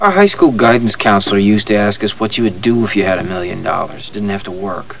Our high school guidance counselor used to ask us what you would do if you had $1 million. Didn't have to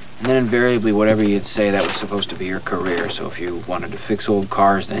work. And then invariably, whatever you'd say, that was supposed to be your career. So if you wanted to fix old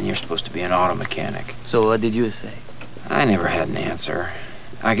cars, then you're supposed to be an auto mechanic. So what did you say? I never had an answer.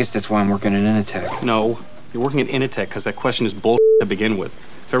 I guess that's why I'm working at Initech. No, you're working at Initech because that question is bull to begin with.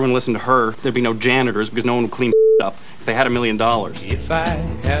 If everyone listened to her, there'd be no janitors because no one would clean up if they had $1 million. If I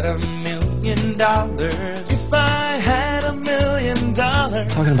had $1 million, if I had $1 million.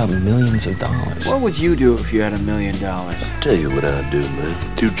 Talking about millions of dollars. What would you do if you had $1 million? Tell you what I'd do,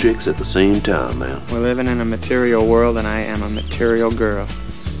 man. 2 chicks at the same time, man. We're living in a material world, and I am a material girl.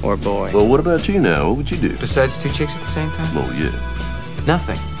 Or boy. Well, what about you now? What would you do? Besides 2 chicks at the same time? Oh, yeah.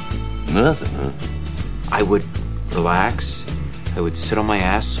 Nothing. Nothing, huh? I would relax. I would sit on my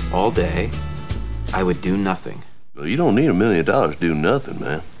ass all day. I would do nothing. Well, you don't need $1 million to do nothing,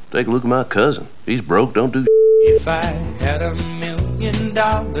 man. Take a look at my cousin. He's broke, don't do If I had $1 million,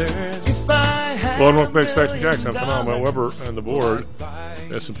 if I had Well, welcome back to Stacks and Jacks. I'm Tom Weber on the board.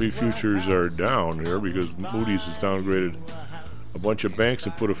 S&P futures are down here because Moody's has downgraded a bunch of banks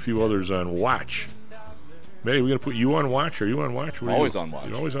and put a few others on watch. Manny, we going to put you on watch? Are you on watch? Always on watch.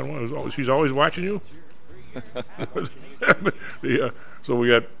 You're always on watch? She's always watching you? Yeah. So we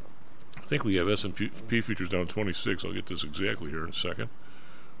got, I think we have S&P futures down 26. I'll get this exactly here in a second.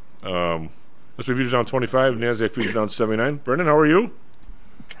 S&P futures down 25. NASDAQ futures down 79. Brendan, how are you?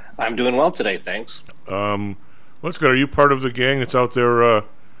 I'm doing well today, thanks. Let's go. Are you part of the gang that's out there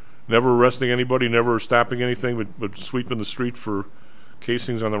never arresting anybody, never stopping anything, but sweeping the street for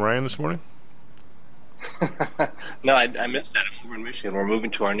casings on the Ryan this morning? No, I missed that. I'm over in Michigan. We're moving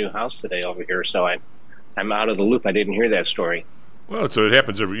to our new house today over here, so I'm out of the loop. I didn't hear that story. Well, so it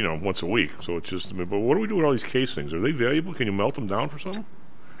happens every, once a week. So it's just, but what do we do with all these casings? Are they valuable? Can you melt them down for something?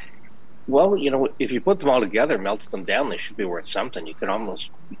 Well, if you put them all together, melted them down, they should be worth something. You could almost,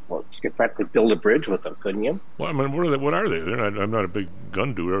 practically build a bridge with them, couldn't you? Well, I mean, what are they? They're not. I'm not a big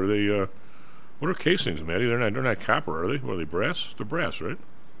gun dude. Are they? What are casings, Matty? They're not copper, are they? What are they? Brass? They're brass, right?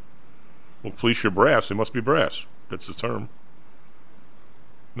 Well, police your brass. They must be brass. That's the term.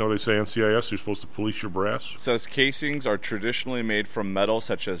 No, they say NCIS, you're supposed to police your brass. It says casings are traditionally made from metal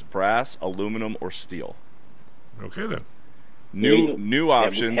such as brass, aluminum, or steel. Okay, then. New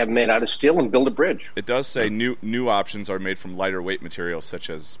options have made out of steel and build a bridge. It does say new options are made from lighter weight materials such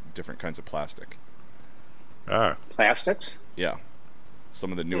as different kinds of plastic. Plastics? Yeah,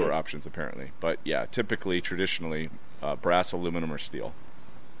 some of the newer options apparently, but yeah, traditionally, brass, aluminum, or steel.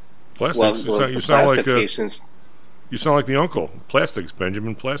 Plastics. Well, you sound like casings. You sound like the uncle. Plastics,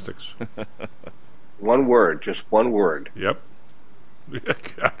 Benjamin Plastics. One word, just one word. Yep.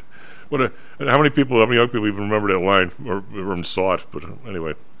 God. And how many young people even remember that line or even saw it? But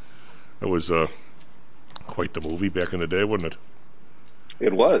anyway, that was quite the movie back in the day, wasn't it?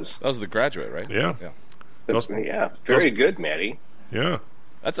 It was. That was The Graduate, right? Yeah. Yeah. Very good, Matty. Yeah.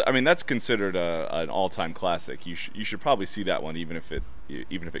 That's considered an all-time classic. You should probably see that one, even if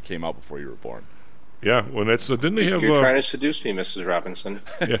it came out before you were born. Yeah. Well, didn't they have? You're trying to seduce me, Mrs. Robinson.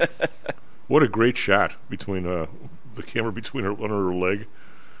 Yeah. What a great shot between the camera between under her leg.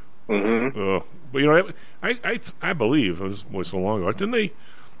 Mm-hmm. But I believe it was so long ago.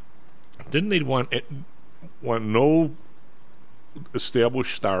 Didn't they want no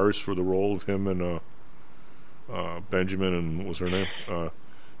established stars for the role of him and Benjamin and what was her name? Did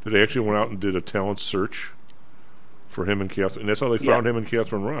they actually went out and did a talent search for him and Catherine? And that's how they found him and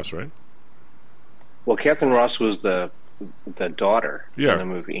Catherine Ross, right? Well, Catherine Ross was the daughter in the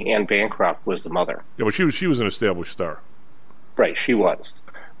movie. Anne Bancroft was the mother. Yeah, but she was an established star. Right, she was.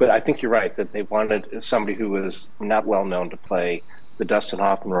 But I think you're right that they wanted somebody who was not well known to play the Dustin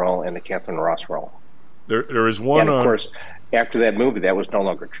Hoffman role and the Catherine Ross role. There is one. And of course, after that movie, that was no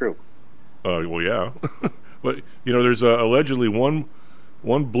longer true. Well, yeah, but there's allegedly one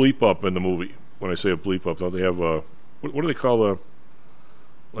bleep up in the movie. When I say a bleep up, don't they have what do they call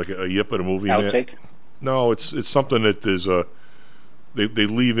like a yip in a movie? Outtake? No, it's something that is they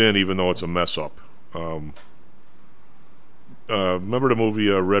leave in even though it's a mess up. Remember the movie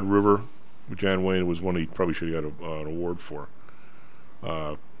Red River with John Wayne? It was one he probably should have got an award for.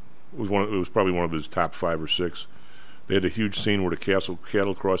 It was probably one of his top 5 or 6. They had a huge scene where the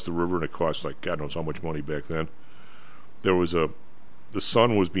cattle crossed the river, and it cost like God knows how much money back then. There was the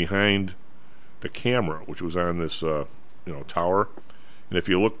sun was behind the camera, which was on this tower, and if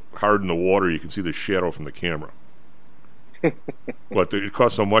you look hard in the water, you can see the shadow from the camera. But it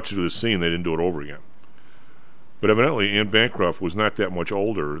cost so much to do the scene, they didn't do it over again. But evidently, Anne Bancroft was not that much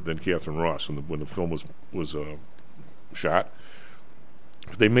older than Catherine Ross when the film was shot.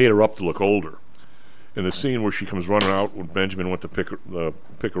 They made her up to look older, And the scene where she comes running out when Benjamin went to pick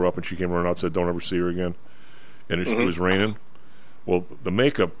her up, and she came running out and said, "Don't ever see her again," and it was raining. Well, the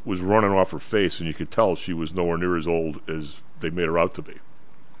makeup was running off her face, and you could tell she was nowhere near as old as they made her out to be,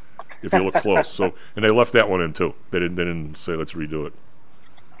 if you look close. So, and they left that one in too. They didn't say let's redo it.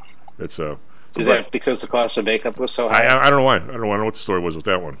 It's Is that because the cost of makeup was so high? I don't know why. I don't know what the story was with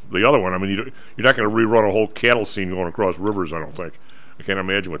that one. The other one, I mean, you're not going to rerun a whole cattle scene going across rivers. I don't think. I can't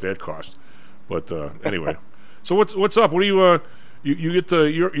imagine what that cost. But anyway, so what's up? What do you get to?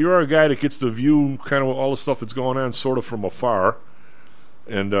 You're a guy that gets to view kind of all the stuff that's going on sort of from afar,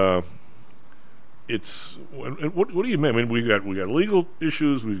 and it's what do you mean? I mean, we got legal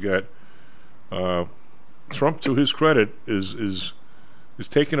issues. We've got Trump, to his credit, is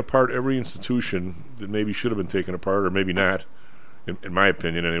taking apart every institution that maybe should have been taken apart, or maybe not, in my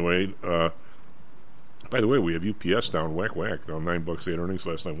opinion anyway. By the way, we have UPS down whack down $9 they had earnings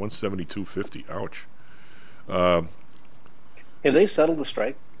last night, 172.50. Ouch. Have they settled the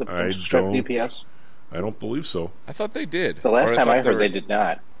strike? The strike UPS? I don't believe so. I thought they did. The last time I heard, they did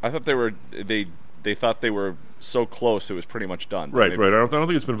not. I thought they thought they were so close it was pretty much done. Right. I don't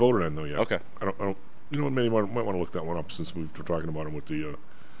think it's been voted on though yet. Okay. I don't. You know, maybe might want to look that one up since we were talking about them with the.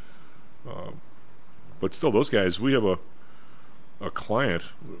 But still, those guys. We have a client.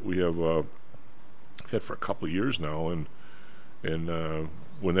 We have had for a couple of years now, and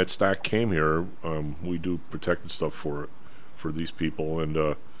when that stock came here, we do protected stuff for these people, and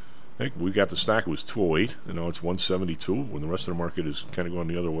I think we got the stock. It was 208, and now it's 172. When the rest of the market is kind of going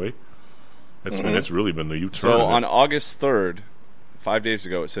the other way. That's really been the U-turn. So on August 3rd. 5 days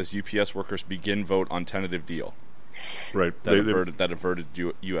ago, it says UPS workers begin vote on tentative deal. Right. That averted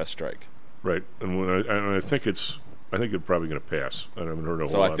U.S. strike. Right, and I think it's probably going to pass. I haven't heard a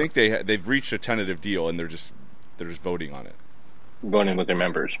whole lot. So I think they've reached a tentative deal, and they're just voting on it. Voting with their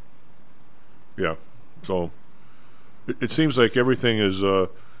members. Yeah. So it seems like everything is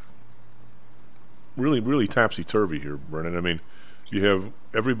really, really topsy-turvy here, Brennan. I mean, you have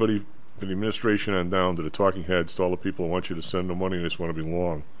everybody, from the administration on down to the talking heads, to all the people who want you to send no money and just want to be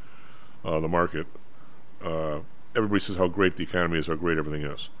long the market. Everybody says how great the economy is, how great everything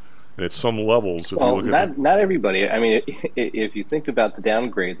is. And at some levels, if you look at not everybody. I mean, if you think about the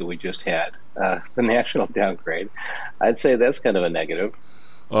downgrade that we just had, the national downgrade, I'd say that's kind of a negative.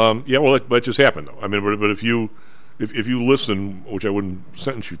 Yeah, well, that just happened, though. I mean, but if you listen, which I wouldn't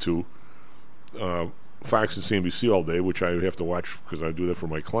sentence you to, Fox and CNBC all day, which I have to watch because I do that for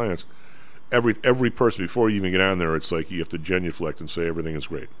my clients. Every person, before you even get on there, it's like you have to genuflect and say everything is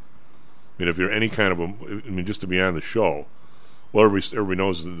great. I mean, if you're any kind of just to be on the show, well, everybody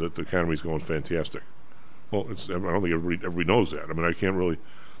knows that the economy is going fantastic. Well, I don't think everybody knows that. I mean, I can't really.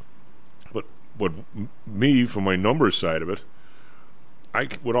 But me, from my numbers side of it,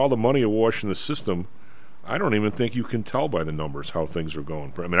 with all the money awash in the system, I don't even think you can tell by the numbers how things are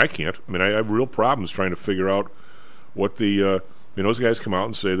going. I mean, I can't. I mean, I have real problems trying to figure out what the. Those guys come out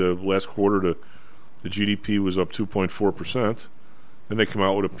and say the last quarter the GDP was up 2.4%. Then they come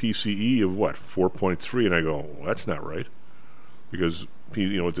out with a PCE of what, 4.3, and I go, well, that's not right, because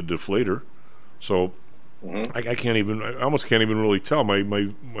it's a deflator. So I can't even. I almost can't even really tell.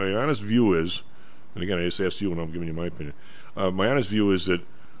 My honest view is, and again, I just asked you when I'm giving you my opinion. My honest view is that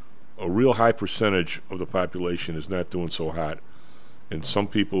a real high percentage of the population is not doing so hot, and some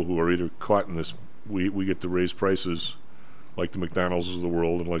people who are either caught in this, we get to raise prices, like the McDonald's of the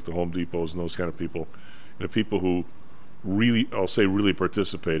world and like the Home Depots and those kind of people, and the people who really, I'll say really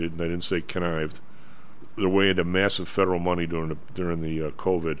participated, and I didn't say connived, their way into massive federal money during the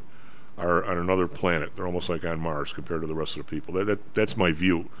COVID are on another planet. They're almost like on Mars compared to the rest of the people. That's my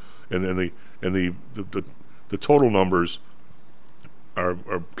view, and the total numbers are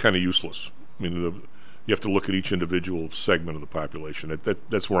kind of useless. I mean, you have to look at each individual segment of the population.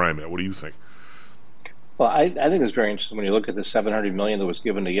 That's where I'm at. What do you think? Well, I think it's very interesting when you look at the $700 million that was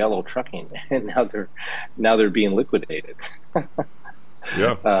given to Yellow Trucking, and now they're being liquidated.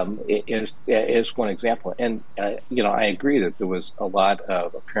 Yeah, is one example, and I agree that there was a lot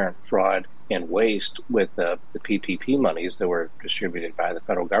of apparent fraud and waste with the PPP monies that were distributed by the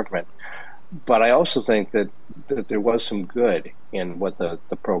federal government. But I also think that there was some good in what the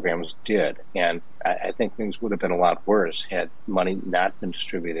programs did, and I think things would have been a lot worse had money not been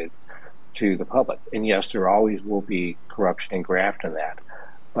distributed to the public. And yes, there always will be corruption and graft in that.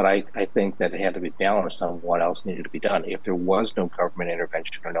 But I think that it had to be balanced on what else needed to be done. If there was no government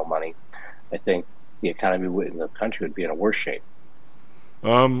intervention or no money, I think the economy in the country would be in a worse shape. I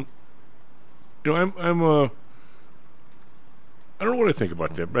don't know what I think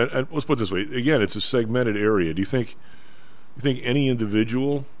about that. But let's put it this way: again, it's a segmented area. Do you think any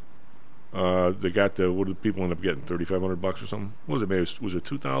individual They got what did people end up getting? $3,500 or something? What was it? Maybe was it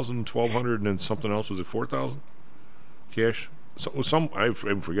 2,000, 1,200, and then something else? Was it 4,000 cash? I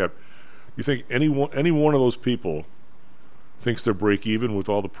even forget. You think any one of those people thinks they're break even with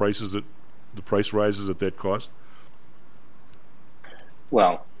all the price rises that cost?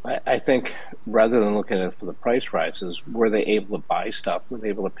 Well, I think rather than looking at it for the price rises, were they able to buy stuff? Were they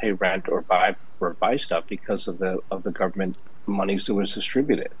able to pay rent or buy stuff because of the government monies that was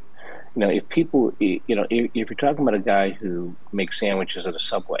distributed? If people, if you're talking about a guy who makes sandwiches at a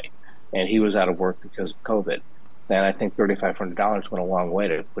Subway, and he was out of work because of COVID, then I think $3,500 went a long way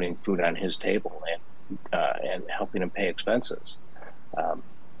to putting food on his table and helping him pay expenses.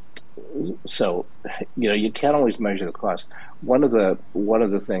 So, you can't always measure the cost. One of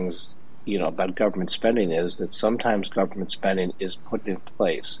the things, about government spending is that sometimes government spending is put in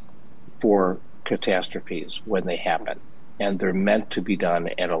place for catastrophes when they happen, and they're meant to be done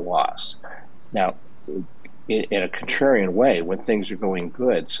at a loss. Now, in a contrarian way, when things are going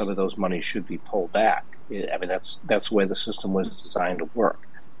good, some of those monies should be pulled back. I mean, that's the way the system was designed to work,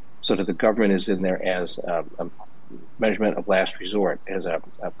 so that the government is in there as a measurement of last resort, as a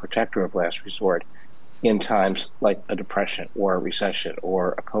protector of last resort in times like a depression or a recession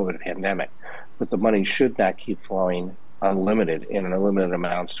or a COVID pandemic. But the money should not keep flowing unlimited in an unlimited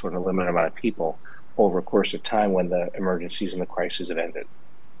amounts to an unlimited amount of people over a course of time when the emergencies and the crises have ended.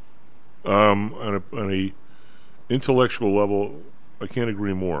 On a intellectual level, I can't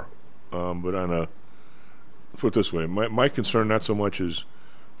agree more. But put it this way, my concern not so much is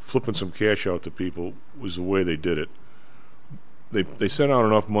flipping some cash out to people was the way they did it. They sent out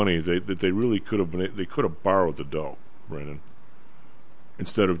enough money that they really could have borrowed the dough, Brendan,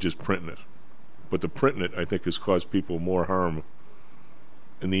 instead of just printing it. But the printing it, I think, has caused people more harm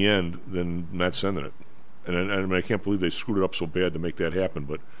in the end than not sending it. And I mean, I can't believe they screwed it up so bad to make that happen.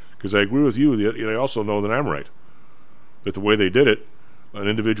 But because I agree with you, I also know that I'm right. That the way they did it, an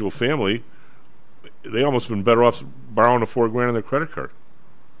individual family, they almost been better off borrowing $4,000 on their credit card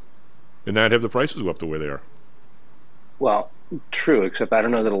and not have the prices go up the way they are. Well, true, except I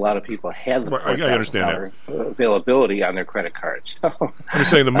don't know that a lot of people had the $4,000 availability on their credit cards. I'm just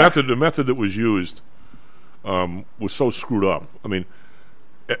saying the method that was used was so screwed up. I mean,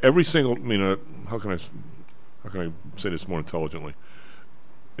 every single. I mean, how can I say this more intelligently?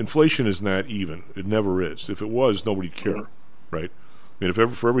 Inflation is not even. It never is. If it was, nobody'd care, right? I mean,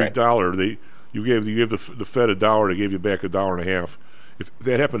 for every dollar you gave the Fed $1, they gave you back $1.50. If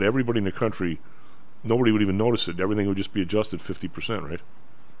that happened to everybody in the country, nobody would even notice it. Everything would just be adjusted 50%, right?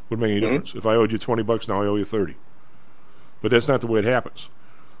 Wouldn't make any difference. If I owed you $20, now I owe you $30. But that's not the way it happens.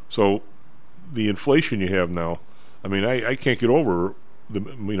 So the inflation you have now, I mean, I can't get over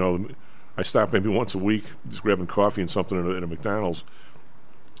I stop maybe once a week just grabbing coffee and something at a McDonald's.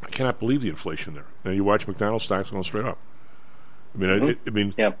 I cannot believe the inflation there. Now you watch McDonald's stocks going straight up. I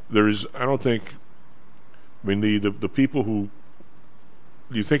mean, there's. I don't think. I mean, the people who.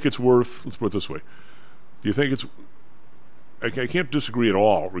 Do you think it's worth? Let's put it this way. Do you think it's? I can't disagree at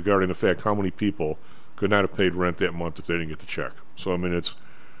all regarding the fact how many people could not have paid rent that month if they didn't get the check. So I mean, it's.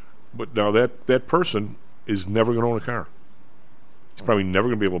 But now that person is never going to own a car. He's probably never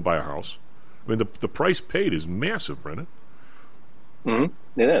going to be able to buy a house. I mean, the price paid is massive, Brendan. It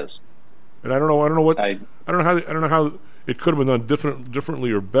is. And I don't know how it could have been done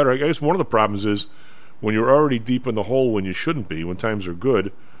differently or better. I guess one of the problems is when you're already deep in the hole when you shouldn't be, when times are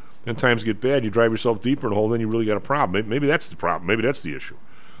good, and times get bad, you drive yourself deeper in the hole, then you really got a problem. Maybe that's the problem. Maybe that's the issue.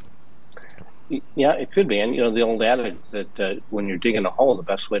 Yeah, it could be. And, the old adage that when you're digging a hole, the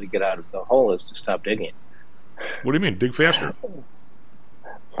best way to get out of the hole is to stop digging. What do you mean? Dig faster.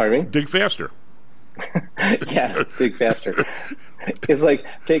 Pardon me? Dig faster. Yeah, dig faster. It's like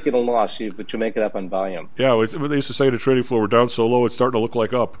taking a loss, but you make it up on volume. Yeah, they used to say the trading floor, we're down so low, it's starting to look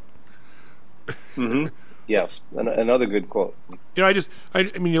like up. Yes, another good quote. I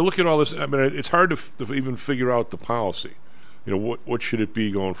mean, you look at all this. I mean, it's hard to even figure out the policy. What should it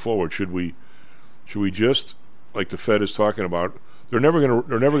be going forward? Should we just, like the Fed is talking about? They're never going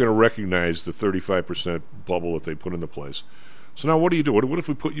to recognize the 35% bubble that they put into place. So now, what do you do? What if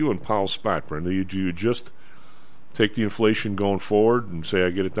we put you in Powell's spot, Brendan? Do you just take the inflation going forward and say I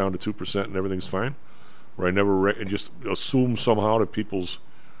get it down to 2% and everything's fine, or I never and just assume somehow that people's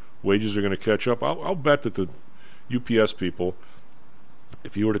wages are going to catch up? I'll bet that the UPS people,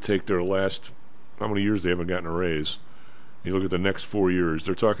 if you were to take their last how many years they haven't gotten a raise, you look at the next 4 years,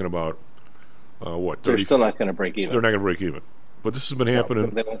 they're talking about what? 30, they're still not going to break even. They're not going to break even. But this has been happening.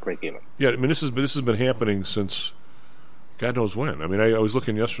 They won't break even. Yeah, I mean this has been happening since God knows when. I mean, I was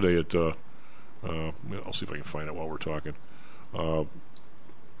looking yesterday at. I'll see if I can find it while we're talking.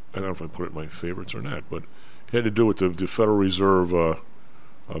 I don't know if I put it in my favorites or not, but it had to do with the Federal Reserve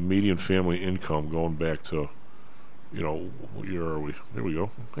median family income going back to, what year are we? There we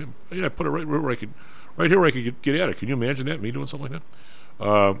go. I put it right here where I could get at it. Can you imagine that, me doing something like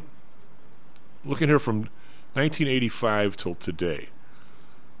that? Looking here from 1985 till today,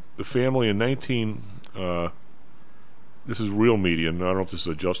 the family in this is real median. I don't know if this is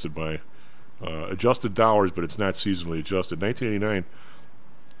adjusted by adjusted dollars, but it's not seasonally adjusted. 1989,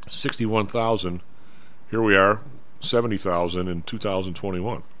 61,000. Here we are, 70,000 in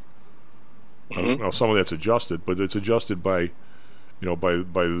 2021. Now some of that's adjusted, but it's adjusted by, by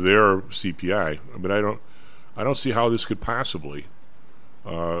their CPI. I mean, I don't see how this could possibly,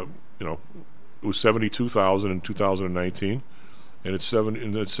 it was 72,000 in 2019, and it's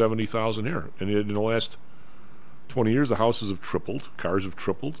 70,000 here. And in the last 20 years, the houses have tripled, cars have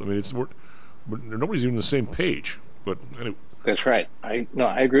tripled. I mean, nobody's even on the same page. But anyway. That's right. I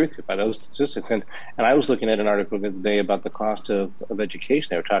agree with you about those statistics. And I was looking at an article the other day about the cost of education.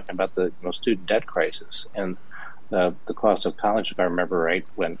 They were talking about the student debt crisis, and the cost of college, if I remember right,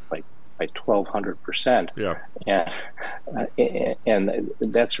 went by 1,200%. Yeah. And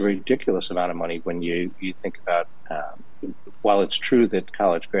that's a ridiculous amount of money when you think about. While it's true that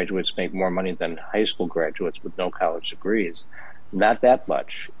college graduates make more money than high school graduates with no college degrees, not that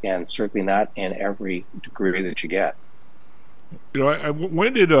much, and certainly not in every degree that you get.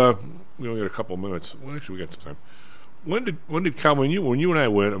 When did we only got a couple of minutes? Well, actually, we got some time. When did Cal? When you and I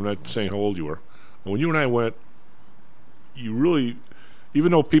went, I'm not saying how old you were, but when you and I went, you really,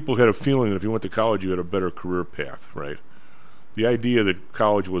 even though people had a feeling that if you went to college, you had a better career path, right? The idea that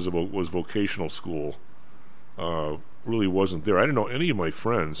college was vocational school really wasn't there. I didn't know any of my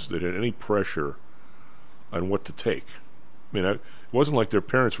friends that had any pressure on what to take. I mean, it wasn't like their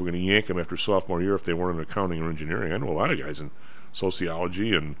parents were going to yank them after sophomore year if they weren't in accounting or engineering. I know a lot of guys in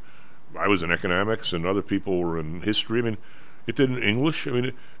sociology, and I was in economics, and other people were in history. I mean, it did in English. I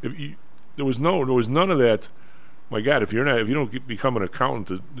mean, there was none of that. My God, if you don't become an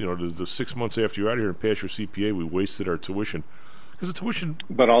accountant, the 6 months after you're out of here and pass your CPA, we wasted our tuition. Because the tuition.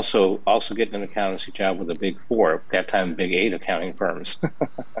 But also getting an accountancy job with a Big Four, at that time Big 8 accounting firms.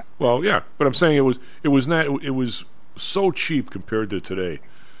 Well, yeah, but I'm saying it was so cheap compared to today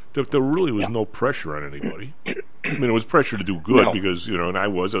that there really was no pressure on anybody. I mean, it was pressure to do good because and I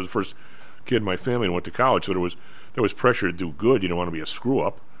was the first kid in my family and went to college, so there was pressure to do good. You don't want to be a screw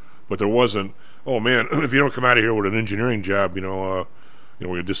up, but there wasn't. Oh man, if you don't come out of here with an engineering job, we're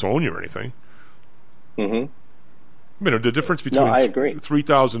gonna disown you or anything. Mm-hmm. I mean, the difference between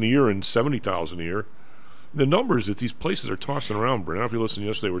 $3,000 a year and $70,000 a year, the numbers that these places are tossing around. Brent, I don't know if you listened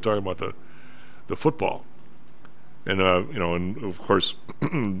yesterday. We were talking about the football, and and of course,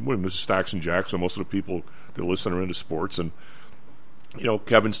 this is Stocks and Jacks, so most of the people that listen are into sports, and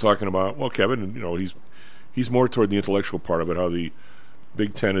Kevin's talking about Kevin, he's more toward the intellectual part of it, how the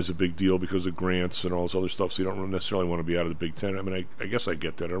Big Ten is a big deal because of grants and all this other stuff, so you don't necessarily want to be out of the Big Ten. I mean, I guess I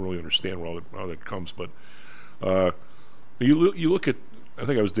get that. I don't really understand how that comes, but you look at, I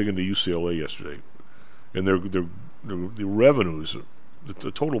think I was digging to UCLA yesterday, and the revenues,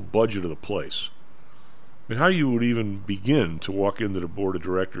 the total budget of the place. I mean, how you would even begin to walk into the board of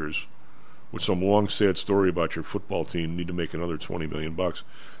directors with some long, sad story about your football team need to make another $20 million, and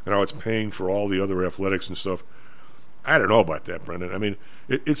how it's paying for all the other athletics and stuff. I don't know about that, Brendan. I mean,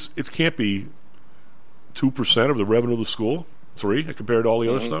 it can't be 2% of the revenue of the school, 3% compared to all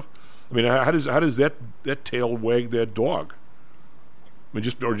the other stuff. I mean, how does that tail wag that dog? I mean,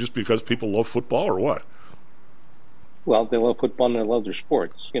 just because people love football or what? Well, they love football and they love their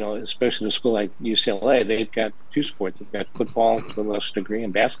sports. Especially a school like UCLA, they've got two sports. They've got football to a lesser degree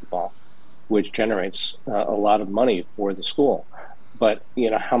and basketball, which generates a lot of money for the school. But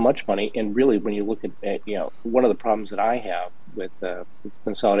how much money? And really, when you look at one of the problems that I have with the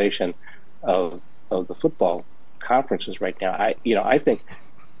consolidation of the football conferences right now, I think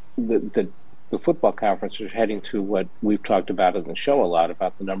the football conference is heading to what we've talked about in the show a lot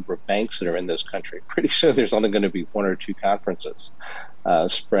about the number of banks that are in this country. Pretty soon, there's only going to be 1 or 2 conferences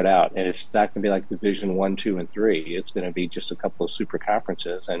spread out, and it's not going to be like Division 1, 2, and 3. It's going to be just a couple of super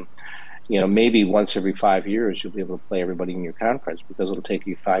conferences, and maybe once every 5 years you'll be able to play everybody in your conference because it'll take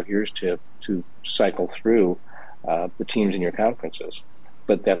you 5 years to cycle through the teams in your conferences.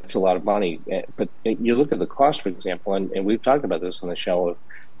 But that's a lot of money. But you look at the cost, for example, and we've talked about this on the show,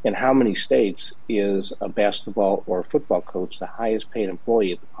 in how many states is a basketball or football coach the highest paid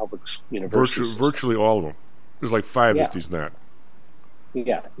employee at the public university system? Virtually all of them. There's like 5 that he's not.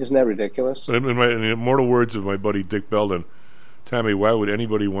 Yeah, isn't that ridiculous? In the immortal words of my buddy Dick Belden, Tommy, why would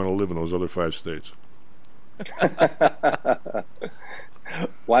anybody want to live in those other 5 states?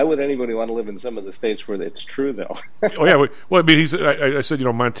 Why would anybody want to live in some of the states where it's true, though? Oh yeah, well, I mean, I said,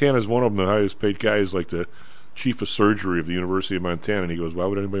 Montana's one of them. The highest paid guy is like the chief of surgery of the University of Montana, and he goes, "Why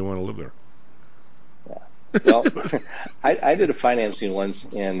would anybody want to live there?" Well, I did a financing once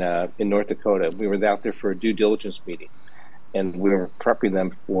in North Dakota. We were out there for a due diligence meeting, and we were prepping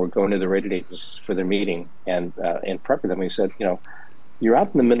them for going to the rated agencies for their meeting, and prepping them. We said, you're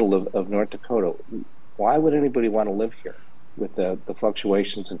out in the middle of North Dakota. Why would anybody want to live here with the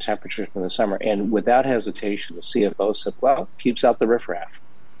fluctuations in temperatures in the summer? And without hesitation, the CFO said, "Well, keeps out the riffraff."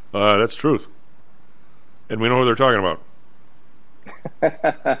 That's truth, and we know what they're talking about.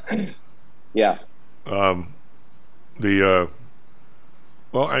 Yeah.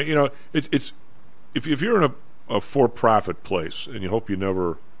 It's if you're in a for-profit place, and you hope you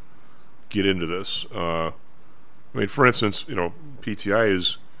never get into this. I mean, for instance, PTI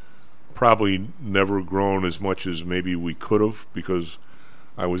is probably never grown as much as maybe we could have, because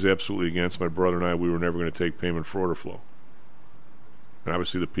I was absolutely against, my brother and I, we were never going to take payment for order flow. And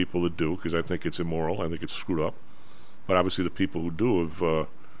obviously the people that do, because I think it's immoral, I think it's screwed up, but obviously the people who do have,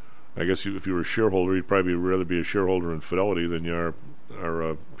 I guess if you were a shareholder, you'd probably rather be a shareholder in Fidelity than you are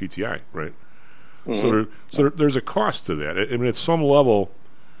PTI, right? Mm-hmm. So there's a cost to that. I mean, at some level,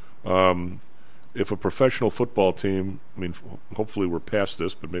 if a professional football team, I mean, hopefully we're past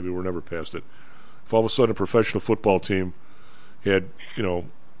this, but maybe we're never past it. If all of a sudden a professional football team had,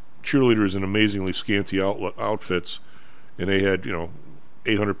 cheerleaders in amazingly scanty outfits, and they had,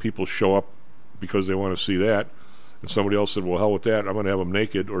 800 people show up because they want to see that, and somebody else said, "Well, hell with that, I'm going to have them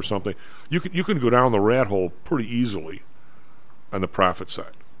naked," or something. You can go down the rat hole pretty easily on the profit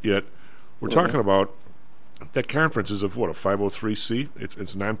side. Yet we're talking about that conference is of what, a 503c?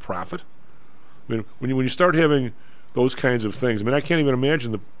 It's non-profit. I mean, when you start having those kinds of things, I mean, I can't even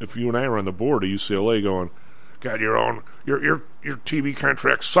imagine if you and I are on the board of UCLA going, "God, your TV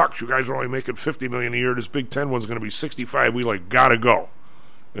contract sucks. You guys are only making $50 million a year. This Big Ten one's going to be 65. We gotta go."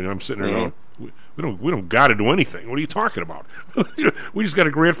 And I'm sitting there going, we don't gotta do anything. What are you talking about? We just got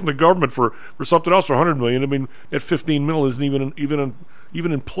a grant from the government for something else for $100 million. I mean, that $15 million isn't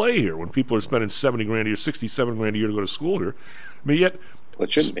even in play here when people are spending $70 grand a year, $67 grand a year to go to school here. I mean, yet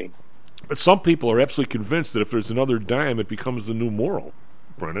it shouldn't be. But some people are absolutely convinced that if there's another dime, it becomes the new moral.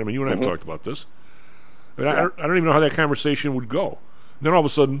 Brendan, I mean, you and I have talked about this. I mean, I don't even know how that conversation would go. And then all of a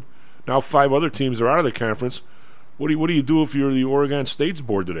sudden, now 5 other teams are out of the conference. What do you do if you're the Oregon State's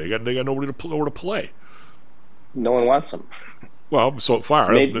board today? They got nowhere to play. No one wants them. Well, so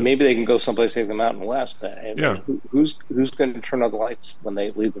far, maybe they can go someplace like the Mountain West. But who's going to turn on the lights when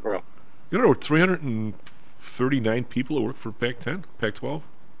they leave the room? There were 339 people that work for Pac-10, Pac-12.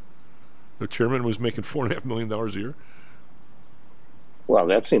 The chairman was making $4.5 million a year. Well,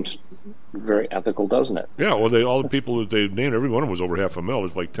 that seems very ethical, doesn't it? Yeah. Well, all the people that they named, every one of them was over $500,000. It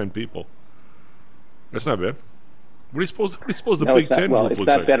was like 10 people. That's not bad. What do you suppose the Big Ten group looks like?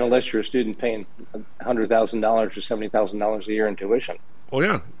 It's not bad unless you're a student paying $100,000 or $70,000 a year in tuition. Oh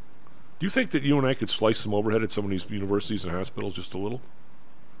yeah. Do you think that you and I could slice some overhead at some of these universities and hospitals just a little?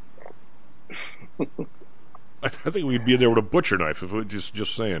 I think we'd be in there with a butcher knife if we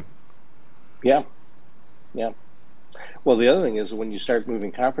just saying. Yeah. Well, the other thing is when you start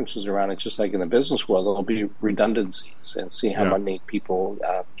moving conferences around, it's just like in the business world, there'll be redundancies, and see how many people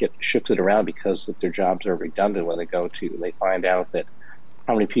get shifted around because their jobs are redundant when they go to. They find out that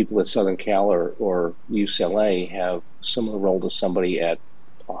how many people at Southern Cal or UCLA have a similar role to somebody at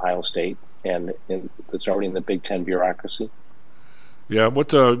Ohio State, and that's already in the Big Ten bureaucracy. Yeah, we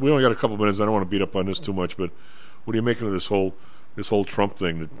only got a couple minutes. I don't want to beat up on this too much, but what are you making of this whole Trump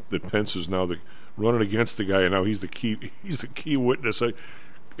thing that Pence is now running against the guy, and now he's the key witness?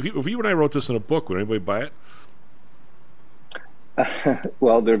 If you and I wrote this in a book, would anybody buy it?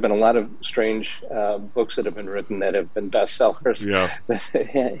 Well, there have been a lot of strange books that have been written that have been bestsellers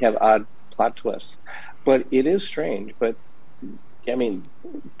that have odd plot twists. But it is strange. But I mean,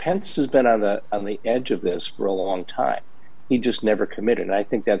 Pence has been on the edge of this for a long time. He just never committed, and I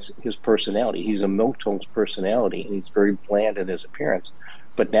think that's his personality. He's a milquetoast personality, and he's very bland in his appearance.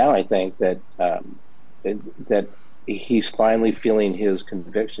 But now I think that that he's finally feeling his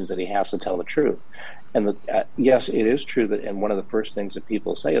convictions that he has to tell the truth. And yes, it is true that, and one of the first things that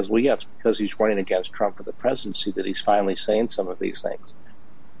people say is, well, yeah, it's because he's running against Trump for the presidency that he's finally saying some of these things.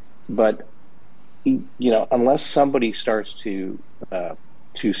 But unless somebody starts to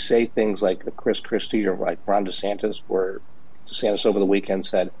say things like Chris Christie or like Ron DeSantis, where DeSantis over the weekend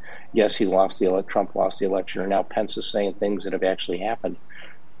said, yes, Trump lost the election, or now Pence is saying things that have actually happened.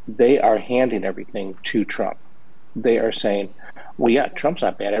 They are handing everything to Trump. they are saying, well, yeah, Trump's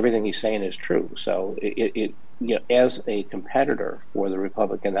not bad. Everything he's saying is true. So as a competitor for the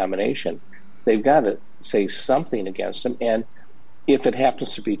Republican nomination, they've got to say something against him. And if it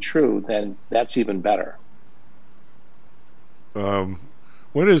happens to be true, then that's even better. We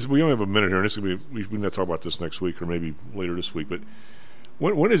only have a minute here, and this is gonna be, we can talk about this next week or maybe later this week. But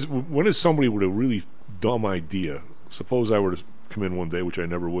when is somebody with a really dumb idea? Suppose I were to come in one day, which I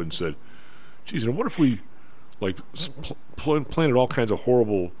never would, and said, "Geez, what if we planted all kinds of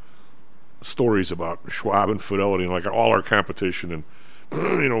horrible stories about Schwab and Fidelity and all our competition,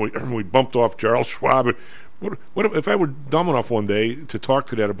 and we bumped off Charles Schwab." What if I were dumb enough one day to talk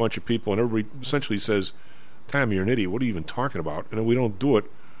to that a bunch of people, and everybody essentially says, "Tom, you're an idiot. What are you even talking about?" And then we don't do it.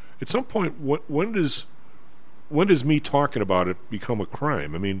 At some point, when does me talking about it become a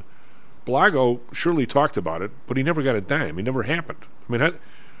crime? I mean, Blago surely talked about it, but he never got a dime. It never happened. I mean,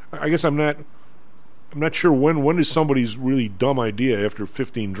 I guess I'm not sure when does somebody's really dumb idea after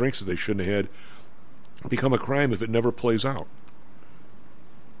 15 drinks that they shouldn't have had become a crime if it never plays out.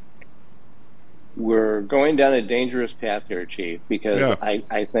 We're going down a dangerous path here, Chief, because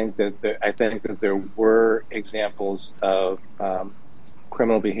I think that there were examples of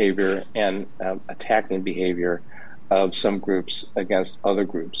criminal behavior and attacking behavior of some groups against other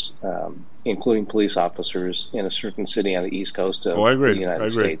groups, including police officers in a certain city on the East Coast of the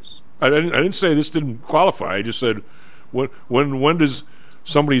United States. I didn't say this didn't qualify. I just said when does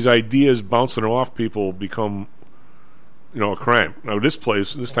somebody's ideas bouncing off people become a crime? Now this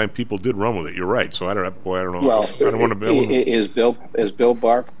time people did run with it. You're right. So I don't know. Well, I don't want to. As Bill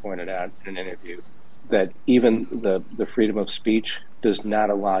Barr pointed out in an interview, that even the freedom of speech does not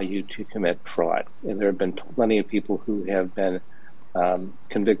allow you to commit fraud, and there have been plenty of people who have been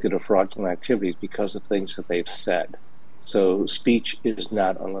convicted of fraudulent activities because of things that they've said. So speech is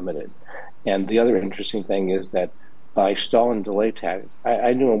not unlimited. And the other interesting thing is that by stall and delay tactics,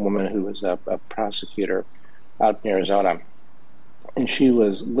 I knew a woman who was a prosecutor out in Arizona, and she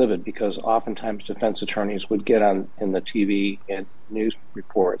was livid because oftentimes defense attorneys would get in the TV and news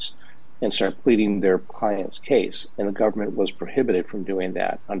reports and start pleading their client's case, and the government was prohibited from doing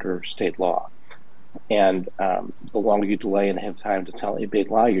that under state law. And the longer you delay and have time to tell a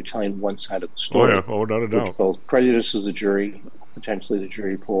big lie, you're telling one side of the story. Without a doubt. Which both prejudices the jury, potentially the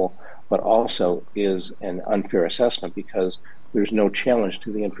jury pool, but also is an unfair assessment because there's no challenge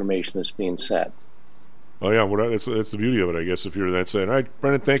to the information that's being said. Oh, yeah, well, that's the beauty of it, I guess, if you're that saying. All right,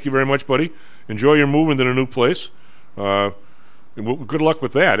 Brendan, thank you very much, buddy. Enjoy your move into a new place. Good luck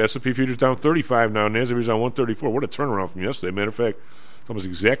with that. S&P futures down 35 now. NASDAQ's on 134. What a turnaround from yesterday. Matter of fact, it's almost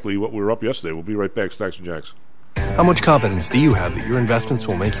exactly what we were up yesterday. We'll be right back. Stocks and Jocks. How much confidence do you have that your investments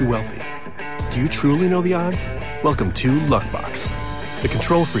will make you wealthy? Do you truly know the odds? Welcome to Luckbox, the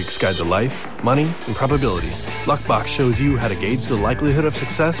control freak's guide to life, money, and probability. Luckbox shows you how to gauge the likelihood of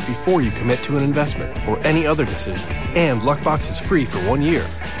success before you commit to an investment or any other decision. And Luckbox is free for 1 year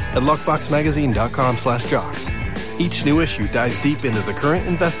at luckboxmagazine.com/jocks. Each new issue dives deep into the current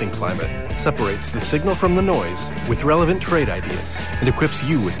investing climate, separates the signal from the noise with relevant trade ideas, and equips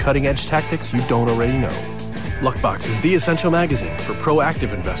you with cutting-edge tactics you don't already know. Luckbox is the essential magazine for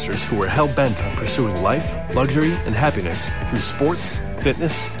proactive investors who are hell-bent on pursuing life, luxury, and happiness through sports,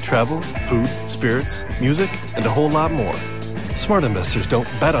 fitness, travel, food, spirits, music, and a whole lot more. Smart investors don't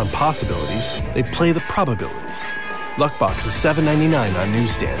bet on possibilities, they play the probabilities. Luckbox is $7.99 on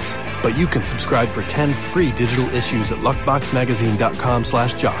newsstands, but you can subscribe for 10 free digital issues at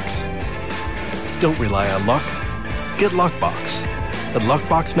luckboxmagazine.com/jocks. Don't rely on luck. Get Luckbox at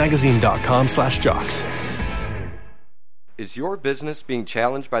luckboxmagazine.com/jocks. Is your business being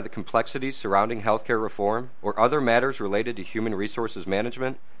challenged by the complexities surrounding healthcare reform or other matters related to human resources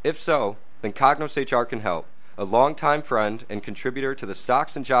management? If so, then Cognos HR can help. A longtime friend and contributor to the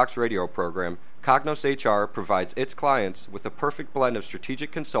Stocks and Jocks radio program, Cognos HR provides its clients with a perfect blend of strategic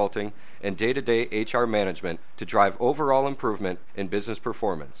consulting and day-to-day HR management to drive overall improvement in business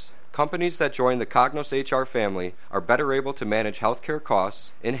performance. Companies that join the Cognos HR family are better able to manage healthcare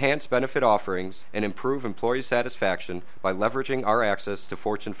costs, enhance benefit offerings, and improve employee satisfaction by leveraging our access to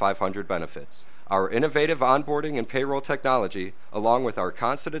Fortune 500 benefits. Our innovative onboarding and payroll technology, along with our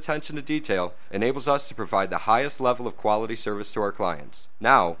constant attention to detail, enables us to provide the highest level of quality service to our clients.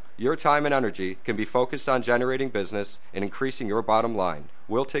 Now, your time and energy can be focused on generating business and increasing your bottom line.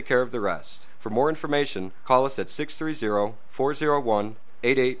 We'll take care of the rest. For more information, call us at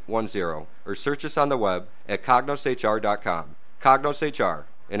 630-401-8810 or search us on the web at cognoshr.com. Cognos HR,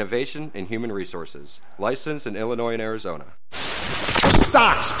 innovation in human resources. Licensed in Illinois and Arizona.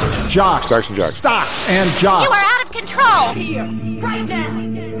 Stocks, Jocks. Stocks and Jocks. Stocks and Jocks. You are out of control. Right here, right now,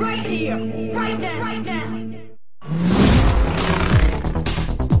 right here, right now, right now.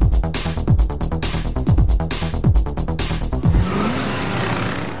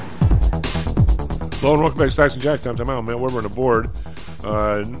 Hello and welcome back to Stocks and Jocks. I'm out. Matt Weber on the board.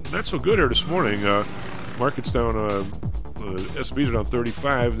 Not so good here this morning. Market's down. S&Ps are down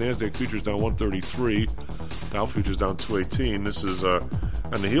 35. NASDAQ futures down 133. Dow futures down 218. This is on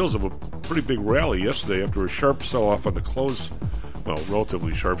the heels of a pretty big rally yesterday after a sharp sell-off on the close. Well,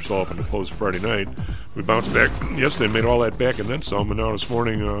 relatively sharp sell-off on the close Friday night. We bounced back yesterday, made all that back and then some. And now this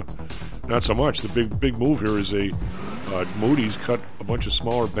morning, not so much. The big move here is Moody's cut a bunch of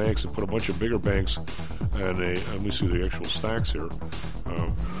smaller banks and put a bunch of bigger banks, and let me see the actual stocks here.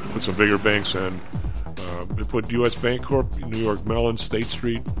 Put some bigger banks on. They put U.S. Bancorp, New York Mellon, State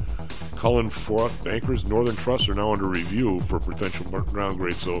Street, Cullen, Froth, Bankers, Northern Trust are now under review for potential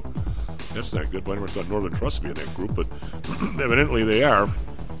downgrade. So that's not good. But I never thought Northern Trust would be in that group, but evidently they are.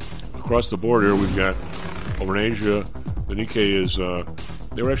 Across the board here, we've got over in Asia, the Nikkei is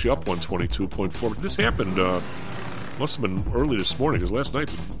they were actually up 122.4. This happened. Must have been early this morning because last night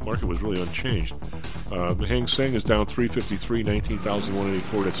the market was really unchanged. The Hang Seng is down 353,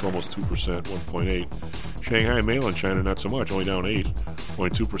 19,184. That's almost 2%, 1.8. Shanghai, mainland China, not so much, only down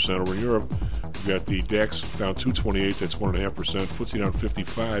 8.2%. Over in Europe, we've got the DAX down 228, that's 1.5%. FTSE down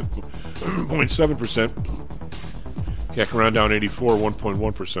 55.7%. CAC around down 84,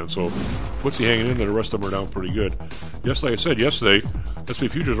 1.1%. So FTSE hanging in there, the rest of them are down pretty good. Yes, like I said yesterday, S&P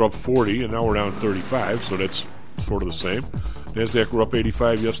futures are up 40, and now we're down 35, so that's sort of the same. NASDAQ were up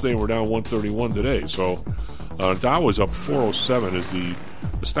 85 yesterday, and we're down 131 today. So Dow was up 407 as the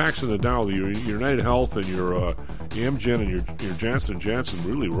stocks in the Dow, your United Health and your Amgen and your Johnson & Johnson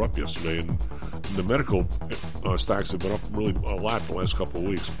really were up yesterday, and the medical stocks have been up really a lot the last couple of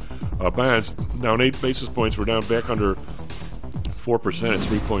weeks. Bonds down 8 basis points. We're down back under 4% at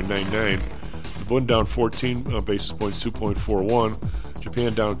 3.99. The Bund down 14 basis points, 2.41.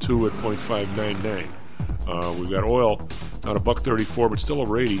 Japan down 2 at 0.599. We've got oil down $1.34, but still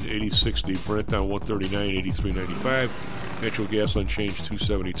over 80.60. Brent down 139, 83.95. Natural gas unchanged,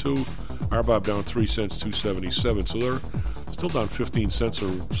 272. RBOB down 3 cents, 277. So they're still down 15 cents or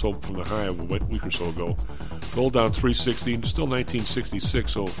so from the high of a week or so ago. Gold down 360, still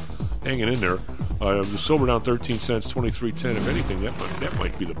 1966. So hanging in there. The silver down 13 cents, 23.10. If anything, that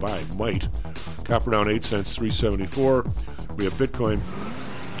might be the buy. Might. Copper down 8 cents, 374. We have Bitcoin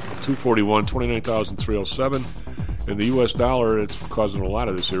 241, 29,307. And the U.S. dollar, it's causing a lot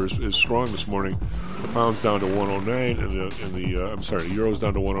of this here, is strong this morning. The pound's down to 109, and the euro's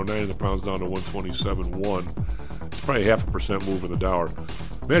down to 109, and the pound's down to 127.1. It's probably 0.5% move in the dollar.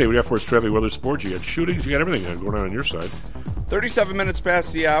 Matty, what do you have for us, Trevi? Weather, sports? You got shootings, you got everything going on your side. 37 minutes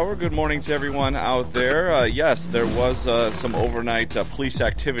past the hour. Good morning to everyone out there. Yes, there was some overnight police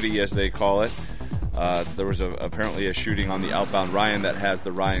activity, as they call it. There was apparently a shooting on the outbound Ryan that has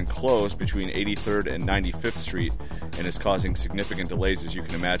the Ryan closed between 83rd and 95th Street and is causing significant delays, as you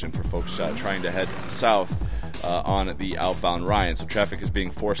can imagine, for folks trying to head south on the outbound Ryan. So traffic is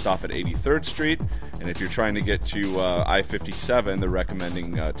being forced off at 83rd Street, and if you're trying to get to I-57, they're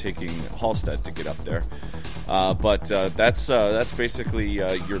recommending taking Halstead to get up there. But that's basically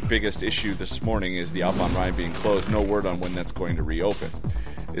your biggest issue this morning is the outbound Ryan being closed. No word on when that's going to reopen.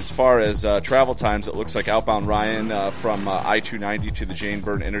 As far as travel times, it looks like outbound Ryan from I-290 to the Jane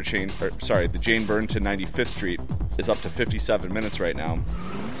Byrne interchange, the Jane Byrne to 95th Street is up to 57 minutes right now.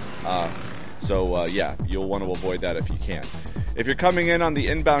 So you'll want to avoid that if you can. If you're coming in on the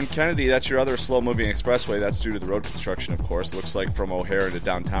inbound Kennedy, that's your other slow-moving expressway. That's due to the road construction, of course. Looks like from O'Hare to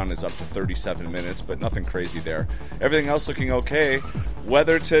downtown is up to 37 minutes, but nothing crazy there. Everything else looking okay.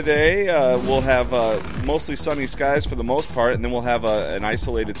 Weather today, we'll have mostly sunny skies for the most part, and then we'll have an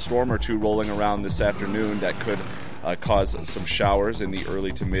isolated storm or two rolling around this afternoon that could cause some showers in the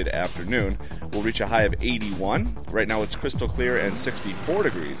early to mid-afternoon. We'll reach a high of 81. Right now it's crystal clear and 64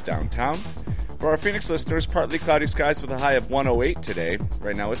 degrees downtown. For our Phoenix listeners, partly cloudy skies with a high of 108 today.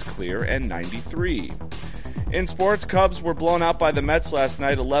 Right now it's clear and 93. In sports, Cubs were blown out by the Mets last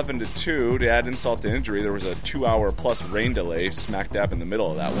night 11-2. To add insult to injury, there was a 2-hour-plus rain delay smack dab in the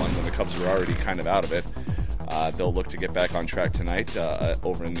middle of that one when the Cubs were already kind of out of it. They'll look to get back on track tonight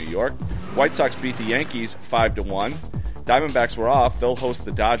over in New York. White Sox beat the Yankees 5-1. Diamondbacks were off. They'll host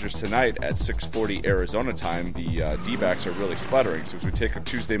the Dodgers tonight at 6:40 Arizona time. The D-backs are really sputtering. So as we take a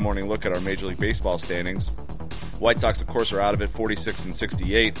Tuesday morning look at our Major League Baseball standings, White Sox, of course, are out of it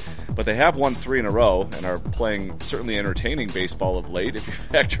 46-68, but they have won 3 in a row and are playing certainly entertaining baseball of late if you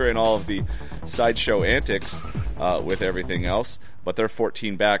factor in all of the sideshow antics with everything else. But they're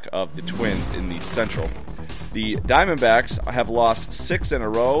 14 back of the Twins in the Central. The Diamondbacks have lost 6 in a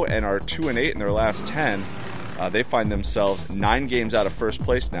row and are 2-8 in their last 10. They find themselves 9 games out of first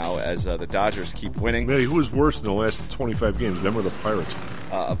place now as the Dodgers keep winning. Matty, who was worse in the last 25 games, them or the Pirates?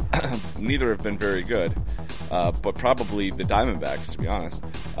 Neither have been very good, but probably the Diamondbacks, to be honest.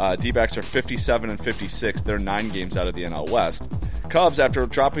 D-backs are 57 and 56. They're 9 games out of the NL West. Cubs, after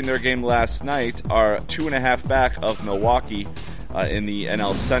dropping their game last night, are 2.5 back of Milwaukee in the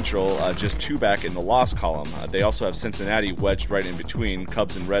NL Central, just 2 back in the loss column. They also have Cincinnati wedged right in between.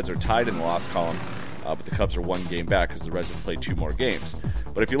 Cubs and Reds are tied in the loss column, but the Cubs are 1 game back because the Reds have played 2 more games.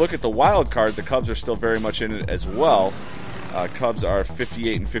 But if you look at the wild card, the Cubs are still very much in it as well. Cubs are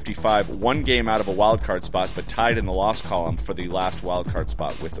 58 and 55, 1 game out of a wild card spot, but tied in the loss column for the last wild card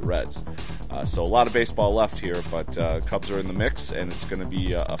spot with the Reds. So a lot of baseball left here, but Cubs are in the mix, and it's going to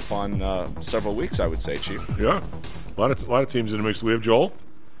be a fun several weeks, I would say, Chief. Yeah, a lot of teams in the mix. Do we have Joel?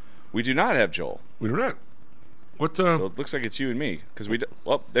 We do not have Joel. We do not. What? So it looks like it's you and me, because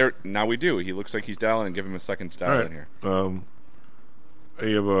there now we do. He looks like he's dialing, and give him a second to dial in here. I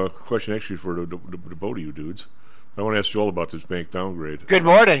have a question actually for the both of you dudes. I want to ask Joel about this bank downgrade. Good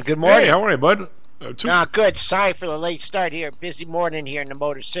morning. Good morning. Hey, how are you, bud? Good. Sorry for the late start here. Busy morning here in the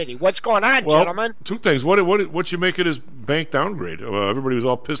Motor City. What's going on, gentlemen? 2 things. What you make of this bank downgrade? Everybody was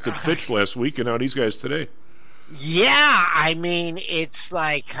all pissed at Fitch last week, and now these guys today. Yeah, I mean, it's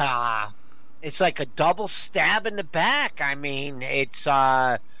like a double stab in the back. I mean, it's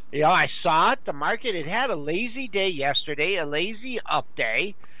I saw it. The market, it had a lazy day yesterday, a lazy up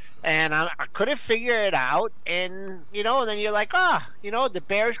day. And I couldn't figure it out. And, then you're like, the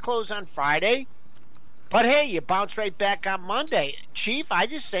Bears close on Friday. But, hey, you bounce right back on Monday. Chief, I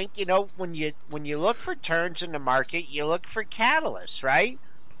just think, when you look for turns in the market, you look for catalysts, right?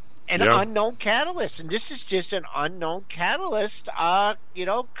 An unknown catalyst. And this is just an unknown catalyst.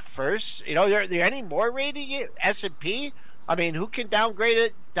 First, are there any more rating S&P? I mean, who can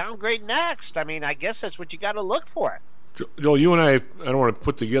downgrade next? I mean, I guess that's what you got to look for. Joel, you and I don't want to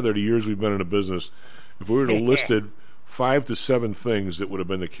put together the years we've been in the business. If we were to listed 5 to 7 things that would have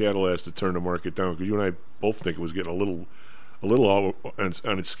been the catalyst to turn the market down, because you and I both think it was getting a little on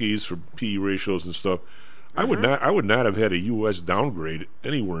its skis for PE ratios and stuff. Mm-hmm. I would not have had a U.S. downgrade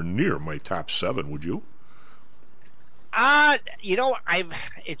anywhere near my top 7. Would you?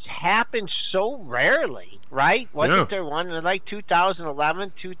 It's happened so rarely, right? Wasn't there one in like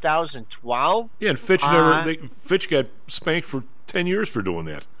 2011, 2012? Yeah, and Fitch Fitch got spanked for 10 years for doing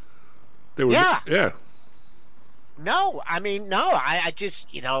that. Yeah. No, I mean, I just,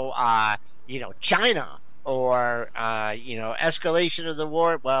 China or, escalation of the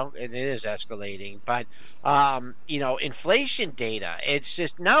war. Well, it is escalating, but, inflation data. It's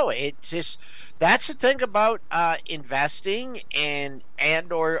just, that's the thing about investing and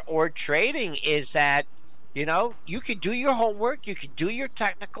or trading is that, you could do your homework, you could do your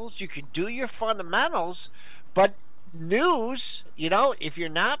technicals, you could do your fundamentals, but news, if you're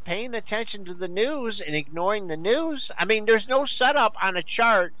not paying attention to the news and ignoring the news, I mean, there's no setup on a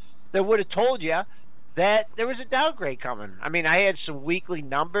chart that would have told you that there was a downgrade coming. I mean, I had some weekly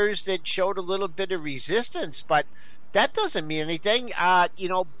numbers that showed a little bit of resistance, but that doesn't mean anything.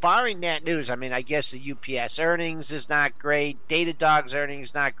 Barring that news, I mean, I guess the UPS earnings is not great. Datadog's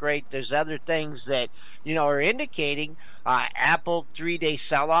earnings not great. There's other things that, are indicating Apple 3-day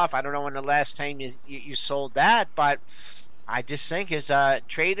sell-off. I don't know when the last time you sold that, but I just think as a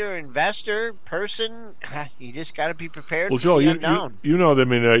trader, investor, person, you just got to be prepared for the unknown.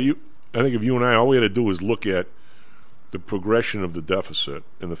 I think if you and I, all we had to do was look at the progression of the deficit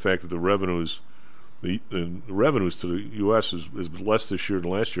and the fact that the revenues the revenues to the U.S. is less this year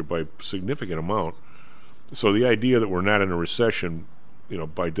than last year by a significant amount. So the idea that we're not in a recession,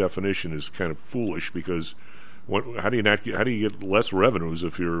 by definition, is kind of foolish because how do you get less revenues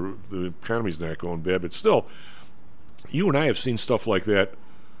if the economy's not going bad? But still, you and I have seen stuff like that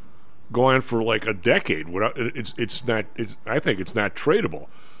go on for like a decade. I think it's not tradable.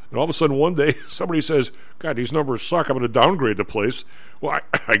 And all of a sudden, one day, somebody says, God, these numbers suck, I'm going to downgrade the place. Well,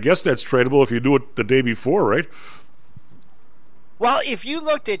 I guess that's tradable if you do it the day before, right? Well, if you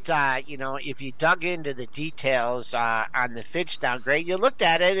looked at, if you dug into the details on the Fitch downgrade, you looked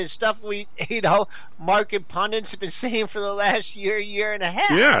at it as stuff market pundits have been saying for the last year and a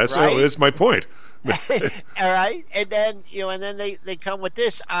half. Yeah, right? That's my point. All right. And then, they come with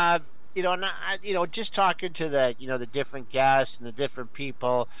this. Just talking to the different guests and the different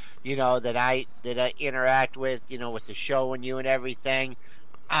people, that I interact with, with the show and you and everything,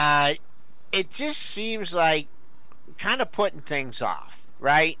 it just seems like kind of putting things off,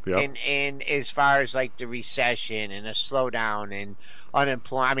 right? Yep. And as far as like the recession and a slowdown and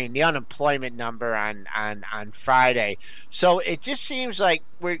the unemployment number on Friday. So it just seems like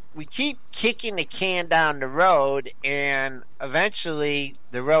we keep kicking the can down the road, and eventually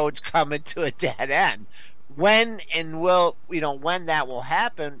the road's coming to a dead end. when that will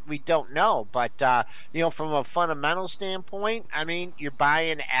happen, we don't know. But from a fundamental standpoint, I mean, you're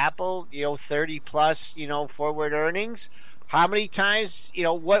buying Apple, 30 plus, forward earnings. How many times,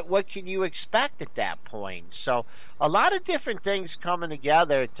 what can you expect at that point? So a lot of different things coming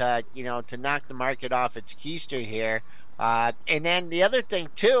together to knock the market off its keister here. And then the other thing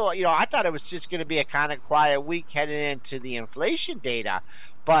too, I thought it was just going to be a kind of quiet week heading into the inflation data,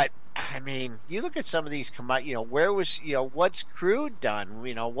 but I mean, you look at some of these what's crude done?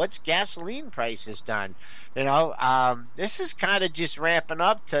 What's gasoline prices done? This is kind of just ramping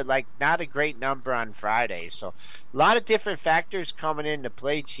up to like not a great number on Friday. So a lot of different factors coming into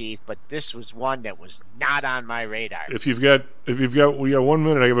play, Chief, but this was one that was not on my radar. We got 1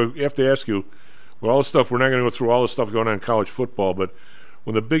 minute. I have to ask you. Well, all the stuff, we're not going to go through all the stuff going on in college football, but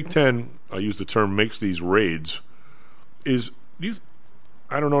when the Big Ten, I use the term, makes these raids,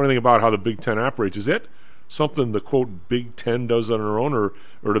 I don't know anything about how the Big Ten operates. Is that something the, quote, Big Ten does on their own, or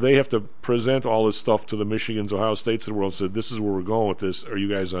do they have to present all this stuff to the Michigans, Ohio States of the world and say, this is where we're going with this, are you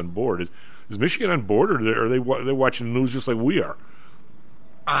guys on board? Is Michigan on board, or are they watching the news just like we are?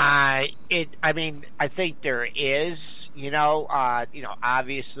 I think there is,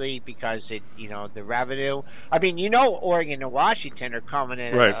 obviously because the revenue. I mean, Oregon and Washington are coming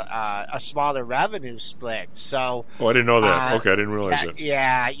in right. a smaller revenue split. So. Oh, I didn't know that. Okay, I didn't realize that.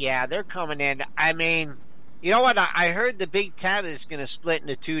 Yeah, they're coming in. I mean, you know what? I heard the Big Ten is going to split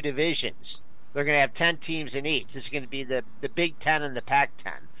into 2 divisions. They're going to have 10 teams in each. It's going to be the Big Ten and the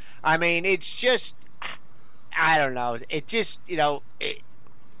Pac-10. I mean, it's just, I don't know. It just,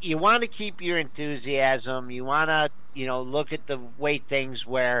 you want to keep your enthusiasm. You want to, look at the way things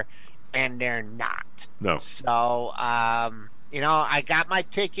were, and they're not. No. So, I got my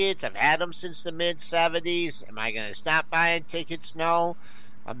tickets. I've had them since the mid-'70s. Am I going to stop buying tickets? No.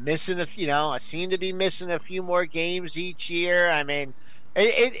 I'm missing I seem to be missing a few more games each year. I mean,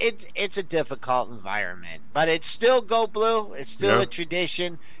 it's a difficult environment, but it's still Go Blue. It's still a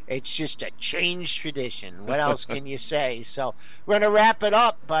tradition. It's just a changed tradition. What else can you say? So we're going to wrap it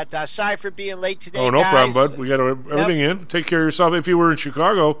up, but sorry for being late today, Oh, no guys. problem, bud. We got everything in. Take care of yourself. If you were in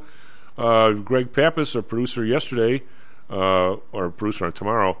Chicago, Greg Pappas, our producer yesterday, or producer on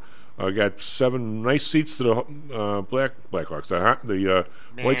tomorrow, got 7 nice seats to the Blackhawks, the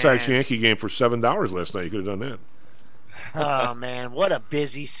White Sox-Yankee game for $7 last night. You could have done that. Oh man, what a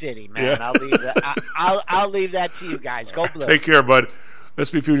busy city, man! Yeah. I'll leave that. I'll leave that to you guys. Go Blue. Take care, bud.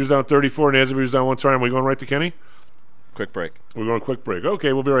 SP Futures down 34, NASDAQ Futures down 1 turn. Are we going right to Kenny? Quick break. We're going quick break.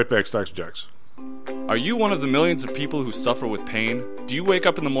 Okay, we'll be right back. Stocks and Jocks. Are you one of the millions of people who suffer with pain? Do you wake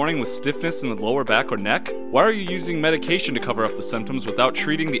up in the morning with stiffness in the lower back or neck? Why are you using medication to cover up the symptoms without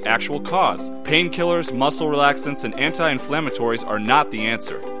treating the actual cause? Painkillers, muscle relaxants, and anti-inflammatories are not the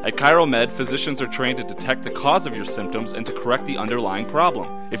answer. At ChiroMed, physicians are trained to detect the cause of your symptoms and to correct the underlying problem.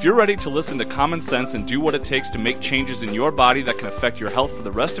 If you're ready to listen to common sense and do what it takes to make changes in your body that can affect your health for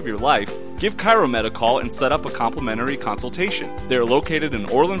the rest of your life, give ChiroMed a call and set up a complimentary consultation. They are located in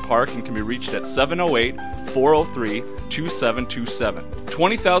Orland Park and can be reached at 708-403-2727.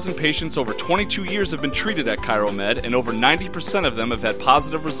 20,000 patients over 22 years have been treated at ChiroMed, and over 90% of them have had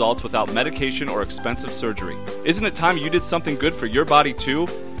positive results without medication or expensive surgery. Isn't it time you did something good for your body too?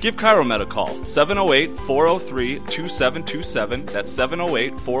 Give ChiroMed a call, 708-403-2727. That's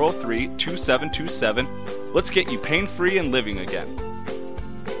 708-403-2727. Let's get you pain-free and living again.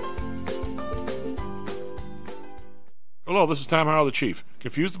 Hello, this is Tom Howell, the Chief.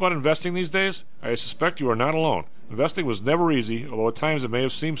 Confused about investing these days? I suspect you are not alone. Investing was never easy, although at times it may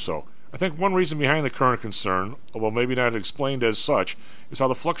have seemed so. I think one reason behind the current concern, although maybe not explained as such, is how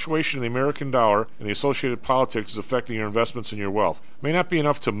the fluctuation in the American dollar and the associated politics is affecting your investments and your wealth. It may not be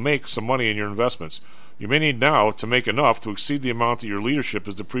enough to make some money in your investments. You may need now to make enough to exceed the amount that your leadership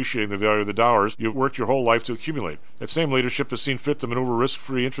is depreciating the value of the dollars you've worked your whole life to accumulate. That same leadership has seen fit to maneuver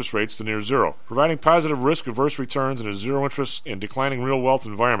risk-free interest rates to near zero. Providing positive risk-averse returns in a zero-interest and declining real wealth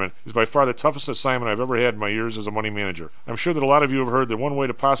environment is by far the toughest assignment I've ever had in my years as a money manager. I'm sure that a lot of you have heard that one way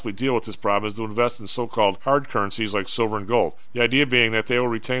to possibly deal with this problem is to invest in so-called hard currencies like silver and gold. The idea being that they will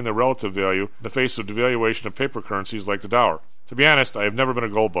retain their relative value in the face of devaluation of paper currencies like the dollar. To be honest, I have never been a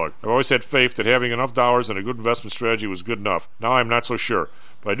gold bug. I've always had faith that having enough dollars and a good investment strategy was good enough. Now I'm not so sure.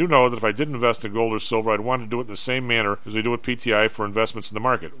 But I do know that if I did invest in gold or silver, I'd want to do it in the same manner as we do with PTI for investments in the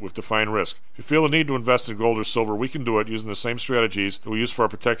market, with defined risk. If you feel the need to invest in gold or silver, we can do it using the same strategies that we use for our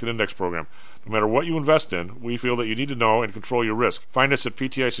protected index program. No matter what you invest in, we feel that you need to know and control your risk. Find us at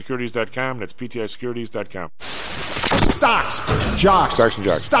PTIsecurities.com. That's PTIsecurities.com. Stocks, jocks, Stocks and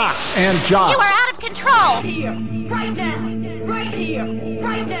jocks. Stocks and jocks. You are out of control. Here, right now, right here,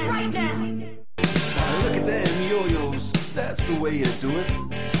 right now, right now. Look at the way you do it.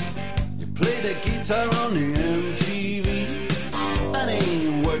 You play the guitar on the MTV. That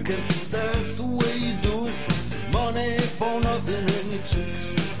ain't working, that's the way you do it. Money for nothing and your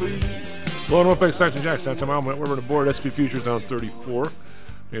chicks for free. Well, Northbank Stocks and Jocks. Tom Alman. We're on the board. SP Futures down 34.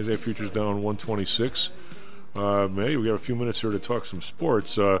 ASA Futures down 126. Hey, we got a few minutes here to talk some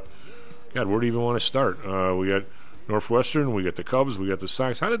sports. God, where do you even want to start? We got Northwestern. We got the Cubs. We got the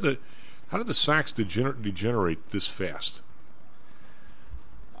Sox. How did the Sox degenerate this fast?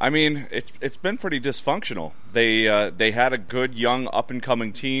 I mean, it's been pretty dysfunctional. They had a good young up and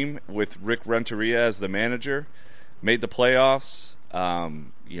coming team with Rick Renteria as the manager, made the playoffs.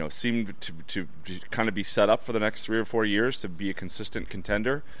 Seemed to kind of be set up for the next 3 or 4 years to be a consistent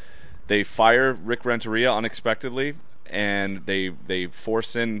contender. They fire Rick Renteria unexpectedly, and they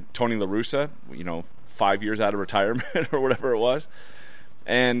force in Tony La Russa, 5 years out of retirement or whatever it was.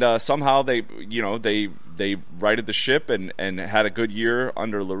 And somehow they righted the ship and had a good year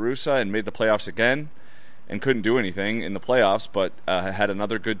under La Russa and made the playoffs again, and couldn't do anything in the playoffs, but had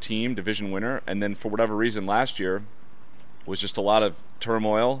another good team, division winner. And then for whatever reason last year was just a lot of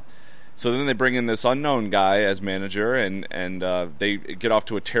turmoil. So then they bring in this unknown guy as manager, and they get off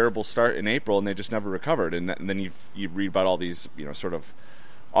to a terrible start in April, and they just never recovered. And then you read about all these sort of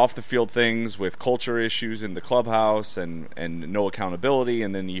off-the-field things with culture issues in the clubhouse and no accountability,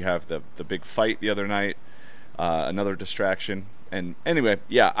 and then you have the big fight the other night, another distraction. And anyway,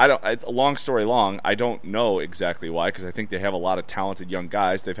 yeah, it's a long story long. I don't know exactly why, because I think they have a lot of talented young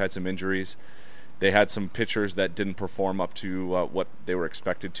guys. They've had some injuries. They had some pitchers that didn't perform up to what they were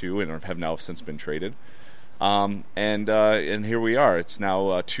expected to, and have now since been traded. And here we are. It's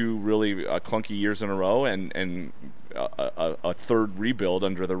now 2 really clunky years in a row, and a third rebuild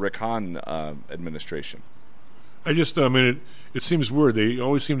under the Rick Hahn administration. It seems weird. They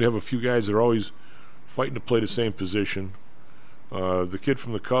always seem to have a few guys that are always fighting to play the same position. The kid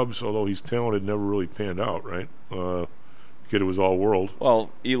from the Cubs, although he's talented, never really panned out, right? Kid was all world. Well,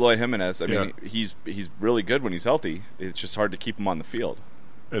 Eloy Jimenez, I mean, he's really good when he's healthy. It's just hard to keep him on the field.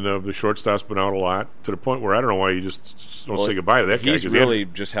 And the shortstop's been out a lot, to the point where I don't know why you just don't say goodbye to that guy. He's really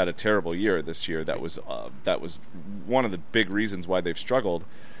just had a terrible year this year. That was one of the big reasons why they've struggled.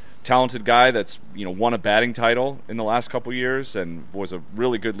 Talented guy that's won a batting title in the last couple years and was a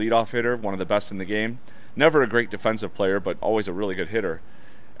really good leadoff hitter, one of the best in the game. Never a great defensive player, but always a really good hitter.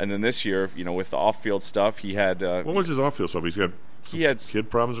 And then this year, with the off-field stuff, he had... what was his off-field stuff? He had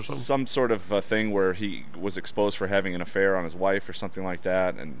kid problems or something? Some sort of thing where he was exposed for having an affair on his wife or something like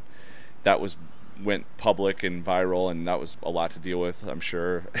that, and that went public and viral, and that was a lot to deal with, I'm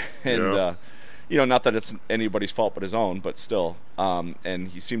sure. And, not that it's anybody's fault but his own, but still. And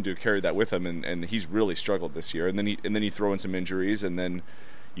he seemed to have carried that with him, and he's really struggled this year. And then you throw in some injuries, and then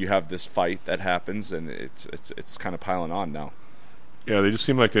you have this fight that happens, and it's kind of piling on now. Yeah, they just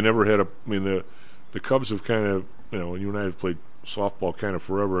seem like they never had the Cubs have kind of, and you and I have played softball kind of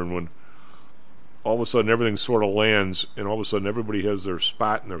forever, and when all of a sudden everything sort of lands, and all of a sudden everybody has their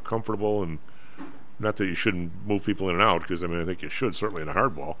spot and they're comfortable, and not that you shouldn't move people in and out, because I think you should, certainly in a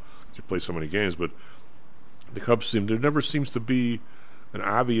hardball, because you play so many games, but the Cubs there never seems to be an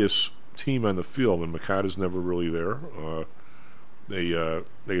obvious team on the field, and Makata's never really there.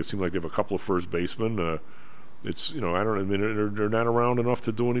 They seem like they have a couple of first basemen. They're not around enough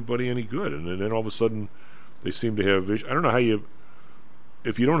to do anybody any good, and then all of a sudden they seem to have vision. I don't know how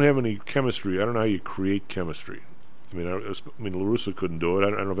if you don't have any chemistry, I don't know how you create chemistry. La Russa couldn't do it.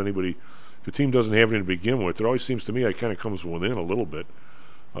 I don't know if anybody, if the team doesn't have any to begin with, it always seems to me it kind of comes within a little bit.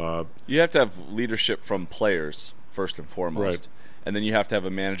 You have to have leadership from players first and foremost, right. And then you have to have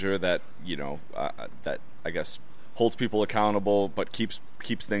a manager that that I guess holds people accountable, but keeps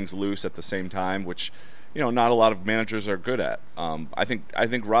things loose at the same time, which not a lot of managers are good at. I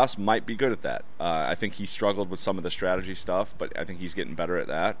think Ross might be good at that. I think he struggled with some of the strategy stuff, but I think he's getting better at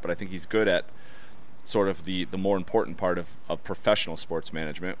that. But I think he's good at sort of the more important part of professional sports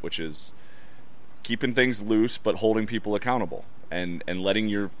management, which is keeping things loose but holding people accountable and letting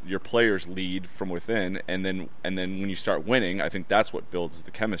your players lead from within. And then when you start winning, I think that's what builds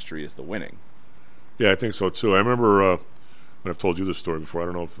the chemistry, is the winning. Yeah, I think so too. I remember when I've told you this story before. I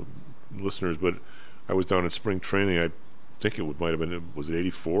don't know if the listeners, but I was down in spring training. I think might have been, was it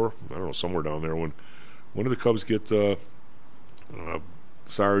 84? I don't know, somewhere down there. When did the Cubs get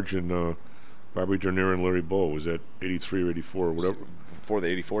Sarge and Bobby Dernier and Larry Bow? Was that 83 or 84 or whatever? Before the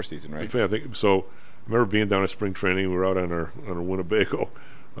 84 season, right? I think so. I remember being down at spring training. We were out on our Winnebago.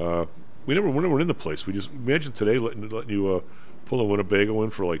 We never went in the place. We just imagine today letting you pull a Winnebago in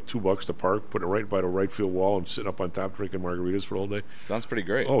for like $2 to park, put it right by the right field wall, and sitting up on top drinking margaritas for all day. Sounds pretty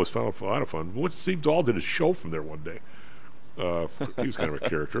great. Oh, it was a lot of fun. Steve Dahl did a show from there one day. He was kind of a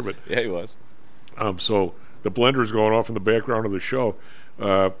character, but yeah, he was. So the blender's going off in the background of the show.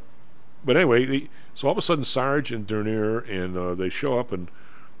 But anyway, so all of a sudden Sarge and Dernier and they show up and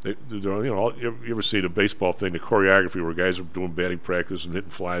they're, you ever see the baseball thing, the choreography where guys are doing batting practice and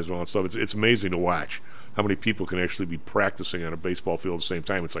hitting flies and all that stuff. It's amazing to watch how many people can actually be practicing on a baseball field at the same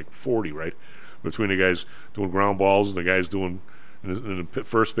time. It's like 40, right? Between the guys doing ground balls and the guys doing and the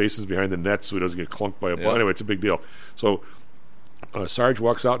first bases behind the net so he doesn't get clunked by a ball. Anyway, it's a big deal. So Sarge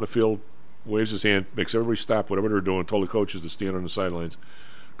walks out in the field, waves his hand, makes everybody stop whatever they're doing, told the coaches to stand on the sidelines,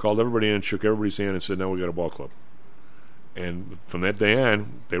 called everybody in, shook everybody's hand, and said, "Now we got a ball club." And from that day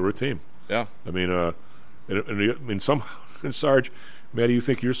on, they were a team. Yeah. I mean, somehow, and Sarge, Matty, you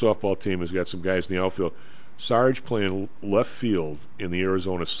think your softball team has got some guys in the outfield. Sarge playing left field in the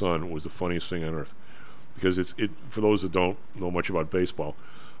Arizona Sun was the funniest thing on earth. Because it for those that don't know much about baseball,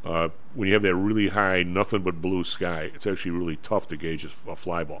 when you have that really high, nothing but blue sky, it's actually really tough to gauge a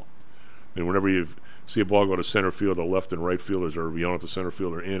fly ball. And whenever you see a ball go to center field, the left and right fielders are yelling at the center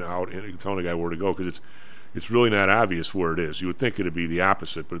fielder in, out, and telling the guy where to go because it's really not obvious where it is. You would think it'd be the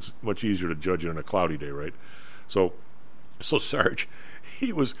opposite, but it's much easier to judge it on a cloudy day, right? So Sarge,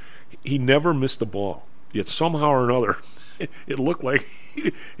 he never missed a ball. Yet somehow or another, it looked like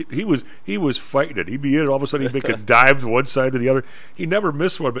he was fighting it. He'd be in it, all of a sudden he'd make a dive to one side to the other. He never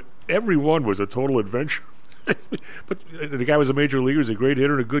missed one, but every one was a total adventure. But the guy was a major leaguer. He's a great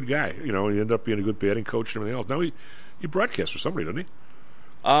hitter and a good guy. He ended up being a good batting coach and everything else. Now he broadcasts for somebody, doesn't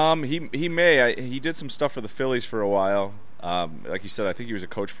he? He may. He did some stuff for the Phillies for a while. Like you said, I think he was a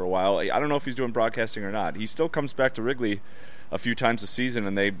coach for a while. I don't know if he's doing broadcasting or not. He still comes back to Wrigley a few times a season,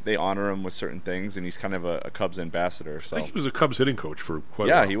 and they honor him with certain things, and he's kind of a Cubs ambassador. So I think he was a Cubs hitting coach for quite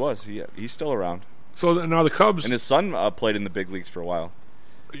a while. Yeah, he was. He's still around. So now the Cubs... And his son played in the big leagues for a while.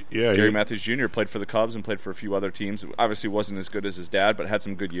 Yeah, Gary Matthews Jr. played for the Cubs and played for a few other teams. Obviously wasn't as good as his dad, but had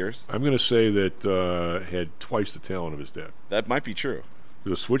some good years. I'm going to say that had twice the talent of his dad. That might be true. He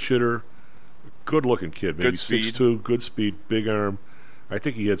was a switch hitter, good-looking kid. Maybe good speed. 6'2", good speed, big arm. I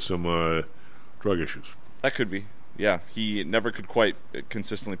think he had some drug issues. That could be. Yeah, he never could quite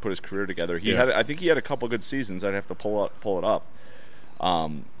consistently put his career together. I think he had a couple good seasons. I'd have to pull it up.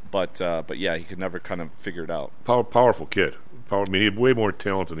 But yeah, he could never kind of figure it out. Powerful kid. I mean, he had way more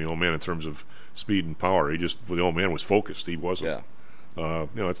talent than the old man in terms of speed and power. The old man was focused. He wasn't. Yeah.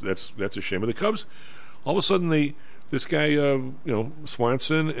 That's a shame. But the Cubs, all of a sudden, this guy,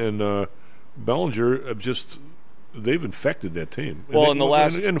 Swanson and Bellinger have just. They've infected that team. Well, and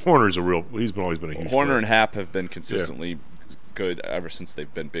Horner's he's always been a huge Horner player. and Happ have been consistently good ever since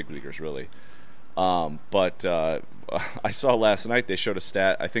they've been big leaguers, really. But I saw last night they showed a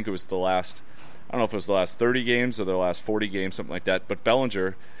stat. I think it was I don't know if it was the last 30 games or the last 40 games, something like that. But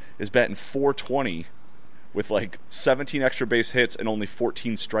Bellinger is batting .420 with like 17 extra base hits and only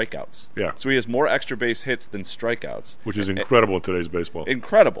 14 strikeouts. Yeah. So he has more extra base hits than strikeouts. Which is incredible in today's baseball.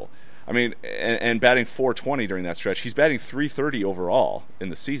 Incredible. I mean, and batting .420 during that stretch. He's batting .330 overall in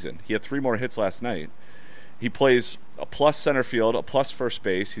the season. He had 3 more hits last night. He plays a plus center field, a plus first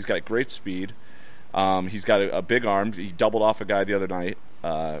base. He's got great speed. He's got a big arm. He doubled off a guy the other night.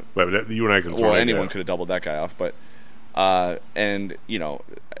 But you and I can. Well, anyone could have doubled that guy off. But and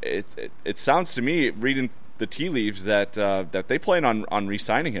it sounds to me, reading the tea leaves, that they plan on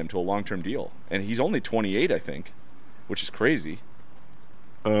re-signing him to a long-term deal, and he's only 28, I think, which is crazy.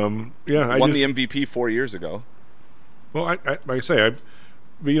 Won the MVP 4 years ago. Well, like I say,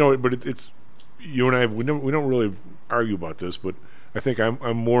 it's you and I. We don't really argue about this, but I think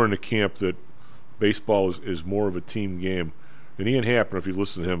I'm more in the camp that baseball is more of a team game. And Ian Happ, if you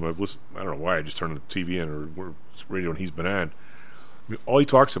listen to him, I don't know why I just turned the TV on or radio and he's been on. I mean, all he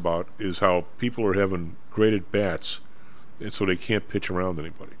talks about is how people are having great at bats, and so they can't pitch around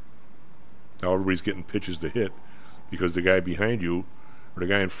anybody. How everybody's getting pitches to hit because the guy behind you or the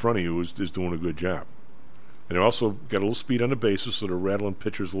guy in front of you is doing a good job. And they also got a little speed on the bases, so they're rattling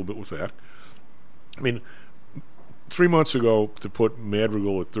pitchers a little bit with that. I mean, 3 months ago, to put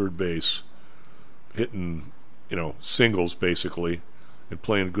Madrigal at third base, hitting, singles basically, and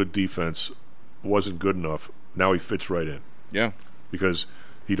playing good defense wasn't good enough. Now he fits right in. Yeah. Because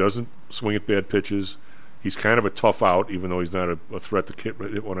he doesn't swing at bad pitches. He's kind of a tough out, even though he's not a threat to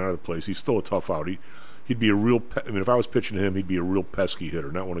hit one out of the place. He's still a tough out. He'd be a real. If I was pitching to him, he'd be a real pesky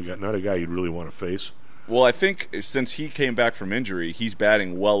hitter, not a guy you'd really want to face. Well, I think since he came back from injury, he's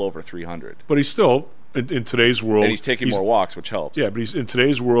batting well over 300. But he's still in today's world, and he's taking more walks, which helps. Yeah, but he's in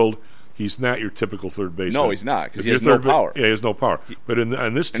today's world. He's not your typical third baseman. No, he's not, because he has no power. Yeah, he has no power. But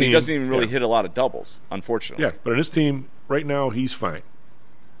on this team, he doesn't even really hit a lot of doubles, unfortunately. Yeah, but on this team right now, he's fine.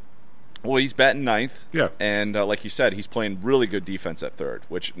 Well, he's batting ninth. Yeah. And like you said, he's playing really good defense at third,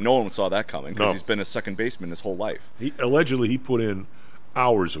 which no one saw that coming because No. he's been a second baseman his whole life. Allegedly, he put in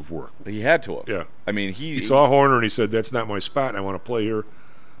hours of work. He had to have. Yeah. I mean, he saw Horner and he said, "That's not my spot. I want to play here."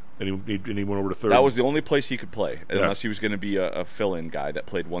 And he went over to third. That was the only place he could play, Yeah. unless he was going to be a fill-in guy that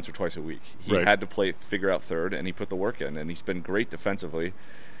played once or twice a week. He Right. had to figure out third, and he put the work in, and he's been great defensively.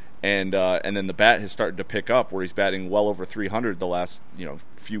 And then the bat has started to pick up, where he's batting well over 300 the last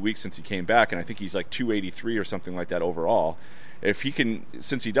few weeks since he came back, and I think he's like 283 or something like that overall. If he can,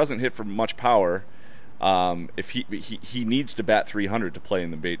 since he doesn't hit from much power, if he needs to bat 300 to play in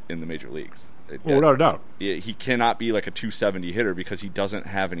the major leagues. Well, without a doubt. He cannot be like a 270 hitter because he doesn't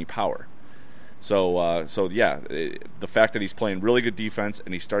have any power. So the fact that he's playing really good defense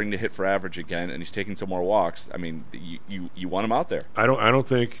and he's starting to hit for average again and he's taking some more walks, I mean, you want him out there. I don't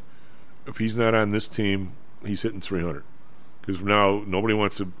think if he's not on this team, he's hitting 300 because now nobody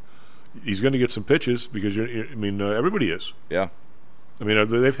wants to. He's going to get some pitches because everybody is. Yeah. I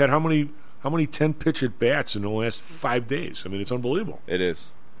mean, they've had how many 10-pitch at bats in the last 5 days? I mean, it's unbelievable. It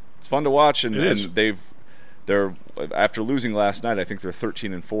is. It's fun to watch, and It is. they're after losing last night. I think they're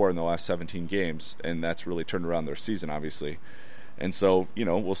 13-4 in the last 17 games, and that's really turned around their season, obviously. And so,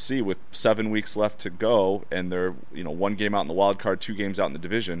 we'll see with 7 weeks left to go, and they're 1 game out in the wild card, 2 games out in the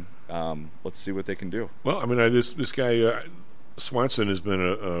division. Let's see what they can do. Well, I mean, this guy Swanson has been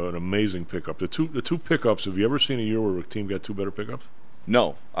an amazing pickup. The two pickups. Have you ever seen a year where a team got 2 better pickups?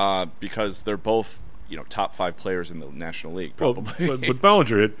 No, because they're both top 5 players in the National League. Probably. Well, but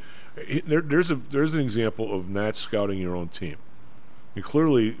Bellinger, there's an example of not scouting your own team. And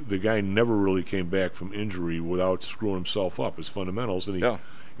clearly, the guy never really came back from injury without screwing himself up, his fundamentals, and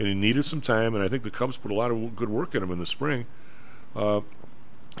he needed some time. And I think the Cubs put a lot of good work in him in the spring.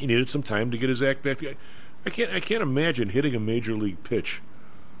 He needed some time to get his act back. I can't imagine hitting a major league pitch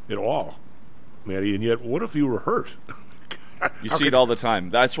at all, Matty. And yet, what if you were hurt? You see it all the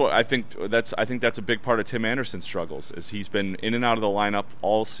time. That's what I think. That's a big part of Tim Anderson's struggles. Is he's been in and out of the lineup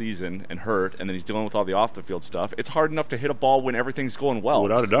all season and hurt, and then he's dealing with all the off the field stuff. It's hard enough to hit a ball when everything's going well.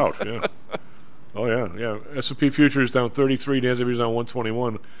 Without a doubt, yeah. Oh yeah. S&P futures down 33. NASDAQ down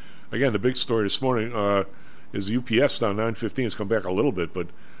 121. Again, the big story this morning is UPS down 9.15. It's come back a little bit, but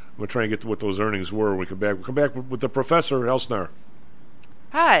I'm gonna try and get to what those earnings were when we come back. We'll come back with the Professor Elsnar.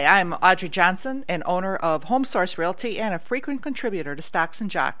 Hi, I'm Audrey Johnson, an owner of Home Source Realty and a frequent contributor to Stocks and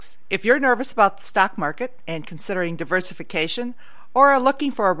Jocks. If you're nervous about the stock market and considering diversification, or are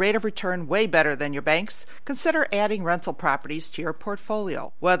looking for a rate of return way better than your banks, consider adding rental properties to your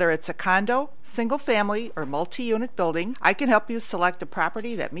portfolio. Whether it's a condo, single family, or multi-unit building, I can help you select a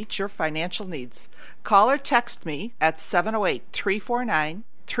property that meets your financial needs. Call or text me at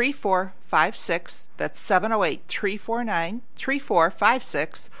 708-349-3456. That's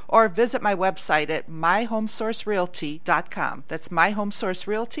 708-349-3456, or visit my website at myhomesourcerealty.com. That's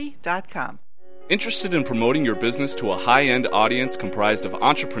myhomesourcerealty.com. Interested in promoting your business to a high-end audience comprised of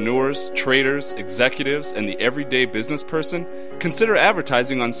entrepreneurs, traders, executives, and the everyday business person? Consider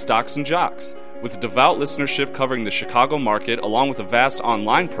advertising on Stocks and Jocks. With a devout listenership covering the Chicago market, along with a vast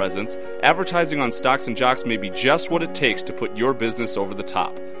online presence, advertising on Stocks and Jocks may be just what it takes to put your business over the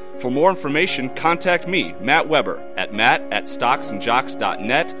top. For more information, contact me, Matt Weber, at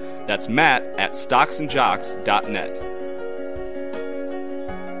matt@stocksandjocks.net. That's matt@stocksandjocks.net.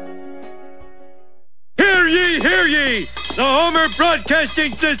 Hear ye, hear ye! The Homer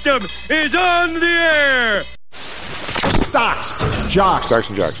Broadcasting System is on the air! Stocks, Jocks. Stocks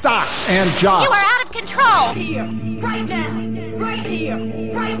and Jocks. Stocks and Jocks. You are out of control! Here, right now, right here,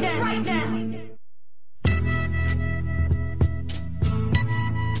 right now, right now.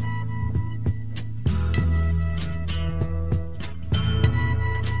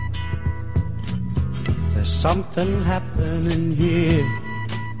 There's something happening here.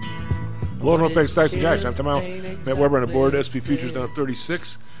 Hello, North Bank Stocks and Jocks. I'm Tom Al. Matt Weber on the board. SP futures down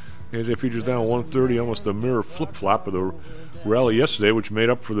 36. NASDAQ futures down 130. Almost a mirror flip-flop of the rally yesterday, which made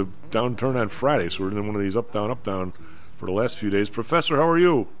up for the downturn on Friday. So we're in one of these up, down for the last few days. Professor, how are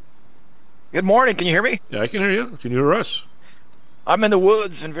you? Good morning. Can you hear me? Yeah, I can hear you. Can you hear us? I'm in the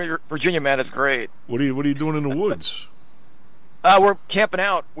woods in Virginia, man. It's great. What are you doing in the woods? We're camping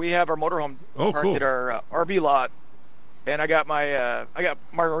out. We have our motorhome parked cool. at our RV lot, and I got my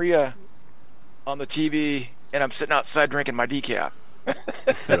Maria on the TV, and I'm sitting outside drinking my decaf.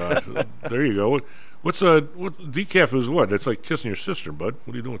 There you go. What decaf is what? That's like kissing your sister, bud.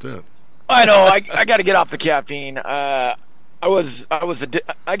 What are you doing with that? I know. I got to get off the caffeine. I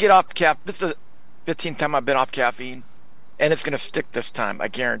get off caffeine. This is the 15th time I've been off caffeine, and it's going to stick this time. I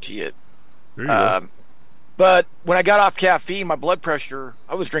guarantee it. There you go. But when I got off caffeine, my blood pressure,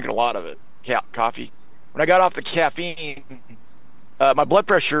 I was drinking a lot of it, coffee. When I got off the caffeine, my blood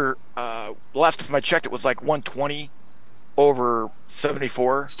pressure, the last time I checked, it was like 120 over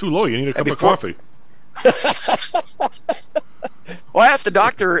 74. It's too low. You need a cup of coffee. Well, I asked the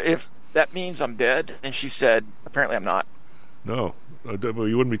doctor if that means I'm dead, and she said, apparently I'm not. No. You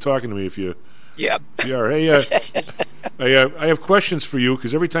wouldn't be talking to me if you... Yeah. Yeah. Hey, I have questions for you,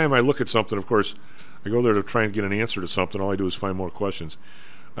 because every time I look at something, of course, I go there to try and get an answer to something. All I do is find more questions.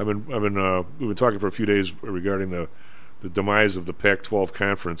 We've been talking for a few days regarding the demise of the Pac-12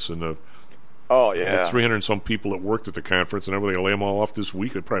 conference and the 300 and some people that worked at the conference, and everybody lay them all off this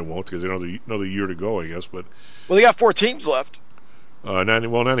week. It probably won't, because they have another year to go, I guess. But they got 4 teams left. Not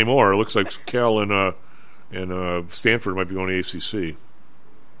anymore. It looks like Cal and Stanford might be going to ACC.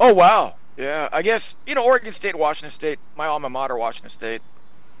 Oh wow, yeah. I guess Oregon State, Washington State, my alma mater, Washington State.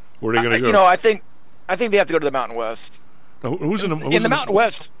 Where are they going to go? I think they have to go to the Mountain West. Now, who's in the Mountain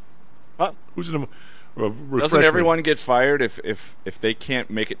West? Huh? Who's in the? Doesn't everyone get fired if they can't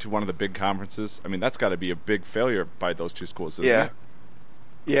make it to one of the big conferences? I mean, that's got to be a big failure by those two schools, isn't it?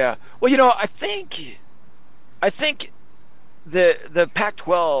 Yeah. Well, I think the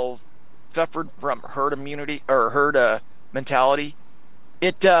Pac-12 suffered from herd immunity or herd mentality.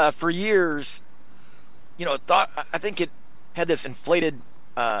 It for years, I think it had this inflated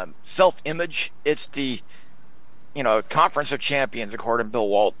self-image. It's the Conference of Champions, according to Bill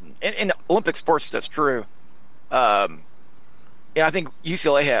Walton. In Olympic sports, that's true. I think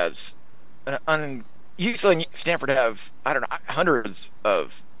UCLA has, UCLA and Stanford have, I don't know, hundreds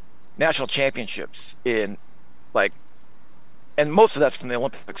of national championships and most of that's from the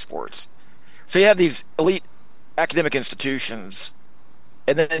Olympic sports. So you have these elite academic institutions,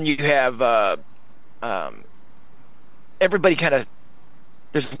 and then you have everybody kind of.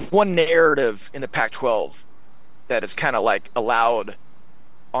 There's one narrative in the Pac-12 that is kind of allowed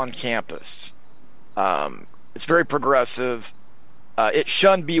on campus. It's very progressive. It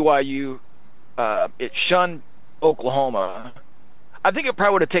shunned BYU. It shunned Oklahoma. I think it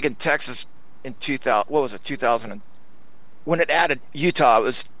probably would have taken Texas in 2000. What was it? 2000. When it added Utah, it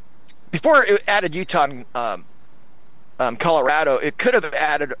was before it added Utah and Colorado. It could have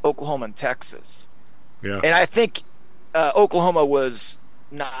added Oklahoma and Texas. Yeah. And I think Oklahoma was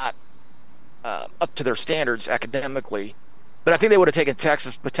not up to their standards academically, but I think they would have taken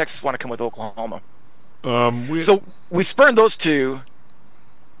Texas. But Texas want to come with Oklahoma. So we spurned those two,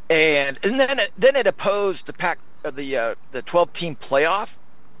 and then it opposed the 12-team playoff,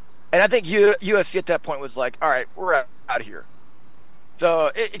 and I think USC at that point was like, all right, we're out of here.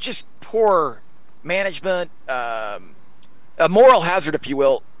 So it's just poor management, a moral hazard, if you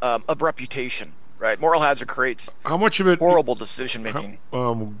will, of reputation. Right, moral hazard creates how much of it horrible decision making.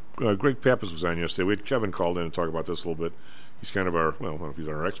 Greg Pappas was on yesterday. We had Kevin called in and talk about this a little bit. He's kind of I don't know if he's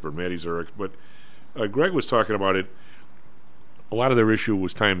our expert. Maddie's our expert, but Greg was talking about it. A lot of their issue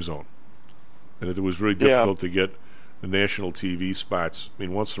was time zone, and that it was really difficult to get the national TV spots. I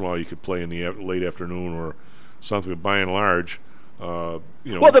mean, once in a while you could play in the late afternoon or something, but by and large, Well,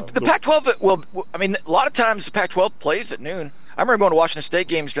 the Pac-12. I mean, a lot of times the Pac-12 plays at noon. I remember going to Washington State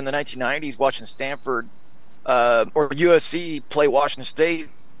games during the 1990s, watching Stanford or USC play Washington State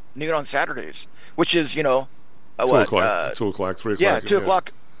noon on Saturdays, which is 2 o'clock, 3 o'clock. Yeah, 2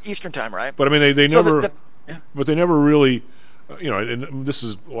 o'clock Eastern time, right? But I mean, they never. But they never really, and this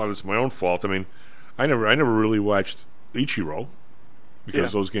is a lot of this is my own fault. I mean, I never really watched Ichiro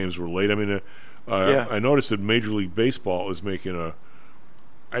because those games were late. I mean, I noticed that Major League Baseball is making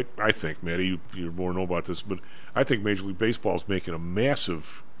I think, Matty, you more know about this, but I think Major League Baseball is making a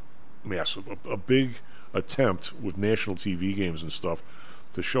massive, a big attempt with national TV games and stuff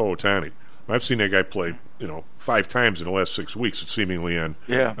to show Ohtani. I've seen that guy play, 5 times in the last 6 weeks, seemingly on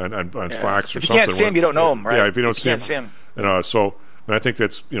Fox or if you something. Can't see him, you don't know him, right? Yeah, if you don't see can't him. See him. And I think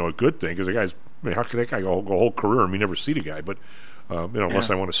that's a good thing because the guy's. I mean, how could that guy go a whole career? I mean, never see the guy, but unless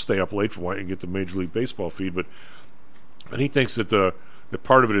I want to stay up late for one and get the Major League Baseball feed. And he thinks that the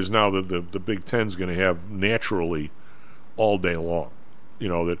part of it is now that the Big Ten's going to have naturally all day long.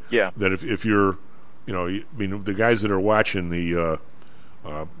 That if you're, I mean, the guys that are watching the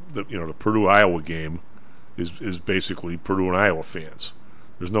Purdue Iowa game is basically Purdue and Iowa fans.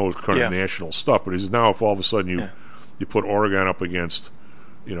 There's no kind of national stuff, but now if all of a sudden you put Oregon up against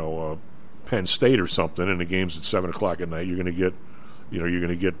Penn State or something, and the game's at 7 o'clock at night, you're going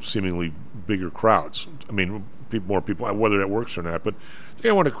to get seemingly bigger crowds. I mean, more people, whether that works or not. But the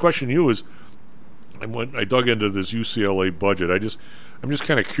thing I want to question you is, when I dug into this UCLA budget, I'm just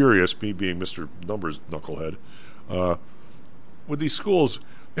kind of curious, me being Mr. Numbers knucklehead, with these schools,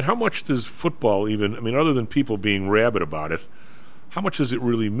 And how much does football even? I mean, other than people being rabid about it, how much does it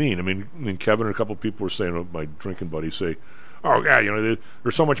really mean? I mean, Kevin and a couple of people were saying, my drinking buddies say, "Oh, yeah,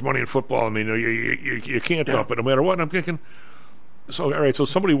 there's so much money in football. I mean, you can't dump it no matter what." And I'm thinking, so all right, so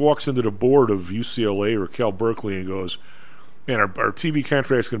somebody walks into the board of UCLA or Cal Berkeley and goes, "Man, our TV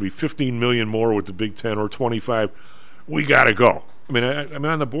contract's going to be $15 million more with the Big Ten or 25. We got to go." I mean, I'm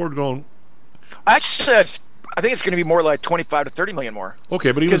on the board going. Actually, I think it's going to be more like 25 to 30 million more.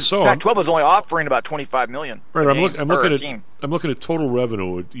 Okay, but even so, Pac-12 was only offering about 25 million. Right, I'm looking at total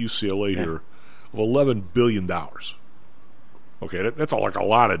revenue at UCLA here of $11 billion. Okay, that's like a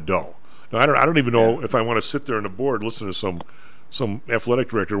lot of dough. Now, I don't even know if I want to sit there on the board listen to some athletic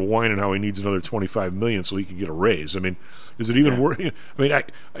director whining how he needs another $25 million so he can get a raise. I mean, is it even worth? I mean,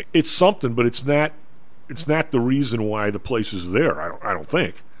 it's something, but it's not the reason why the place is there. I don't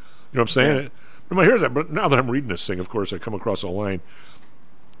think. You know what I'm saying? Yeah. But now that I'm reading this thing, of course, I come across a line.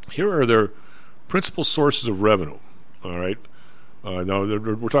 Here are their principal sources of revenue. All right. Now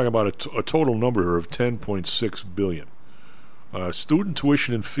we're talking about a total number here of $10.6 billion. Student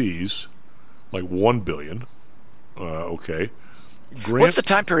tuition and fees, like $1 billion. Okay. What's the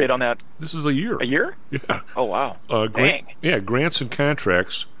time period on that? This is a year. A year? Yeah. Oh wow. Dang. Yeah, grants and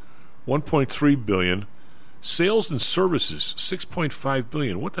contracts, $1.3 billion. Sales and services, $6.5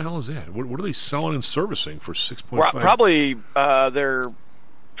 billion. What the hell is that? What are they selling and servicing for $6.5? Probably their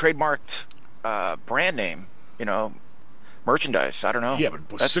trademarked brand name. Merchandise. I don't know. Yeah,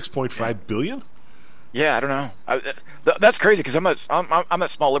 but $6.5 billion? Yeah, I don't know. That's crazy because I'm at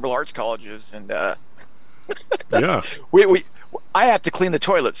small liberal arts colleges, and yeah, I have to clean the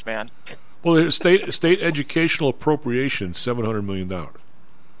toilets, man. Well, state educational appropriation, $700 million.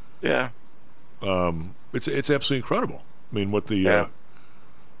 Yeah. It's absolutely incredible. I mean, what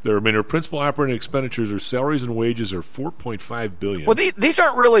their principal operating expenditures or salaries and wages are $4.5 billion. Well, these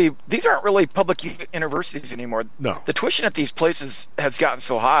aren't really public universities anymore. No, the tuition at these places has gotten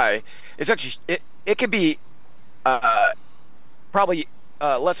so high. It's actually it could be probably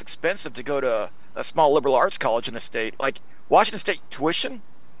less expensive to go to a small liberal arts college in the state, like Washington State tuition.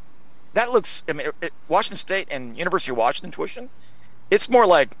 That looks. I mean, Washington State and University of Washington tuition. It's more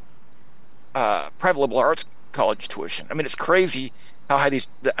like private liberal arts college tuition. I mean, it's crazy how high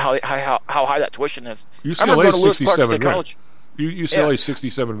how high that tuition is. UCLA is $67,000. UCLA is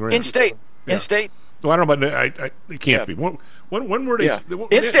 $67,000 in state. Yeah. In state. No, I don't know about it can't be. When were they? Yeah.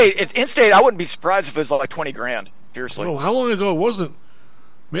 In state, I wouldn't be surprised if it was like $20,000. Seriously. Well, how long ago was it?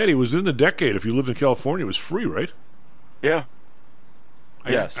 Maddie, it was in the decade. If you lived in California, it was free, right? Yeah.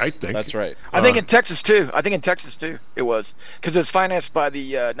 Yes, I think that's right. I think in Texas too. It was because it was financed by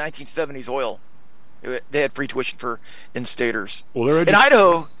the 1970s oil. They had free tuition for in-staters. Well, in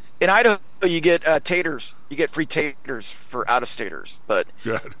Idaho, you get taters. You get free taters for out-of-staters. But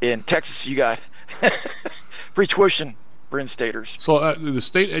in Texas, you got free tuition for in-staters. So the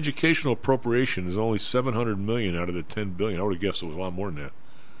state educational appropriation is only $700 million out of the $10 billion. I would have guessed it was a lot more than that.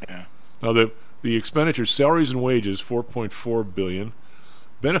 Yeah. Now the expenditures, salaries and wages, $4.4 billion.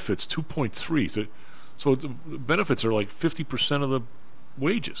 Benefits, 2.3. So the benefits are like 50% of the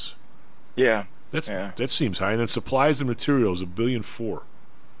wages. Yeah. That seems high. And then supplies and materials, $1.4 billion.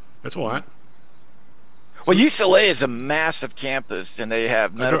 That's a lot. Well, UCLA is a massive campus, and they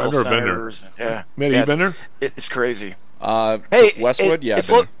have medical I've never centers. Been there. Yeah. Maddie, you been there? It's crazy. Hey, Westwood?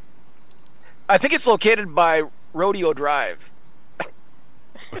 I think it's located by Rodeo Drive.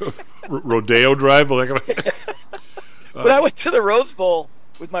 Rodeo Drive? When I went to the Rose Bowl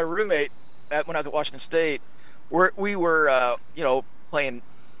with my roommate when I was at Washington State, we were playing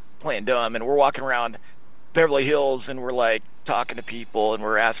dumb, and we're walking around Beverly Hills, and we're like talking to people, and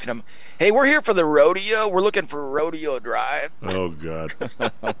we're asking them, "Hey, we're here for the rodeo. We're looking for Rodeo Drive." Oh God!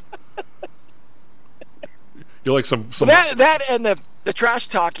 You're like some that and the trash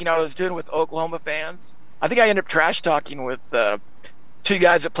talking I was doing with Oklahoma fans. I think I ended up trash talking with two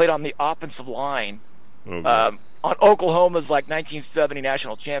guys that played on the offensive line. Oh, on Oklahoma's 1970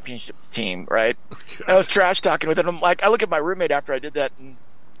 national championship team, right? Okay. I was trash talking with them. I look at my roommate after I did that, and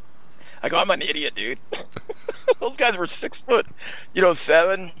I go, "I'm an idiot, dude." Those guys were 6 foot,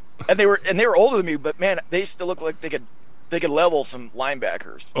 7, and they were older than me, but man, they still look like they could level some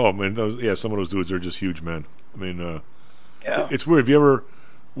linebackers. Oh man, some of those dudes are just huge men. I mean, yeah. It's weird.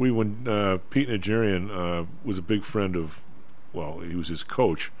 When Pete Nigerian was a big friend of, he was his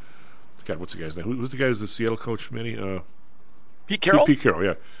coach. God, what's the guy's name? Who was the guy who's the Seattle coach, Manny? Pete Carroll? Pete Carroll,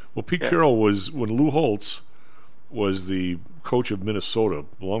 yeah. Well, Pete Carroll was, when Lou Holtz was the coach of Minnesota,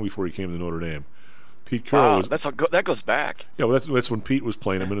 long before he came to Notre Dame. Pete Carroll that goes back. Yeah, well, that's when Pete was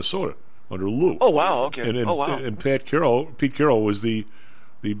playing in Minnesota under Lou. Oh, wow, okay. And Pete Carroll was the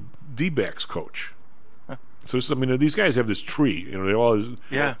the D-backs coach. So I mean, these guys have this tree. They all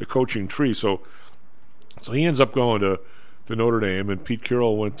the coaching tree. So he ends up going to Notre Dame, and Pete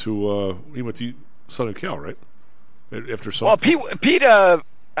Carroll went to Southern Cal, right? After some. Well, Pete, I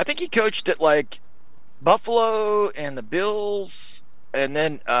think he coached at like Buffalo and the Bills, and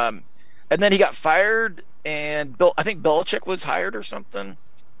then he got fired, and I think Belichick was hired or something.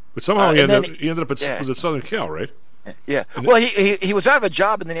 But somehow he ended up at was at Southern Cal, right? Yeah. Well, he was out of a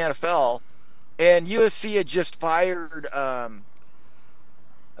job in the NFL, and USC had just fired a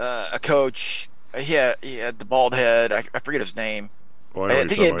coach. He had the bald head. I forget his name. Oh, I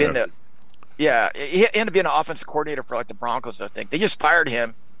think he had been he ended up being an offensive coordinator for like the Broncos. I think they just fired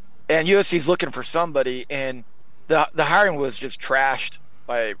him, and USC's looking for somebody, and the hiring was just trashed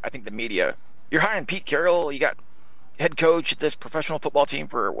by I think the media. You're hiring Pete Carroll. You got head coach at this professional football team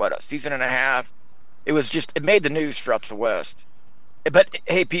for a season and a half. It made the news throughout the West. But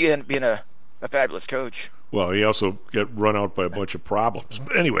hey, Pete ended up being a fabulous coach. Well, he also got run out by a bunch of problems.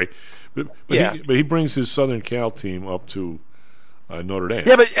 But anyway, he brings his Southern Cal team up to Notre Dame.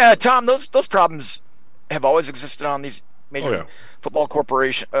 Yeah, but Tom, those problems have always existed on these major football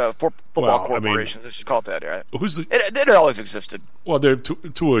corporations. Corporations, let's just call it that. Right? It always existed. Well, they're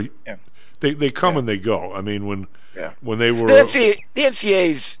they come and they go. I mean, when they were the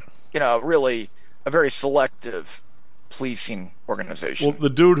NCAA's, really a very selective policing organization. Well, the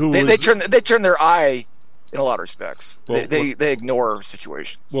dude who they turn their eye in a lot of respects. Well, they ignore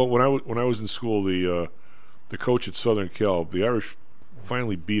situations. Well, when I was in school, the coach at Southern Cal, the Irish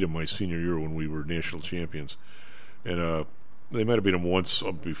finally beat him my senior year when we were national champions, and they might have beat him once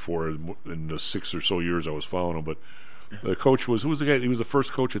before in the 6 or so years I was following him. But the coach who was the guy? He was the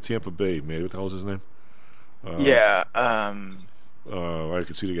first coach at Tampa Bay. Man, what the hell was his name? I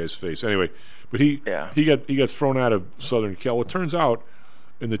could see the guy's face. Anyway, but he got thrown out of Southern Cal. It turns out,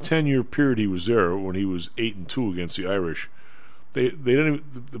 in the 10-year period he was there, when he was 8-2 against the Irish, they didn't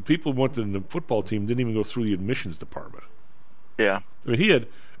even, the people who went to the football team didn't even go through the admissions department. Yeah, I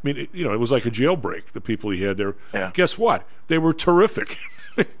mean it was like a jailbreak. The people he had there. Yeah. Guess what? They were terrific.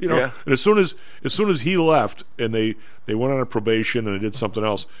 And as soon as he left, and they went on a probation and they did something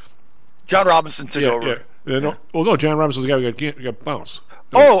else. John Robinson took over. Yeah. No, John Robinson was the guy who got bounced.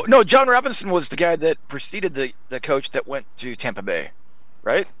 Oh no, John Robinson was the guy that preceded the coach that went to Tampa Bay,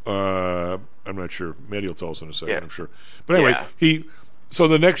 right? I'm not sure. Matty will tell us in a second. I'm sure. But anyway, so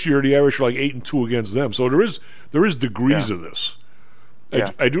the next year the Irish were like 8-2 against them. So there is degrees of this.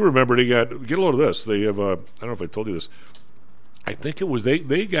 Yeah. I do remember they get a load of this. They have I don't know if I told you this. I think it was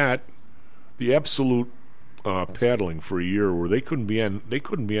they got the absolute paddling for a year where they couldn't be on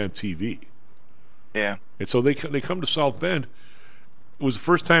TV. Yeah. And so they come to South Bend. It was the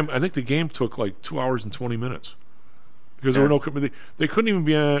first time. I think the game took like 2 hours and 20 minutes because there were no. They couldn't even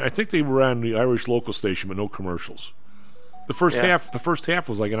be on. I think they were on the Irish local station, but no commercials. The first half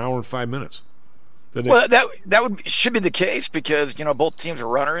was like an hour and 5 minutes. That should be the case because both teams are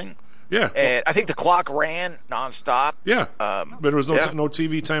running. Yeah, and I think the clock ran nonstop. Yeah, but there was no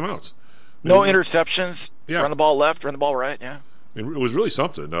TV timeouts. No interceptions. Yeah, run the ball left, run the ball right. Yeah, it was really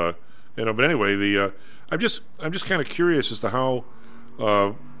something. But anyway, I'm just kind of curious as to how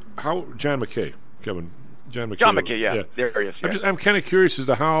John McKay, Kevin, John McKay. Yeah, there he is. I'm kind of curious as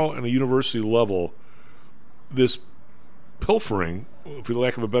to how, on a university level, this pilfering, for the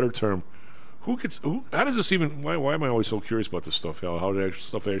lack of a better term, how does this even? Why am I always so curious about this stuff? How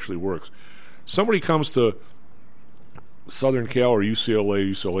stuff actually works? Somebody comes to Southern Cal or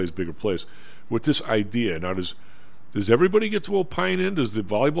UCLA's a bigger place, with this idea. Now, does everybody get to opine in? Does the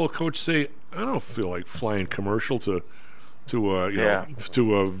volleyball coach say, "I don't feel like flying commercial to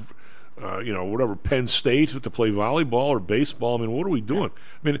whatever Penn State to play volleyball or baseball"? I mean, what are we doing?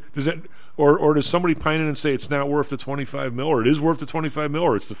 I mean, does that or does somebody pine in and say it's not worth the $25 million, or it is worth the $25 million,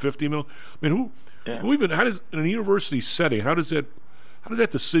 or it's the $50 million? I mean, who even? How does, in a university setting, how does that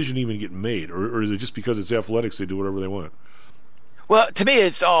decision even get made, or is it just because it's athletics they do whatever they want? Well, to me,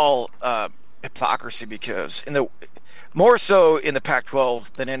 it's all hypocrisy because more so in the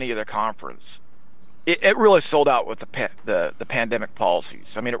Pac-12 than any other conference. It really sold out with the pandemic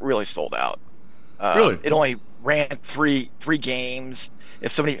policies. I mean, it really sold out. Really? It only ran three games.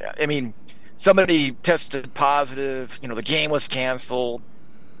 If somebody tested positive, the game was canceled.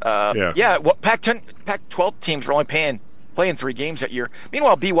 Pac-12 teams were only playing 3 games that year.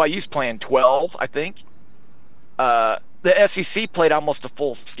 Meanwhile, BYU's playing 12, I think. The SEC played almost a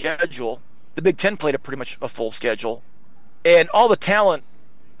full schedule. The Big Ten played pretty much a full schedule. And all the talent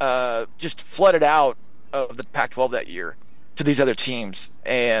just flooded out of the Pac-12 that year to these other teams.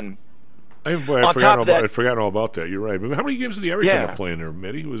 And I'd forgotten all about that. You're right. But how many games did the Irish end up playing there,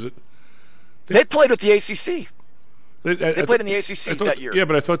 Mitty? Was it? They played with the ACC. They played in the ACC that year. Yeah,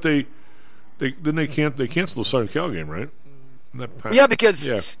 but I thought they canceled the Southern Cal game, right? Yeah,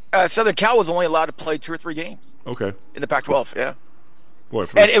 because Southern Cal was only allowed to play 2 or 3 games. Okay. In the Pac-12, yeah. Boy,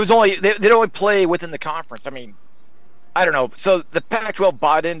 and it was only they'd only play within the conference. I mean, I don't know. So the Pac-12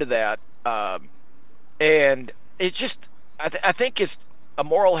 bought into that, and it just I think it's a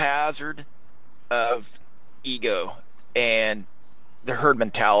moral hazard of ego and the herd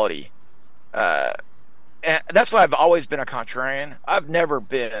mentality. And that's why I've always been a contrarian. I've never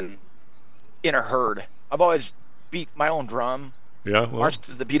been in a herd. I've always beat my own drum. Yeah, marched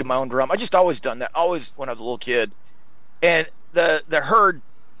to the beat of my own drum. I just always done that. Always when I was a little kid. And the herd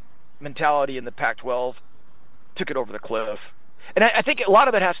mentality in the Pac-12 took it over the cliff. And I think a lot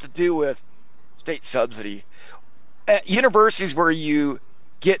of it has to do with state subsidy. At universities where you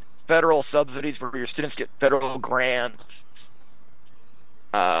get federal subsidies, where your students get federal grants,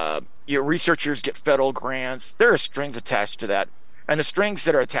 your researchers get federal grants, there are strings attached to that. And the strings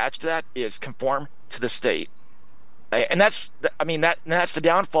that are attached to that is conform to the state. And that's the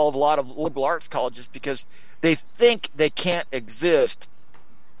downfall of a lot of liberal arts colleges, because they think they can't exist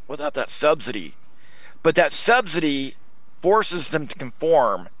without that subsidy. But that subsidy forces them to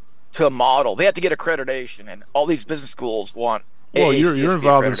conform to a model. They have to get accreditation, and all these business schools want. Well, you're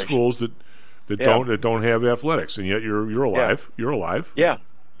involved in schools that don't have athletics, and yet you're alive. Yeah. You're alive. Yeah.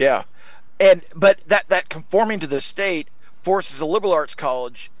 But that conforming to the state forces a liberal arts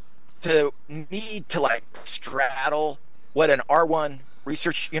college to need to like straddle what an R1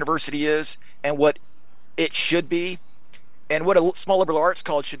 research university is and what it should be, and what a small liberal arts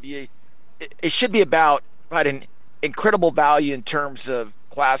college should be. It should be about providing incredible value in terms of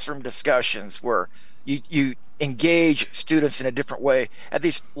classroom discussions where you engage students in a different way. At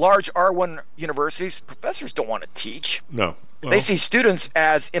these large R1 universities, professors don't want to teach. No. Well, they see students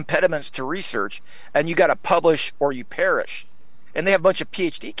as impediments to research, and you got to publish or you perish. And they have a bunch of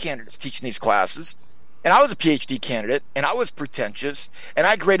PhD candidates teaching these classes. And I was a PhD candidate, and I was pretentious, and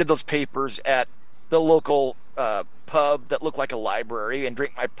I graded those papers at the local pub that looked like a library and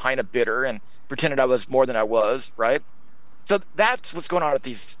drank my pint of bitter and pretended I was more than I was, right? So that's what's going on at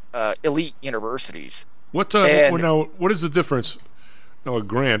these elite universities. What is the difference? Now, a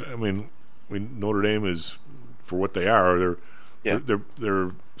grant, I mean, Notre Dame is, for what they are,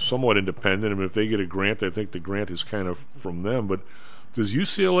 they're somewhat independent. I mean, if they get a grant, I think the grant is kind of from them. But does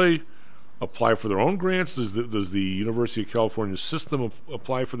UCLA apply for their own grants? Does the University of California system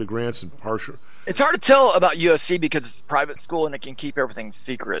apply for the grants and partial? It's hard to tell about USC because it's a private school and it can keep everything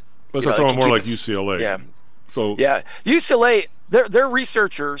secret. But I'm talking more like UCLA. Yeah. So UCLA, they're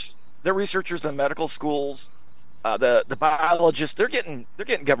researchers. They're researchers in medical schools. The biologists, they're getting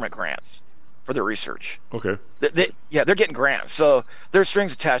government grants for their research. Okay. They're getting grants. So there's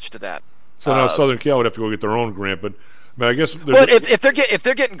strings attached to that. So now Southern Cal would have to go get their own grant, but I guess. But if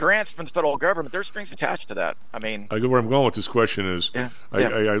they're getting grants from the federal government, there's strings attached to that. I mean, where I'm going with this question is,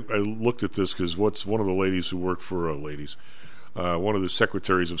 I looked at this because one of the ladies who worked for one of the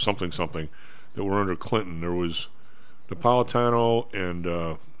secretaries of something that were under Clinton. There was Napolitano and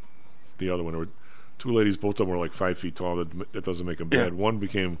the other one. There were two ladies, both of them were like 5 feet tall. That doesn't make them bad. One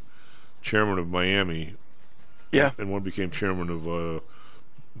became chairman of Miami. Yeah. And one became chairman of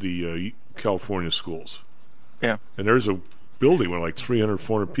the California schools. Yeah. And there's a building with like 300,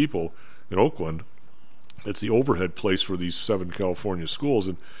 400 people in Oakland. It's the overhead place for these 7 California schools.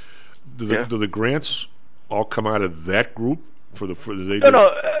 And do the grants all come out of that group?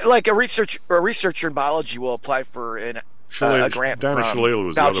 No. Like a researcher in biology will apply for a grant. Donna Shalala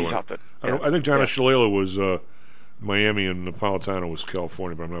was the other one. Outfit. I think Donna Shalala was Miami and Napolitano was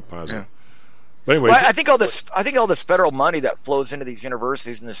California, but I'm not positive. Yeah. But anyway, I think all this federal money that flows into these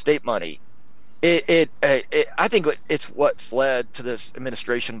universities and the state money, I think it's what's led to this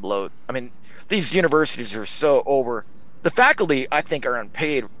administration bloat. I mean, these universities are so over. The faculty, I think, are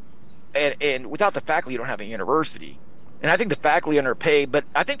unpaid, and without the faculty, you don't have a university. And I think the faculty are underpaid, but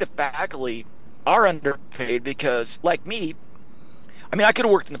I think the faculty are underpaid because, like me, I mean, I could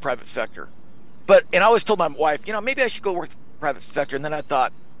have worked in the private sector, and I always told my wife, maybe I should go work in the private sector. And then I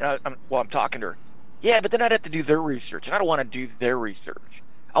thought, I'm talking to her, but then I'd have to do their research, and I don't want to do their research.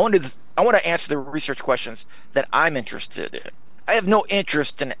 I want to answer the research questions that I'm interested in. I have no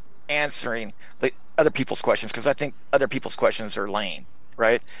interest in answering the other people's questions because I think other people's questions are lame,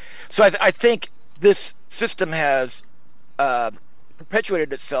 right? So I think this system has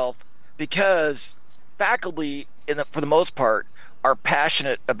perpetuated itself because faculty, for the most part, are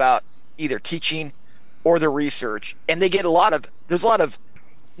passionate about either teaching or their research, and they get there's a lot of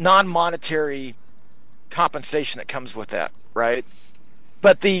non-monetary compensation that comes with that, right?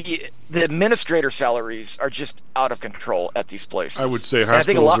 But the administrator salaries are just out of control at these places. I would say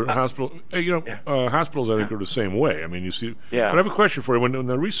hospitals hospitals I think are the same way. I mean, you see. Yeah. But I have a question for you. When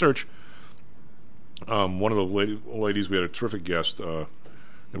the research, one of the ladies, we had a terrific guest, and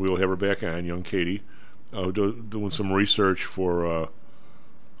we will have her back on, young Katie, doing some research for.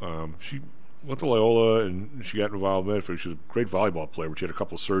 She went to Loyola and she got involved in it. She's a great volleyball player, but she had a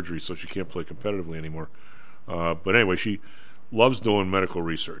couple of surgeries, so she can't play competitively anymore. But anyway, she loves doing medical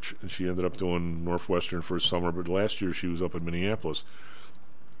research, and she ended up doing Northwestern for a summer, but last year she was up in Minneapolis,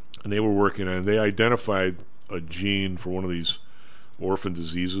 and they were working on, they identified a gene for one of these orphan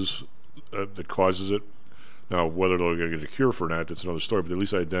diseases that causes it. Now, whether they're going to get a cure for that, that's another story, but at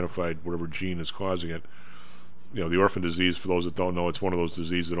least identified whatever gene is causing it. You know, the orphan disease, for those that don't know, it's one of those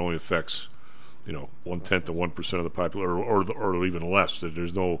diseases that only affects, 1/10 to 1% of the population, or even less. That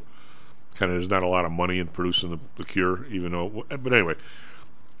there's not a lot of money in producing the cure, even though. But anyway,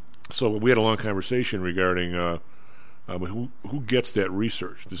 so we had a long conversation regarding who gets that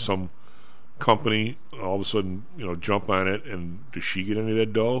research. Does some company all of a sudden jump on it, and does she get any of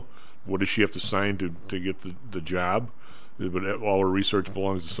that dough? What does she have to sign to get the job? But all her research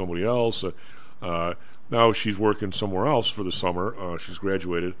belongs to somebody else. Now she's working somewhere else for the summer. She's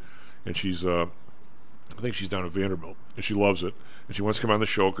graduated, and she's I think she's down at Vanderbilt, and she loves it. And she wants to come on the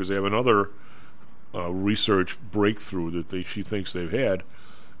show because they have another research breakthrough that she thinks they've had.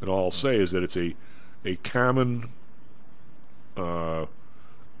 And all I'll say is that it's a common, a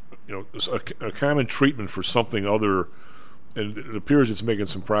common treatment for something other, and it appears it's making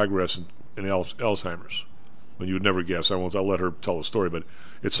some progress in Alzheimer's. And you would never guess. I'll let her tell the story, but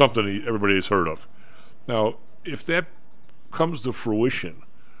it's something everybody has heard of. Now, if that comes to fruition,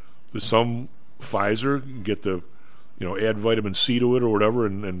 does some Pfizer get the add vitamin C to it or whatever,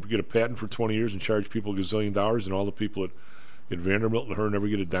 and get a patent for 20 years and charge people $1 gazillion, and all the people at Vanderbilt and her never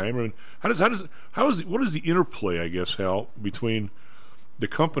get a dime? I mean, what is the interplay, I guess, Hal, between the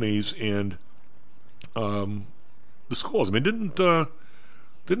companies and the schools? I mean,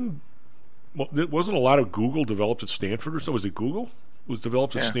 wasn't a lot of Google developed at Stanford or so? Was it Google? Was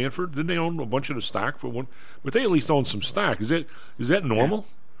developed at Stanford? Didn't they own a bunch of the stock for one? But they at least own some stock. Is that normal?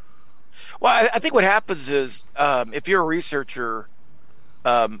 Yeah. Well, I think what happens is if you're a researcher,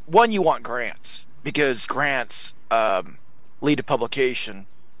 one, you want grants because grants lead to publication,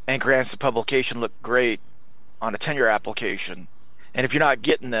 and grants to publication look great on a tenure application. And if you're not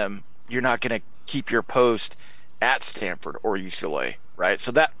getting them, you're not going to keep your post at Stanford or UCLA, right?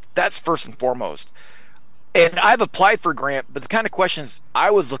 So that's first and foremost. And I've applied for a grant, but the kind of questions I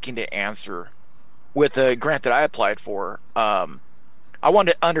was looking to answer with the grant that I applied for, I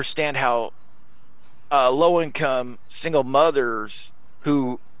wanted to understand how low-income single mothers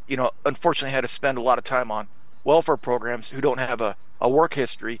who, unfortunately had to spend a lot of time on welfare programs, who don't have a work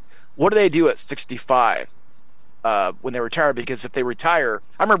history, what do they do at 65 when they retire? Because if they retire,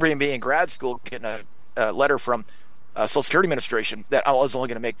 I remember being in grad school getting a letter from Social Security Administration that I was only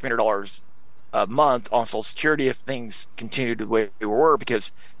going to make $300 a month on Social Security if things continued the way they were,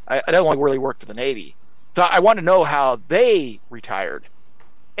 because I don't want to really work for the Navy. So I want to know how they retired.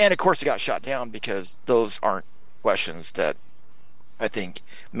 And, of course, it got shot down because those aren't questions that I think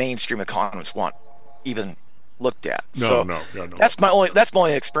mainstream economists want even looked at. No. That's my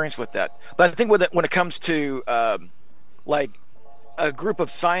only experience with that. But I think when it comes to like a group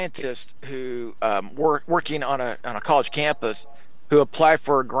of scientists who working on a college campus who apply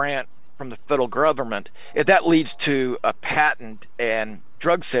for a grant from the federal government, if that leads to a patent and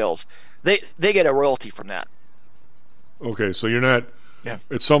drug sales, they get a royalty from that. Okay, so you're not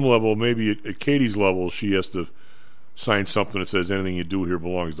at some level, maybe at Katie's level, she has to sign something that says anything you do here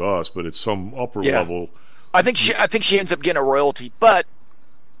belongs to us, but at some upper level, I think she ends up getting a royalty. But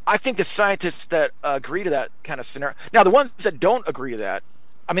I think the scientists that agree to that kind of scenario, now the ones that don't agree to that,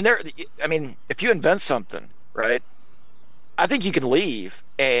 I mean, if you invent something, right, I think you can leave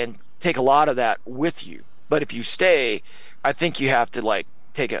and take a lot of that with you. But if you stay, I think you have to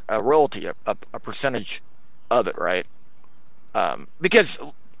take a royalty, a percentage of it, right? Because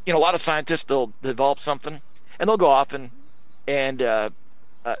a lot of scientists, they'll develop something and they'll go off and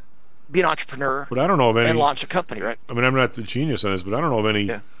be an entrepreneur. But I don't know of any, and launch a company, right? I mean, I'm not the genius on this, but I don't know of any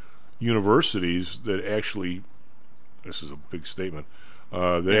universities that actually, this is a big statement,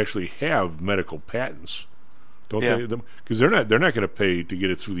 that actually have medical patents. Don't they? Because they're not going to pay to get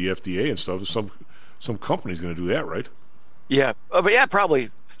it through the FDA and stuff. Some company's going to do that, right? Yeah, but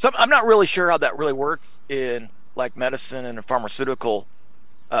probably. I'm not really sure how that really works in medicine and pharmaceutical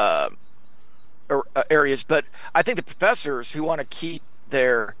areas, but I think the professors who want to keep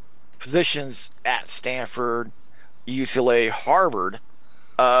their positions at Stanford, UCLA, Harvard,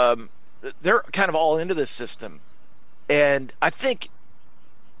 they're kind of all into this system. And I think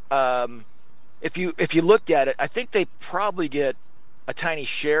if you looked at it, I think they probably get a tiny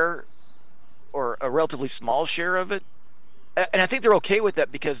share or a relatively small share of it. And I think they're okay with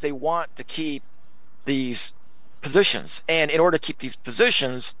that because they want to keep these positions. And in order to keep these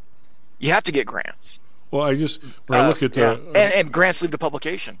positions, you have to get grants. Well, I look at and grants lead to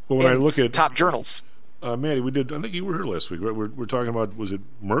publication. Well, when I look at top journals, Maddie, I think you were here last week. Right? We're talking about, was it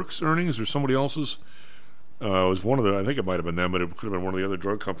Merck's earnings or somebody else's? It was one of the. I think it might have been them, but it could have been one of the other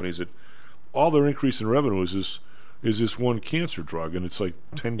drug companies. That all their increase in revenue is this one cancer drug, and it's like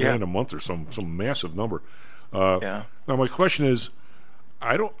 $10,000 a month or some massive number. Now my question is,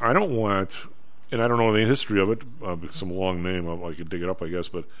 I don't want, and I don't know the history of it. Some long name, I could dig it up, I guess,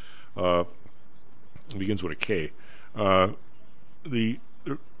 but. It begins with a K. I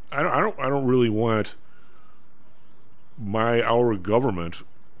don't really want our government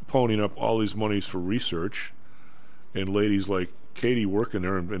ponying up all these monies for research, and ladies like Katie working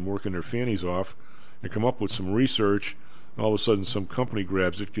there and working their fannies off, and come up with some research. And all of a sudden, some company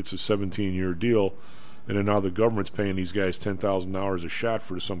grabs it, gets a 17-year deal, and then now the government's paying these guys $10,000 a shot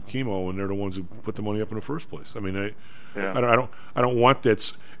for some chemo, and they're the ones who put the money up in the first place. I mean, I don't want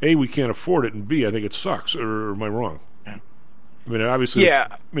that. A, we can't afford it, and B, I think it sucks. Or am I wrong? I mean, obviously,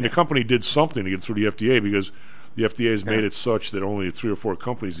 the company did something to get through the FDA because the FDA has made it such that only 3 or 4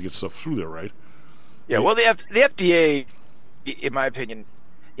 companies get stuff through there, right? Yeah. Well, the FDA, in my opinion,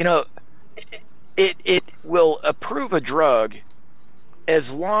 it will approve a drug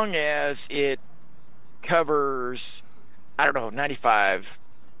as long as it covers, 95.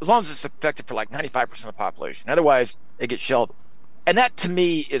 As long as it's effective for like 95% of the population. Otherwise, it gets shelved. And that, to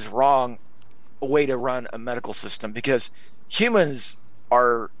me, is wrong a way to run a medical system because humans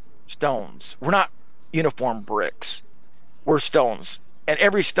are stones. We're not uniform bricks. We're stones. And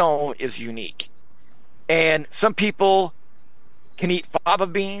every stone is unique. And some people can eat fava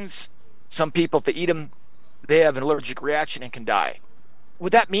beans. Some people, if they eat them, they have an allergic reaction and can die.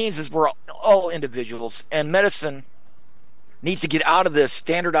 What that means is we're all individuals, and medicine needs to get out of this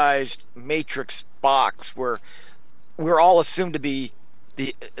standardized matrix box where we're all assumed to be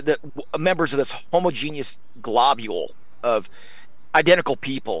the members of this homogeneous globule of identical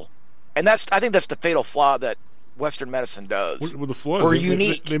people, and I think that's the fatal flaw that Western medicine does. Well, the flaw is we're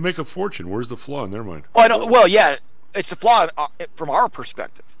unique. They make a fortune. Where's the flaw in their mind? Oh, I know. Well, yeah, it's a flaw from our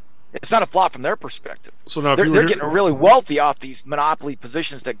perspective. It's not a flaw from their perspective. So now they're getting really wealthy off these monopoly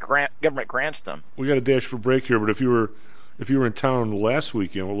positions that government grants them. We got a dash for break here, but if you were in town last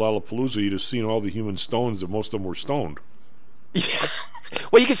weekend with Lollapalooza, you'd have seen all the human stones. That most of them were stoned. Yeah.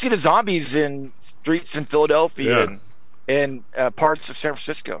 Well, you can see the zombies in streets in Philadelphia and parts of San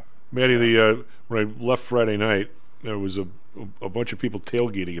Francisco. Maddie, when I left Friday night, there was a bunch of people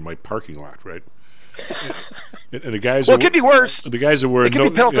tailgating in my parking lot, right? And the guys. Well, it could be worse. The guys are wearing. It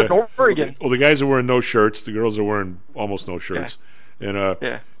could be Pendleton, Oregon. Well, the guys are wearing no shirts. The girls are wearing almost no shirts.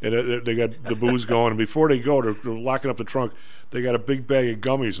 Yeah. And they got the booze going. And before they go, they're locking up the trunk. They got a big bag of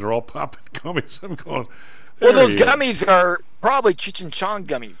gummies, and they're all popping gummies. I'm going. Well, those gummies are probably Cheech and Chong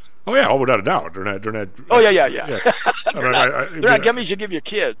gummies. Oh yeah, without a doubt, they're not. Oh yeah. They're not gummies you give your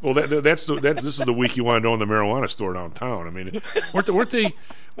kids. Well, this is the week you want to know in the marijuana store downtown. I mean, weren't they,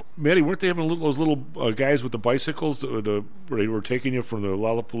 Maddie? Weren't they having those little guys with the bicycles? Where they were taking you from the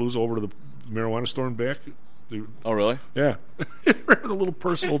Lollapalooza over to the marijuana store and back. Oh really? Yeah, the little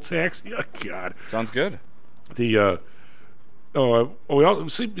personal taxi. Oh God, sounds good. You got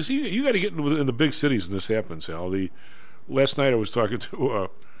to get in the big cities when this happens, Al. Last night I was talking to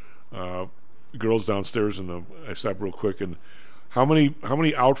girls downstairs, and I stopped real quick. And how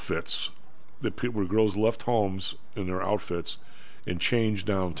many outfits where girls left homes in their outfits and changed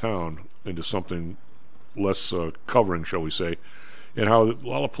downtown into something less covering, shall we say? And how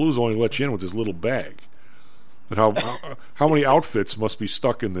Lollapalooza only let you in with this little bag. And how many outfits must be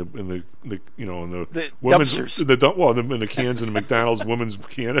stuck in the women's dumpsters. in the cans in the McDonald's women's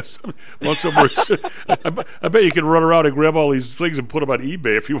cans. I bet you can run around and grab all these things and put them on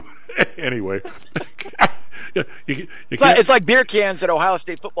eBay if you want. Anyway, it's like beer cans at Ohio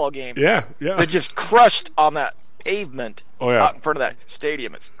State football games. Yeah. They're just crushed on that pavement. Oh yeah, out in front of that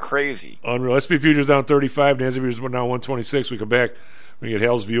stadium. It's crazy. Unreal. SP Futures down 35. Nancy Futures down 126. We come back. We get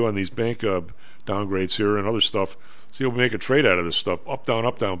Hal's view on these bank downgrades here and other stuff. See if we make a trade out of this stuff. Up, down,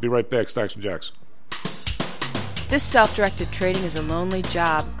 up, down. Be right back. Stocks and Jocks. This self-directed trading is a lonely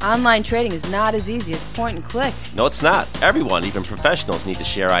job. Online trading is not as easy as point and click. No, it's not. Everyone, even professionals, need to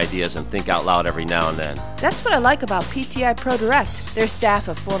share ideas and think out loud every now and then. That's what I like about PTI Pro Direct. Their staff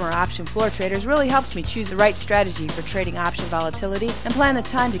of former option floor traders really helps me choose the right strategy for trading option volatility and plan the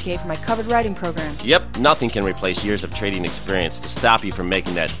time decay for my covered writing program. Yep, nothing can replace years of trading experience to stop you from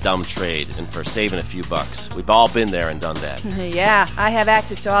making that dumb trade and for saving a few bucks. We've all been there and done that. Yeah, I have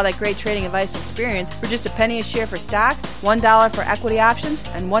access to all that great trading advice and experience for just a penny a share for stocks, $1 for equity options,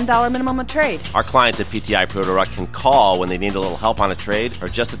 and $1 minimum a trade. Our clients at PTI Pro Direct can call when they need a little help on a trade or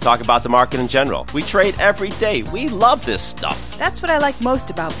just to talk about the market in general. We trade every day. We love this stuff. That's what I like most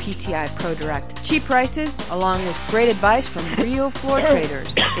about PTI Pro Direct. Cheap prices, along with great advice from real floor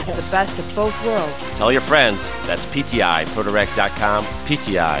traders. It's the best of both worlds. Tell your friends. That's PTIProDirect.com,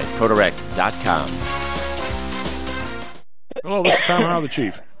 PTIProDirect.com. Hello, this is Tom Howell, the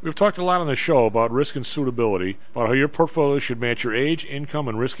Chief. We've talked a lot on the show about risk and suitability, about how your portfolio should match your age, income,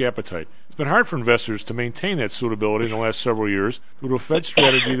 and risk appetite. It's been hard for investors to maintain that suitability in the last several years due to a Fed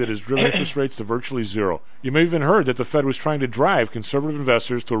strategy that has driven interest rates to virtually zero. You may have even heard that the Fed was trying to drive conservative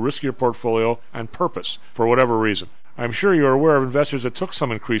investors to a riskier portfolio on purpose, for whatever reason. I'm sure you are aware of investors that took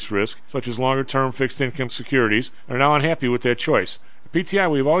some increased risk, such as longer-term fixed-income securities, and are now unhappy with that choice. At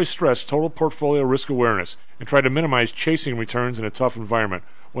PTI, we've always stressed total portfolio risk awareness and tried to minimize chasing returns in a tough environment.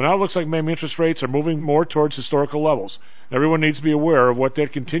 Well, now it looks like maybe interest rates are moving more towards historical levels. Everyone needs to be aware of what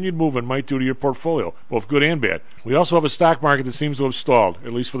that continued movement might do to your portfolio, both good and bad. We also have a stock market that seems to have stalled,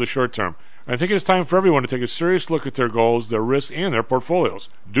 at least for the short term. I think it's time for everyone to take a serious look at their goals, their risks, and their portfolios.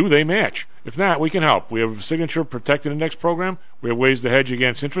 Do they match? If not, we can help. We have a Signature Protected Index program. We have ways to hedge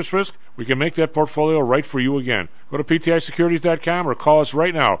against interest risk. We can make that portfolio right for you again. Go to PTIsecurities.com or call us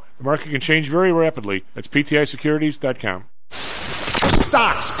right now. The market can change very rapidly. That's PTIsecurities.com.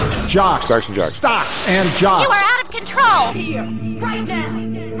 Stocks, jocks, Stocks and jocks. Stocks and jocks. You are out of control. Here, right now,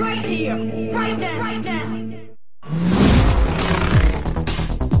 right here, right now, right now.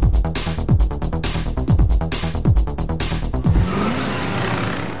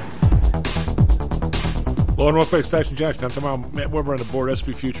 Low and Norfolk Stocks and Jocks. Time tomorrow, Matt Weber on the board.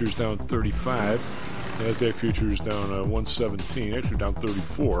 SP futures down 35. NASDAQ futures down 117. Actually down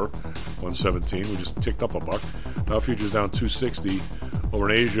 34. 117. We just ticked up a buck. Dow futures down 260. Over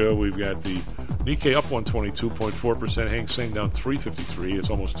in Asia, we've got the Nikkei up 122.4%. Hang Seng down 353. It's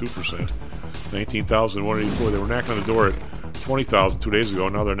almost 2%. 19,184. They were knocking on the door at 20,000 2 days ago.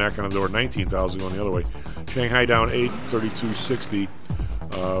 Now they're knocking on the door at 19,000 going the other way. Shanghai down 8, 32.60.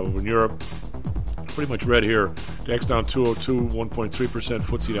 In Europe, pretty much red here. DAX down 202, 1.3%.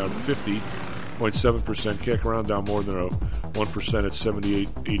 FTSE down 50.7%. CAC around down more than 1% at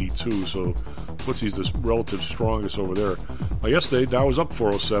 78.82. So FTSE's the relative strongest over there. Yesterday, Dow was up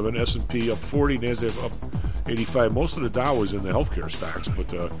 407, S&P up 40, NASDAQ up 85. Most of the Dow was in the healthcare stocks,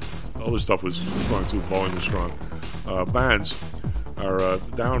 but other stuff was strong too. Boeing was strong. Bonds are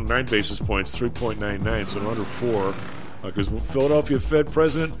down 9 basis points, 3.99, so under 4. Because Philadelphia Fed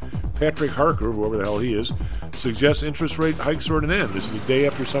President Patrick Harker, whoever the hell he is, suggests interest rate hikes are at an end. This is the day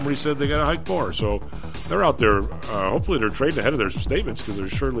after somebody said they got to hike more. So they're out there. Hopefully they're trading ahead of their statements because they're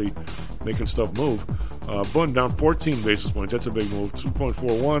surely making stuff move. Bund down 14 basis points. That's a big move.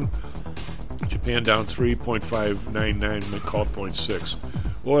 2.41. Japan down 3.599. Call 0.6.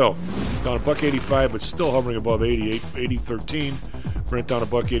 Oil down $1.85, but still hovering above 88. 80.13. Brent down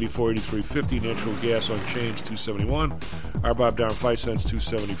 $1.84, 83.50. Natural gas unchanged, 271. RBOB down 5 cents,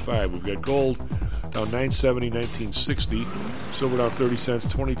 275. We've got gold down 970, 1960. Silver down 30 cents,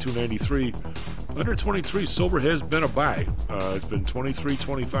 22.93. Under 23, silver has been a buy. It's been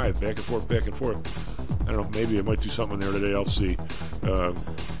 23.25, back and forth, back and forth. I don't know, maybe it might do something there today. I'll see. I'm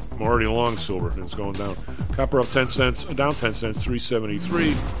already long silver, and it's going down. Copper up 10 cents, down 10 cents, 373.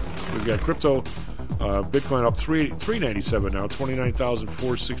 We've got crypto. Bitcoin up 397 now,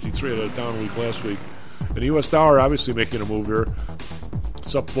 29,463. Had a down week last week. And the U.S. dollar obviously making a move here.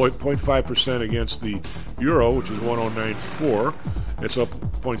 It's up 0.5% against the euro, which is 109.4. It's up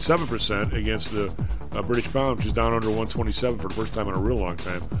 0.7% against the British pound, which is down under 127 for the first time in a real long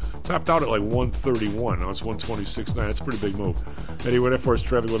time. Topped out at like 131. Now it's 126.9. That's a pretty big move. Eddie, what for us?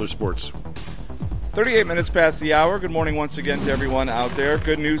 Traffic, weather, sports. 38 minutes past the hour. Good morning once again to everyone out there.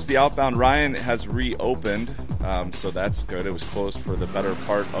 Good news, the outbound Ryan has reopened, so that's good. It was closed for the better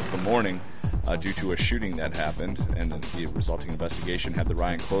part of the morning due to a shooting that happened, and the resulting investigation had the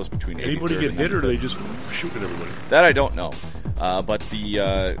Ryan closed between 83rd Anybody get hit, or are they just shooting everybody? That I don't know. But the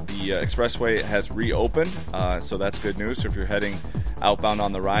expressway has reopened, so that's good news. So if you're heading outbound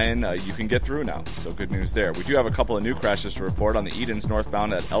on the Ryan, you can get through now. So good news there. We do have a couple of new crashes to report on the Edens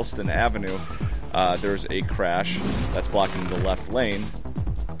northbound at Elston Avenue. There's a crash that's blocking the left lane.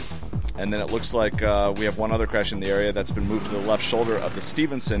 And then it looks like we have one other crash in the area that's been moved to the left shoulder of the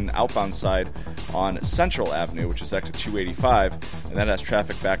Stevenson outbound side on Central Avenue, which is exit 285, and that has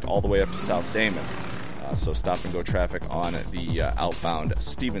traffic backed all the way up to South Damon. So stop-and-go traffic on the outbound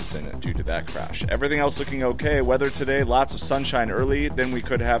Stevenson due to that crash. Everything else looking okay. Weather today, lots of sunshine early. Then we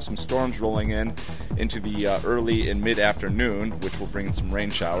could have some storms rolling into the early and mid-afternoon, which will bring in some rain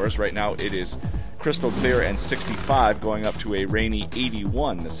showers. Right now it is crystal clear and 65, going up to a rainy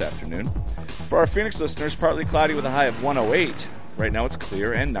 81 this afternoon. For our Phoenix listeners, partly cloudy with a high of 108. Right now it's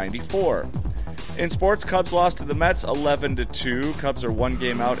clear and 94. In sports, Cubs lost to the Mets 11-2. Cubs are 1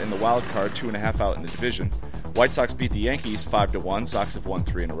 game out in the wild card, 2.5 out in the division. White Sox beat the Yankees 5-1. Sox have won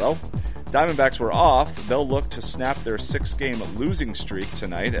 3 in a row. Diamondbacks were off. They'll look to snap their 6-game losing streak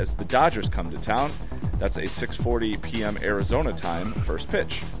tonight as the Dodgers come to town. That's a 6:40 p.m. Arizona time first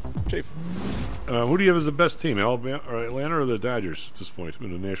pitch. Chief. Who do you have as the best team, Atlanta or the Dodgers at this point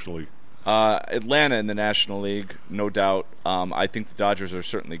in the National League? Atlanta in the National League, no doubt. I think the Dodgers are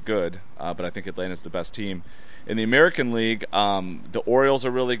certainly good, but I think Atlanta's the best team. In the American League, the Orioles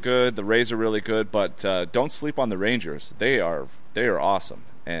are really good, the Rays are really good, but don't sleep on the Rangers. They are awesome,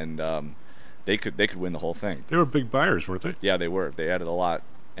 and they could win the whole thing. They were big buyers, weren't they? Yeah, they were. They added a lot,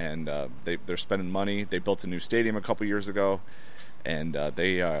 and they're spending money. They built a new stadium a couple years ago, and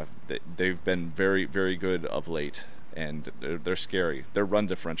they've been very, very good of late. And they're scary. Their run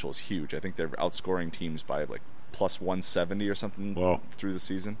differential is huge. I think they're outscoring teams by like plus 170 or something through the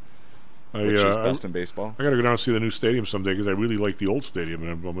season, which is best in baseball. I got to go down and see the new stadium someday because I really like the old stadium,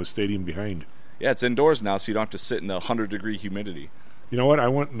 and I'm a stadium behind. Yeah, it's indoors now, so you don't have to sit in the 100-degree humidity. You know what? I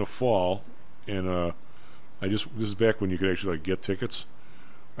went in the fall, and this is back when you could actually get tickets.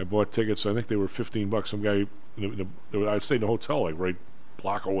 I bought tickets. I think they were $15. Some guy, I stayed in a hotel right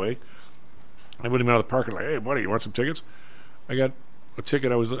block away. I went him out of the parking lot. Hey, buddy, you want some tickets? I got a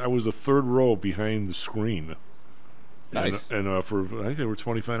ticket. I was the third row behind the screen. Nice. And for I think they were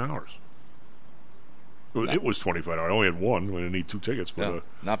 $25. It was $25. I only had one. I didn't need 2 tickets, but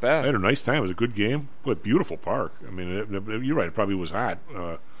not bad. I had a nice time. It was a good game, but beautiful park. I mean, you're right. It probably was hot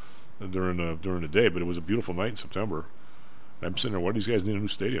during the day, but it was a beautiful night in September. I'm sitting there. What do these guys need a new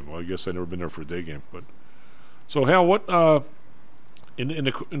stadium? Well, I guess I've never been there for a day game. But so, Hal, what in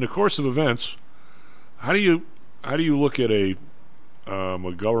the course of events? How do you look at a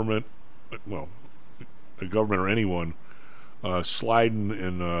government, a government or anyone sliding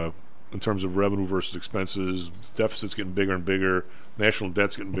in terms of revenue versus expenses, deficits getting bigger and bigger, national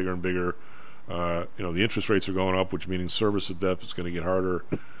debt's getting bigger and bigger, the interest rates are going up, which means service of debt is going to get harder,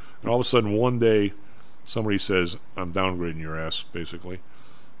 and all of a sudden one day somebody says, I'm downgrading your ass, basically,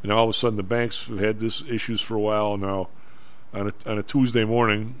 and all of a sudden the banks have had this issues for a while now. On a Tuesday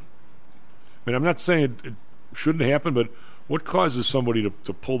morning, I mean, I'm not saying it shouldn't happen, but what causes somebody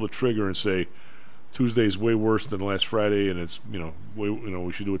to pull the trigger and say Tuesday's way worse than last Friday, and it's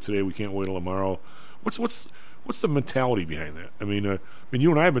we should do it today. We can't wait till tomorrow. What's the mentality behind that? I mean, you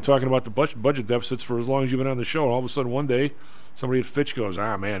and I have been talking about the budget deficits for as long as you've been on the show, and all of a sudden one day somebody at Fitch goes,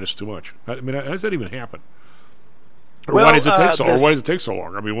 man, it's too much. I mean, how does that even happen? Or why does it take so? Or why does it take so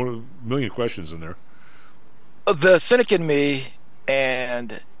long? I mean, a million questions in there. The cynic in me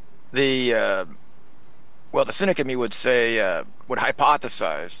and the cynic in me would say, would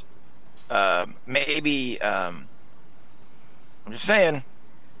hypothesize, maybe, I'm just saying,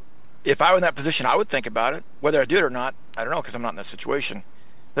 if I were in that position, I would think about it. Whether I do it or not, I don't know, because I'm not in that situation.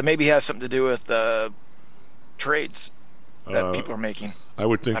 But maybe it has something to do with trades that people are making. I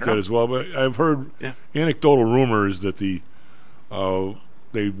would think that as well. But I've heard anecdotal rumors that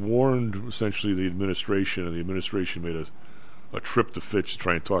they warned essentially the administration, and the administration made a trip to Fitch to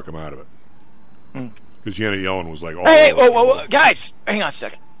try and talk him out of it. Because Janet Yellen was like, "Hey, whoa, guys, hang on a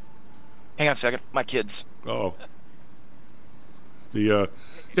second. My kids." Oh, you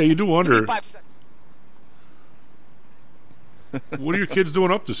do wonder. What are your kids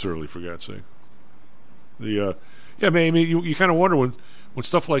doing up this early, for God's sake? You kind of wonder when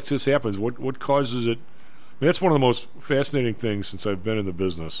stuff like this happens, what causes it. I mean, that's one of the most fascinating things since I've been in the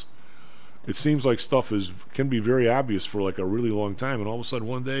business. It seems like stuff can be very obvious for like a really long time, and all of a sudden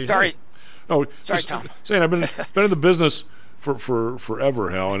one day. Sorry, Tom. Saying I've been in the business for forever,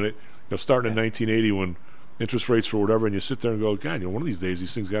 Hal, and starting in 1980 when interest rates or whatever, and you sit there and go, God, one of these days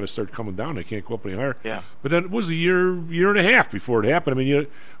these things got to start coming down. They can't go up any higher. Yeah. But then it was a year and a half before it happened. I mean,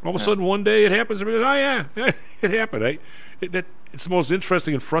 all of a sudden one day it happens. Everybody goes, oh yeah, it happened. It's the most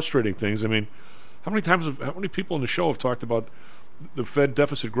interesting and frustrating things. I mean. How many people in the show have talked about the Fed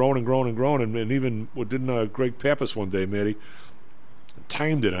deficit growing and growing and growing, and even didn't Greg Pappas one day, Matty,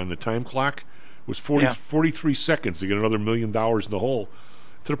 timed it on the time clock, was 43 seconds to get another $1 million in the hole,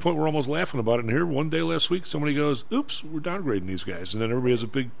 to the point we're almost laughing about it. And here, one day last week, somebody goes, "Oops, we're downgrading these guys," and then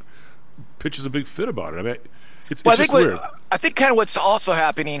everybody pitches a big fit about it. I mean, it's just weird. I think kind of what's also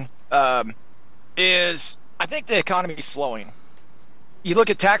happening is I think the economy is slowing. You look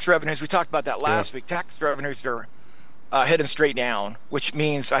at tax revenues. We talked about that last week. Tax revenues are heading straight down, which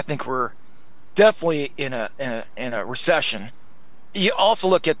means I think we're definitely in a recession. You also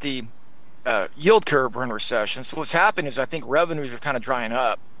look at the yield curve, we're in recession. So what's happened is I think revenues are kind of drying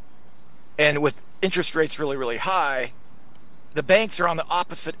up, and with interest rates really, really high, the banks are on the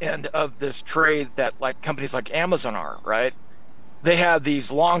opposite end of this trade that like companies like Amazon are, right? They have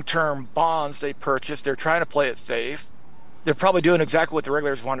these long-term bonds they purchase. They're trying to play it safe. They're probably doing exactly what the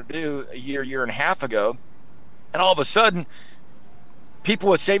regulators wanted to do a year and a half ago. And all of a sudden, people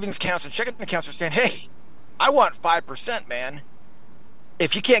with savings accounts and checking accounts are saying, "Hey, I want 5%, man.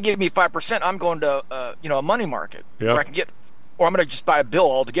 If you can't give me 5%, I'm going to a money market where I can get, or I'm going to just buy a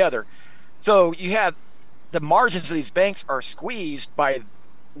bill altogether." So you have the margins of these banks are squeezed by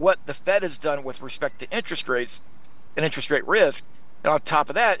what the Fed has done with respect to interest rates and interest rate risk. And on top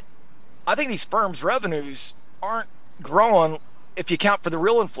of that, I think these firms' revenues aren't growing if you account for the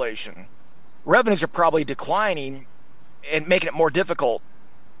real inflation. Revenues are probably declining and making it more difficult.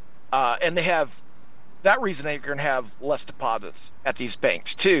 And they have that reason they're going to have less deposits at these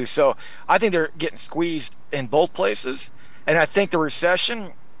banks too. So I think they're getting squeezed in both places. And I think the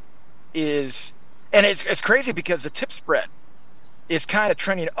recession is, and it's crazy because the tip spread is kind of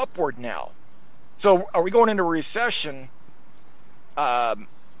trending upward now. So are we going into a recession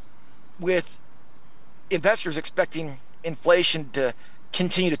with investors expecting inflation to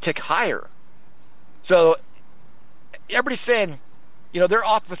continue to tick higher? So everybody's saying, they're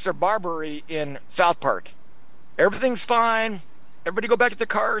Officer Barbary in South Park. Everything's fine. Everybody go back to their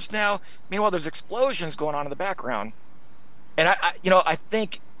cars now. Meanwhile, there's explosions going on in the background. And I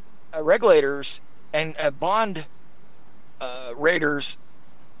think regulators and bond raters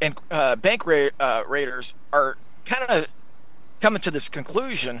and bank raters are kind of coming to this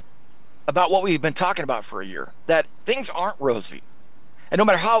conclusion about what we've been talking about for a year, that things aren't rosy. And no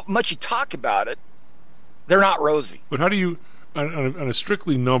matter how much you talk about it, they're not rosy. But how do you, on a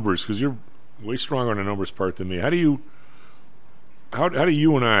strictly numbers, because you're way stronger on the numbers part than me, how do you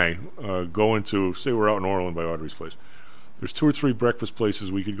and I go into, say we're out in Orland by Audrey's place, there's 2 or 3 breakfast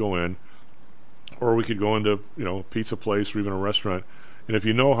places we could go in, or we could go into, a pizza place or even a restaurant, and if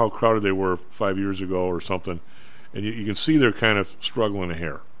you know how crowded they were 5 years ago or something, and you can see they're kind of struggling a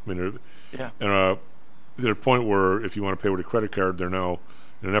hair. I mean, they're at a point where if you want to pay with a credit card, they're now,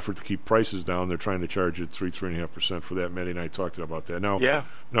 in an effort to keep prices down, they're trying to charge you 3.5% for that. Maddie and I talked about that. Now,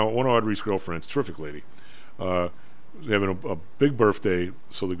 one of Audrey's girlfriends, terrific lady, they're having a big birthday,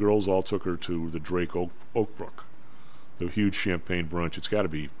 so the girls all took her to the Drake Oakbrook, the huge champagne brunch. It's got to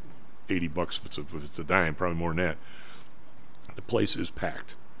be $80 if it's a dime, probably more than that. The place is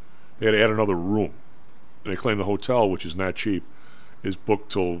packed. They had to add another room. And they claim the hotel, which is not cheap, is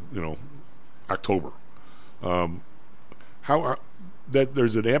booked till October.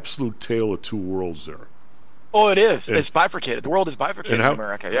 There's an absolute tale of two worlds there. Oh, it is. It's bifurcated. The world is bifurcated in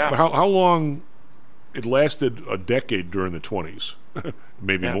America. Yeah. How long? It lasted a decade during the 20s,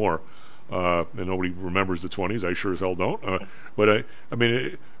 maybe more. And nobody remembers the 20s. I sure as hell don't. But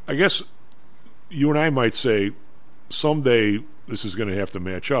I guess you and I might say someday this is going to have to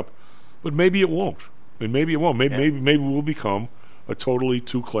match up, but maybe it won't. Maybe we'll become a totally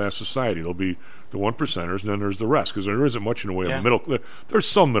two-class society. There'll be the 1%ers, and then there's the rest, because there isn't much in the way of middle. There's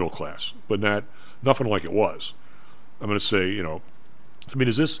some middle class, but nothing like it was. I'm going to say,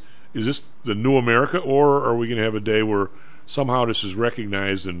 is this the new America, or are we going to have a day where somehow this is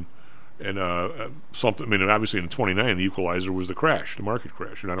recognized and something? Obviously in 1929 the equalizer was the market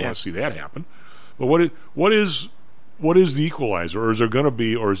crash, and I don't want to see that happen. But what is the equalizer, or is there going to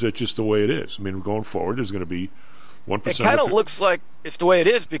be, or is it just the way it is? Going forward, there's going to be 1%. It kind of looks like it's the way it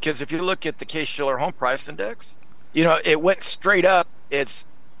is, because if you look at the Case-Shiller Home Price Index, it went straight up. It's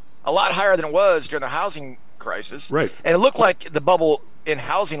a lot higher than it was during the housing crisis. Right. And it looked like the bubble in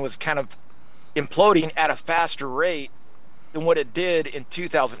housing was kind of imploding at a faster rate than what it did in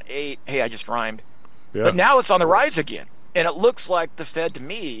 2008. Hey, I just rhymed. Yeah. But now it's on the rise again. And it looks like the Fed, to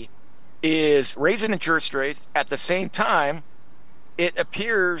me, is raising interest rates at the same time. It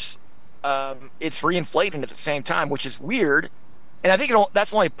appears it's reinflating at the same time, which is weird. And I think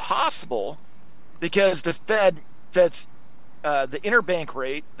that's only possible because the Fed sets the interbank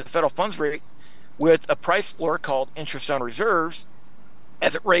rate, the federal funds rate, with a price floor called interest on reserves.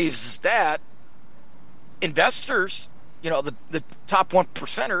 As it raises that, investors, the top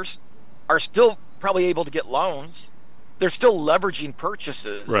 1%ers, are still probably able to get loans. They're still leveraging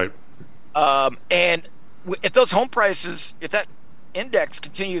purchases. Right. And if those home prices, if that index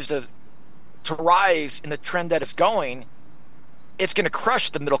continues to rise in the trend that it's going, it's going to crush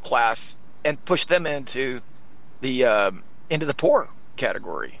the middle class and push them into the poor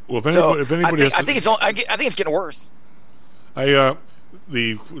category. Well, if anybody, I think it's getting worse. The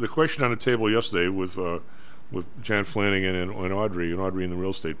question on the table yesterday with Jan Flanagan and Audrey in the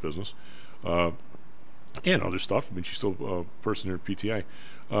real estate business, and other stuff. I mean, she's still a person here at PTI.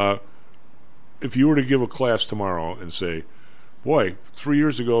 If you were to give a class tomorrow and say, boy, 3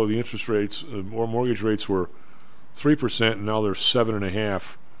 years ago the interest rates or mortgage rates were 3% and now they're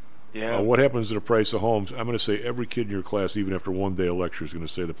 7.5%. Yeah. What happens to the price of homes? I'm going to say every kid in your class, even after one day of lecture, is going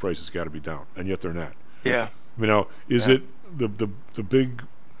to say the price has got to be down, and yet they're not. Yeah. I mean, now, is it the big,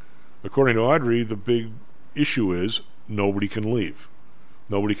 according to Audrey, the big issue is nobody can leave.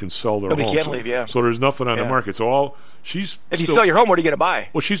 Nobody can sell their home. Nobody can leave, yeah. So there's nothing on the market. So if you sell your home, what are you going to buy?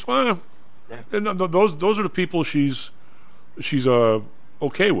 Well, and those are the people she's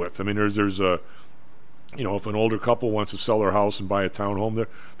okay with. I mean, there's if an older couple wants to sell their house and buy a townhome,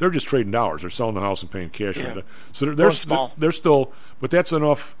 they're just trading dollars. They're selling the house and paying cash for it. So they're still, but that's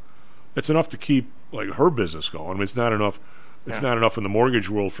enough. It's enough to keep like her business going. I mean, it's not enough. It's not enough in the mortgage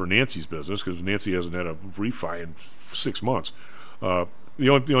world for Nancy's business because Nancy hasn't had a refi in 6 months. The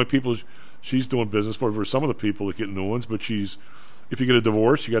only people she's doing business for some of the people that get new ones, but if you get a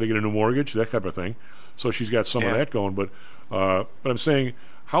divorce, you got to get a new mortgage, that type of thing. So she's got some of that going. But I'm saying,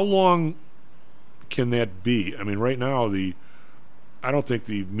 how long can that be? I mean, right now I don't think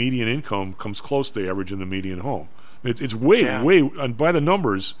the median income comes close to the average in the median home. I mean, it's way, and by the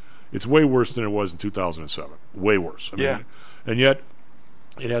numbers, it's way worse than it was in 2007. Way worse. I mean, and yet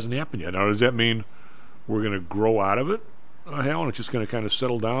it hasn't happened yet. Now, does that mean we're going to grow out of it? And it's just going to kind of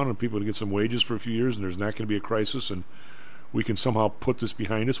settle down and people get some wages for a few years and there's not going to be a crisis and we can somehow put this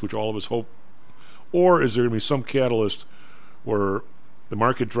behind us, which all of us hope? Or is there going to be some catalyst where the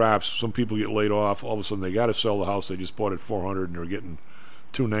market drops, some people get laid off, all of a sudden they got to sell the house they just bought at $400 and they're getting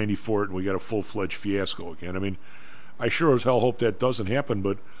 $290 for it, and we got a full-fledged fiasco again? I mean, I sure as hell hope that doesn't happen,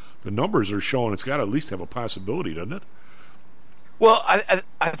 but the numbers are showing it's got to at least have a possibility, doesn't it? Well,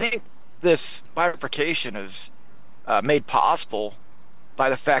 I think this bifurcation is made possible by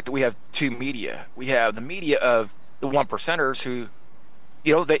the fact that we have two media. We have the media of the one percenters who,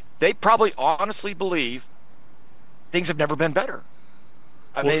 they probably honestly believe things have never been better.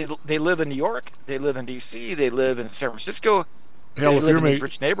 I mean, they live in New York, they live in D.C., they live in San Francisco. Hell, they live in these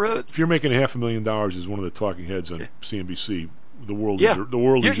rich neighborhoods. If you're making $500,000 as one of the talking heads on CNBC, the world is your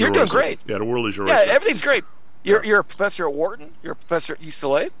You're doing great. Yeah, the world is your oyster. oyster. Yeah, everything's great. You're a professor at Wharton. You're a professor at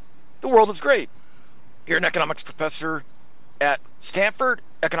UCLA. The world is great. You're an economics professor at Stanford,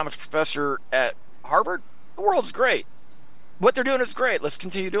 economics professor at Harvard. The world's great. What they're doing is great. Let's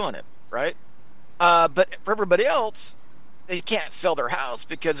continue doing it, right? But for everybody else, they can't sell their house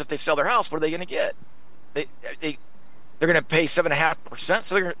because if they sell their house, what are they going to get? They're going to pay 7.5%,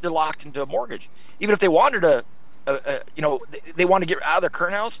 so they're locked into a mortgage. Even if they wanted they want to get out of their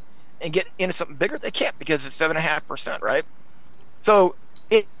current house and get into something bigger, they can't because it's 7.5%, right? So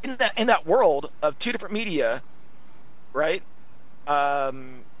in that world of two different media, right? I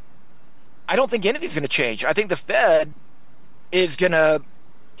don't think anything's going to change. I think the Fed is going to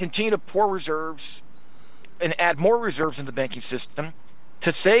continue to pour reserves and add more reserves in the banking system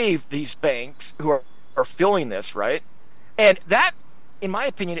to save these banks who are filling this, right? And that, in my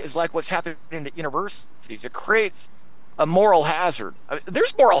opinion, is like what's happening at universities. It creates a moral hazard. I mean,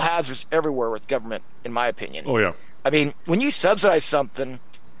 there's moral hazards everywhere with government, in my opinion. Oh, yeah. I mean, when you subsidize something,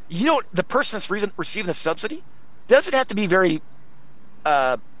 the person that's receiving the subsidy doesn't have to be very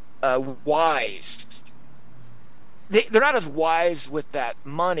wise. They're not as wise with that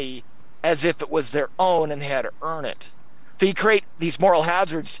money as if it was their own and they had to earn it. So you create these moral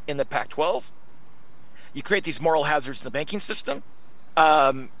hazards in the Pac-12. You create these moral hazards in the banking system.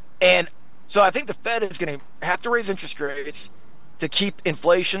 And so I think the Fed is going to have to raise interest rates to keep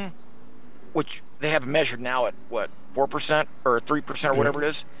inflation, which they have measured now at, 4% or 3% or whatever it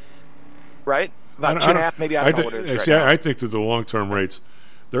is, right? About 2.5%, maybe. I don't know what it is right now. I think that the long-term rates,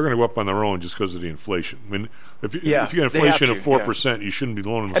 they're going to go up on their own just because of the inflation. I mean, if you get inflation of 4%, you shouldn't be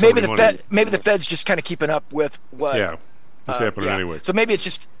loaning them money. Maybe the Fed's just kind of keeping up with what. Yeah, it's happening anyway. So maybe it's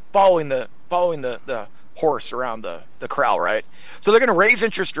just following the horse around the corral, right? So they're going to raise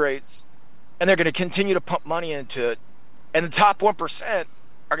interest rates, and they're going to continue to pump money into it, and the top 1%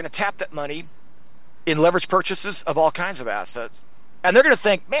 are going to tap that money in leverage purchases of all kinds of assets, and they're going to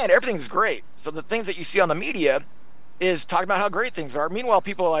think, man, everything's great. So the things that you see on the media is talking about how great things are. Meanwhile,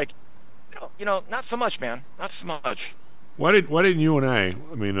 people are like, not so much, man. Not so much. Why didn't you and I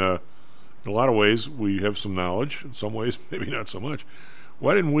mean, in a lot of ways we have some knowledge. In some ways, maybe not so much.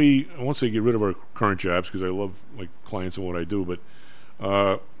 Why didn't we? I won't say get rid of our current jobs because I love my clients and what I do, but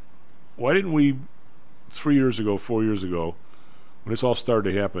why didn't we 3 years ago, 4 years ago, when this all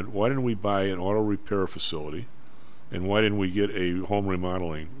started to happen? Why didn't we buy an auto repair facility, and why didn't we get a home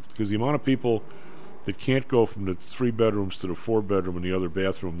remodeling? Because the amount of people that can't go from the 3 bedrooms to the 4 bedroom and the other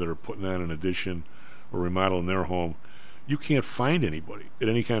bathroom that are putting on an addition or remodeling their home, you can't find anybody at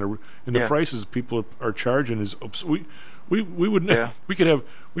any kind of. And the prices people are charging is we would we could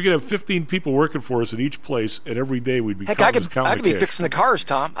have 15 people working for us at each place, and every day we'd be. Heck, I could be fixing the cars,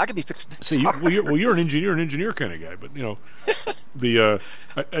 Tom. I could be fixing. See, you're an engineer kind of guy, but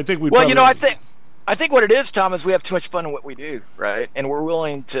I think we. Well, I think what it is, Tom, is we have too much fun in what we do, right? And we're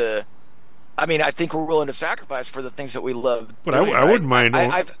willing to. I mean, I think we're willing to sacrifice for the things that we love. But I wouldn't mind.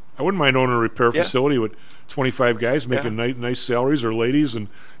 I wouldn't mind owning a repair facility with 25 guys making nice salaries, or ladies, and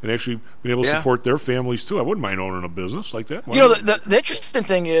actually being able to support their families too. I wouldn't mind owning a business like that. The interesting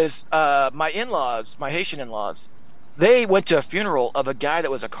thing is, my in-laws, my Haitian in-laws, they went to a funeral of a guy that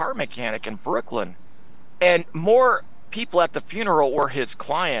was a car mechanic in Brooklyn, and more people at the funeral were his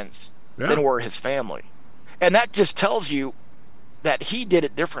clients than were his family, and that just tells you that he did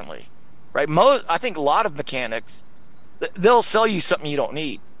it differently, right? I think a lot of mechanics, they'll sell you something you don't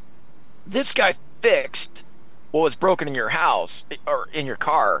need. This guy fixed what was broken in your house or in your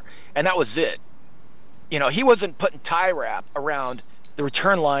car, and that was it. He wasn't putting tie wrap around the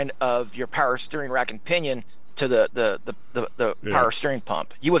return line of your power steering rack and pinion to the power steering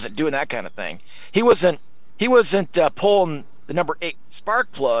pump. He wasn't doing that kind of thing. He wasn't pulling the number 8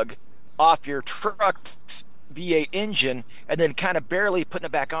 spark plug off your truck's V8 engine and then kind of barely putting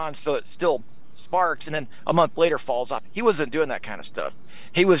it back on so it still sparks and then a month later falls off. He wasn't doing that kind of stuff.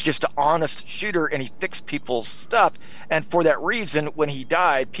 He was just an honest shooter, and he fixed people's stuff, and for that reason, when he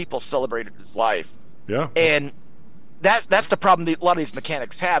died, people celebrated his life. Yeah. And that's the problem that a lot of these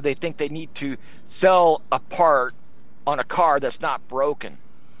mechanics have. They think they need to sell a part on a car that's not broken.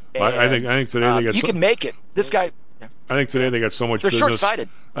 And, I think today they got you can make it. This guy. I think today they got so much business. They're short-sighted.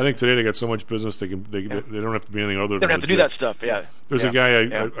 I think today they got so much business they don't have to be anything other than. They don't have to do that stuff. Yeah. There's a guy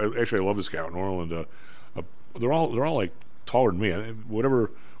I love this guy out in Orland. They're all like taller than me. Whatever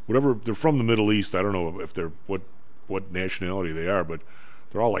they're from the Middle East. I don't know if they're what nationality they are, but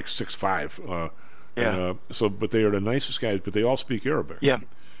they're all like 6'5". But they are the nicest guys. But they all speak Arabic. Yeah.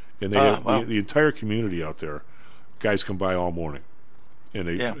 And they have the entire community out there. Guys come by all morning, and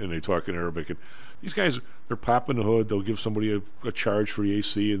they talk in Arabic. And these guys, they're popping the hood. They'll give somebody a charge for the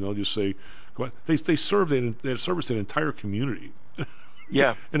AC, and they'll just say, "Go on." They service an entire community.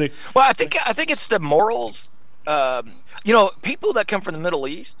 Yeah. And I think it's the morals. People that come from the Middle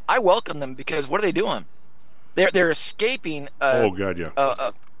East, I welcome them because what are they doing? They're escaping. A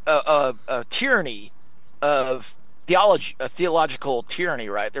tyranny of theology, a theological tyranny,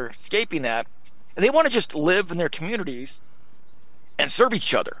 right? They're escaping that, and they want to just live in their communities and serve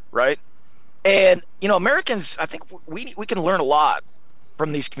each other, right? And Americans, I think we can learn a lot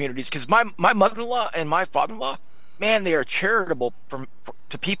from these communities because my mother-in-law and my father-in-law, man, they are charitable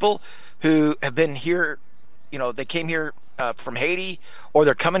to people who have been here. They came here from Haiti, or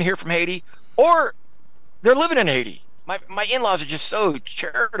they're coming here from Haiti, or they're living in Haiti. My in-laws are just so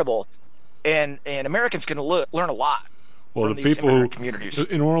charitable, and Americans can learn a lot. Well, from the these people communities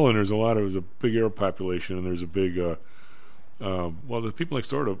in Orland, there's a big Arab population, and there's a big. The people next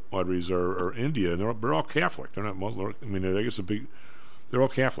door to Audrey's are India, and they're all Catholic. They're not Muslim. I mean, I guess they're all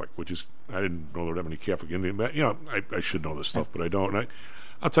Catholic, which is I didn't know there were that many Catholic Indian. But I should know this stuff, but I don't. And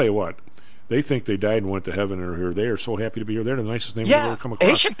I'll tell you what. They think they died and went to heaven and are here. They are so happy to be here. They're the nicest name we've ever come across.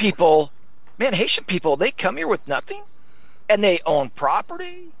 Haitian people, they come here with nothing, and they own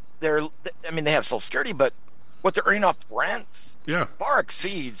property. They have Social Security, but what they're earning off rents far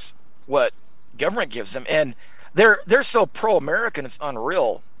exceeds what government gives them, and they're so pro-American, it's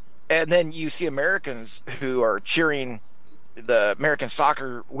unreal. And then you see Americans who are cheering the American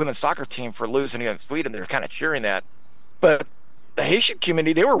women's soccer team for losing against Sweden. They're kind of cheering that, but the Haitian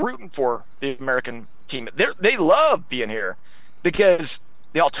community, they were rooting for the American team. They love being here because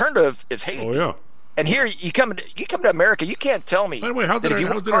the alternative is Haiti. Oh yeah. And here you come to America, you can't tell me. By the way, how did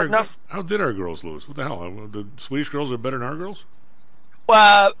our girls lose? What the hell? The Swedish girls are better than our girls?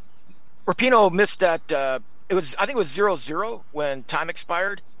 Well, Rapinoe missed that. I think it was 0-0 when time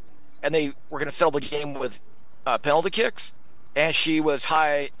expired, and they were going to settle the game with penalty kicks. And she was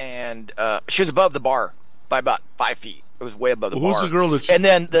high, and she was above the bar by about 5 feet. It was way above the bar. Who's the girl that? And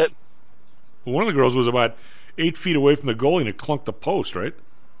then one of the girls was about 8 feet away from the goalie, and it clunked the post, right?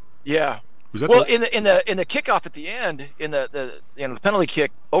 Yeah. Was that Well, in the kickoff at the end, in the penalty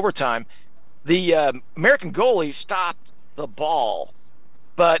kick overtime, the American goalie stopped the ball,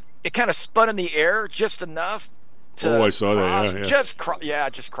 but it kind of spun in the air just enough to I saw cross,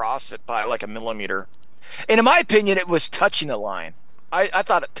 that. just cross it by like a millimeter. And in my opinion, it was touching the line. I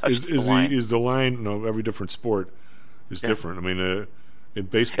thought it touched the line. Is the line? No, every different sport is different. I mean, in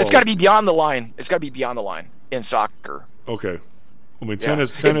baseball, it's got to be beyond the line. It's got to be beyond the line in soccer. Okay. I mean,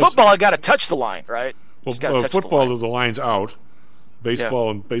 tennis. In football, I got to touch the line, right? Well, football, the line's out.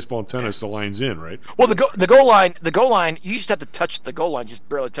 Baseball and tennis, the line's in, right? Well, the goal line, you just have to touch the goal line, just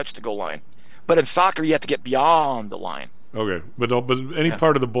barely touch the goal line. But in soccer, you have to get beyond the line. Okay, but any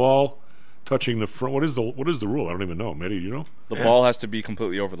part of the ball touching the front. What is the rule? I don't even know. Matty, you know? The ball has to be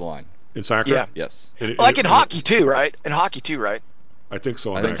completely over the line. In soccer? Yeah. Yes. Like in hockey too, right? In hockey too, right? I think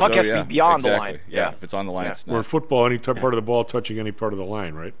so. The puck has to be beyond the line. Yeah. If it's on the line, it's not. Or in football, any part of the ball touching any part of the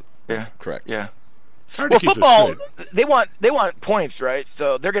line, right? Yeah. Correct. Yeah. Well, football, they want points, right?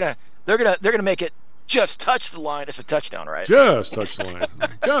 So they're gonna make it just touch the line. It's a touchdown, right? Just touch the line.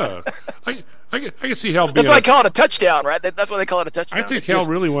 Just. I can see Hal being. That's why I call it a touchdown, right? That's why they call it a touchdown. I think Hal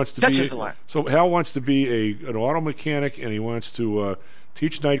really wants to be. The line. So Hal wants to be an auto mechanic, and he wants to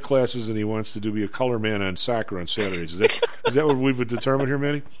teach night classes, and he wants to be a color man on soccer on Saturdays. Is that what we've determined here,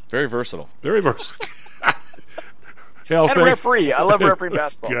 Manny? Very versatile. Very versatile. Hal, and referee. I love refereeing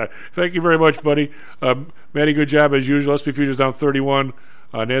basketball. God. Thank you very much, buddy. Matty, good job as usual. SP Futures down 31.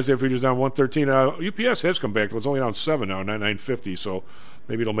 NASDAQ Futures down 113. UPS has come back. It's only down 7 now, 950. So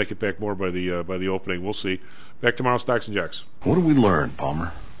maybe it'll make it back more by the opening. We'll see. Back tomorrow, Stocks and Jocks. What did we learn,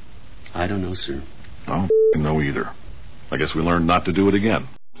 Palmer? I don't know, sir. I don't know either. I guess we learned not to do it again.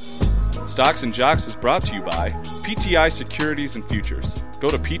 Stocks and Jocks is brought to you by PTI Securities and Futures. Go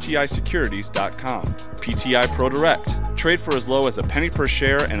to PTIsecurities.com. PTI ProDirect. Trade for as low as a penny per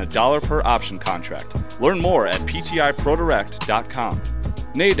share and $1 per option contract. Learn more at PTIProDirect.com.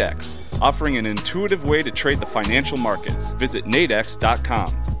 Nadex. Offering an intuitive way to trade the financial markets. Visit Nadex.com.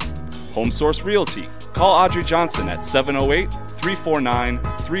 HomeSource Realty. Call Audrey Johnson at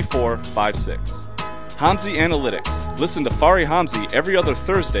 708-349-3456. Hamzy Analytics. Listen to Fari Hamzy every other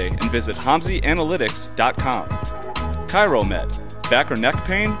Thursday and visit HamzyAnalytics.com. ChiroMed. Back or neck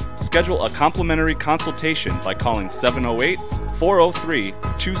pain? Schedule a complimentary consultation by calling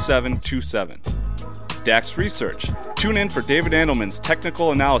 708-403-2727. DAX Research. Tune in for David Andelman's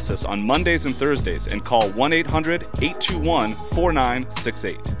technical analysis on Mondays and Thursdays and call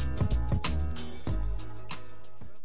 1-800-821-4968.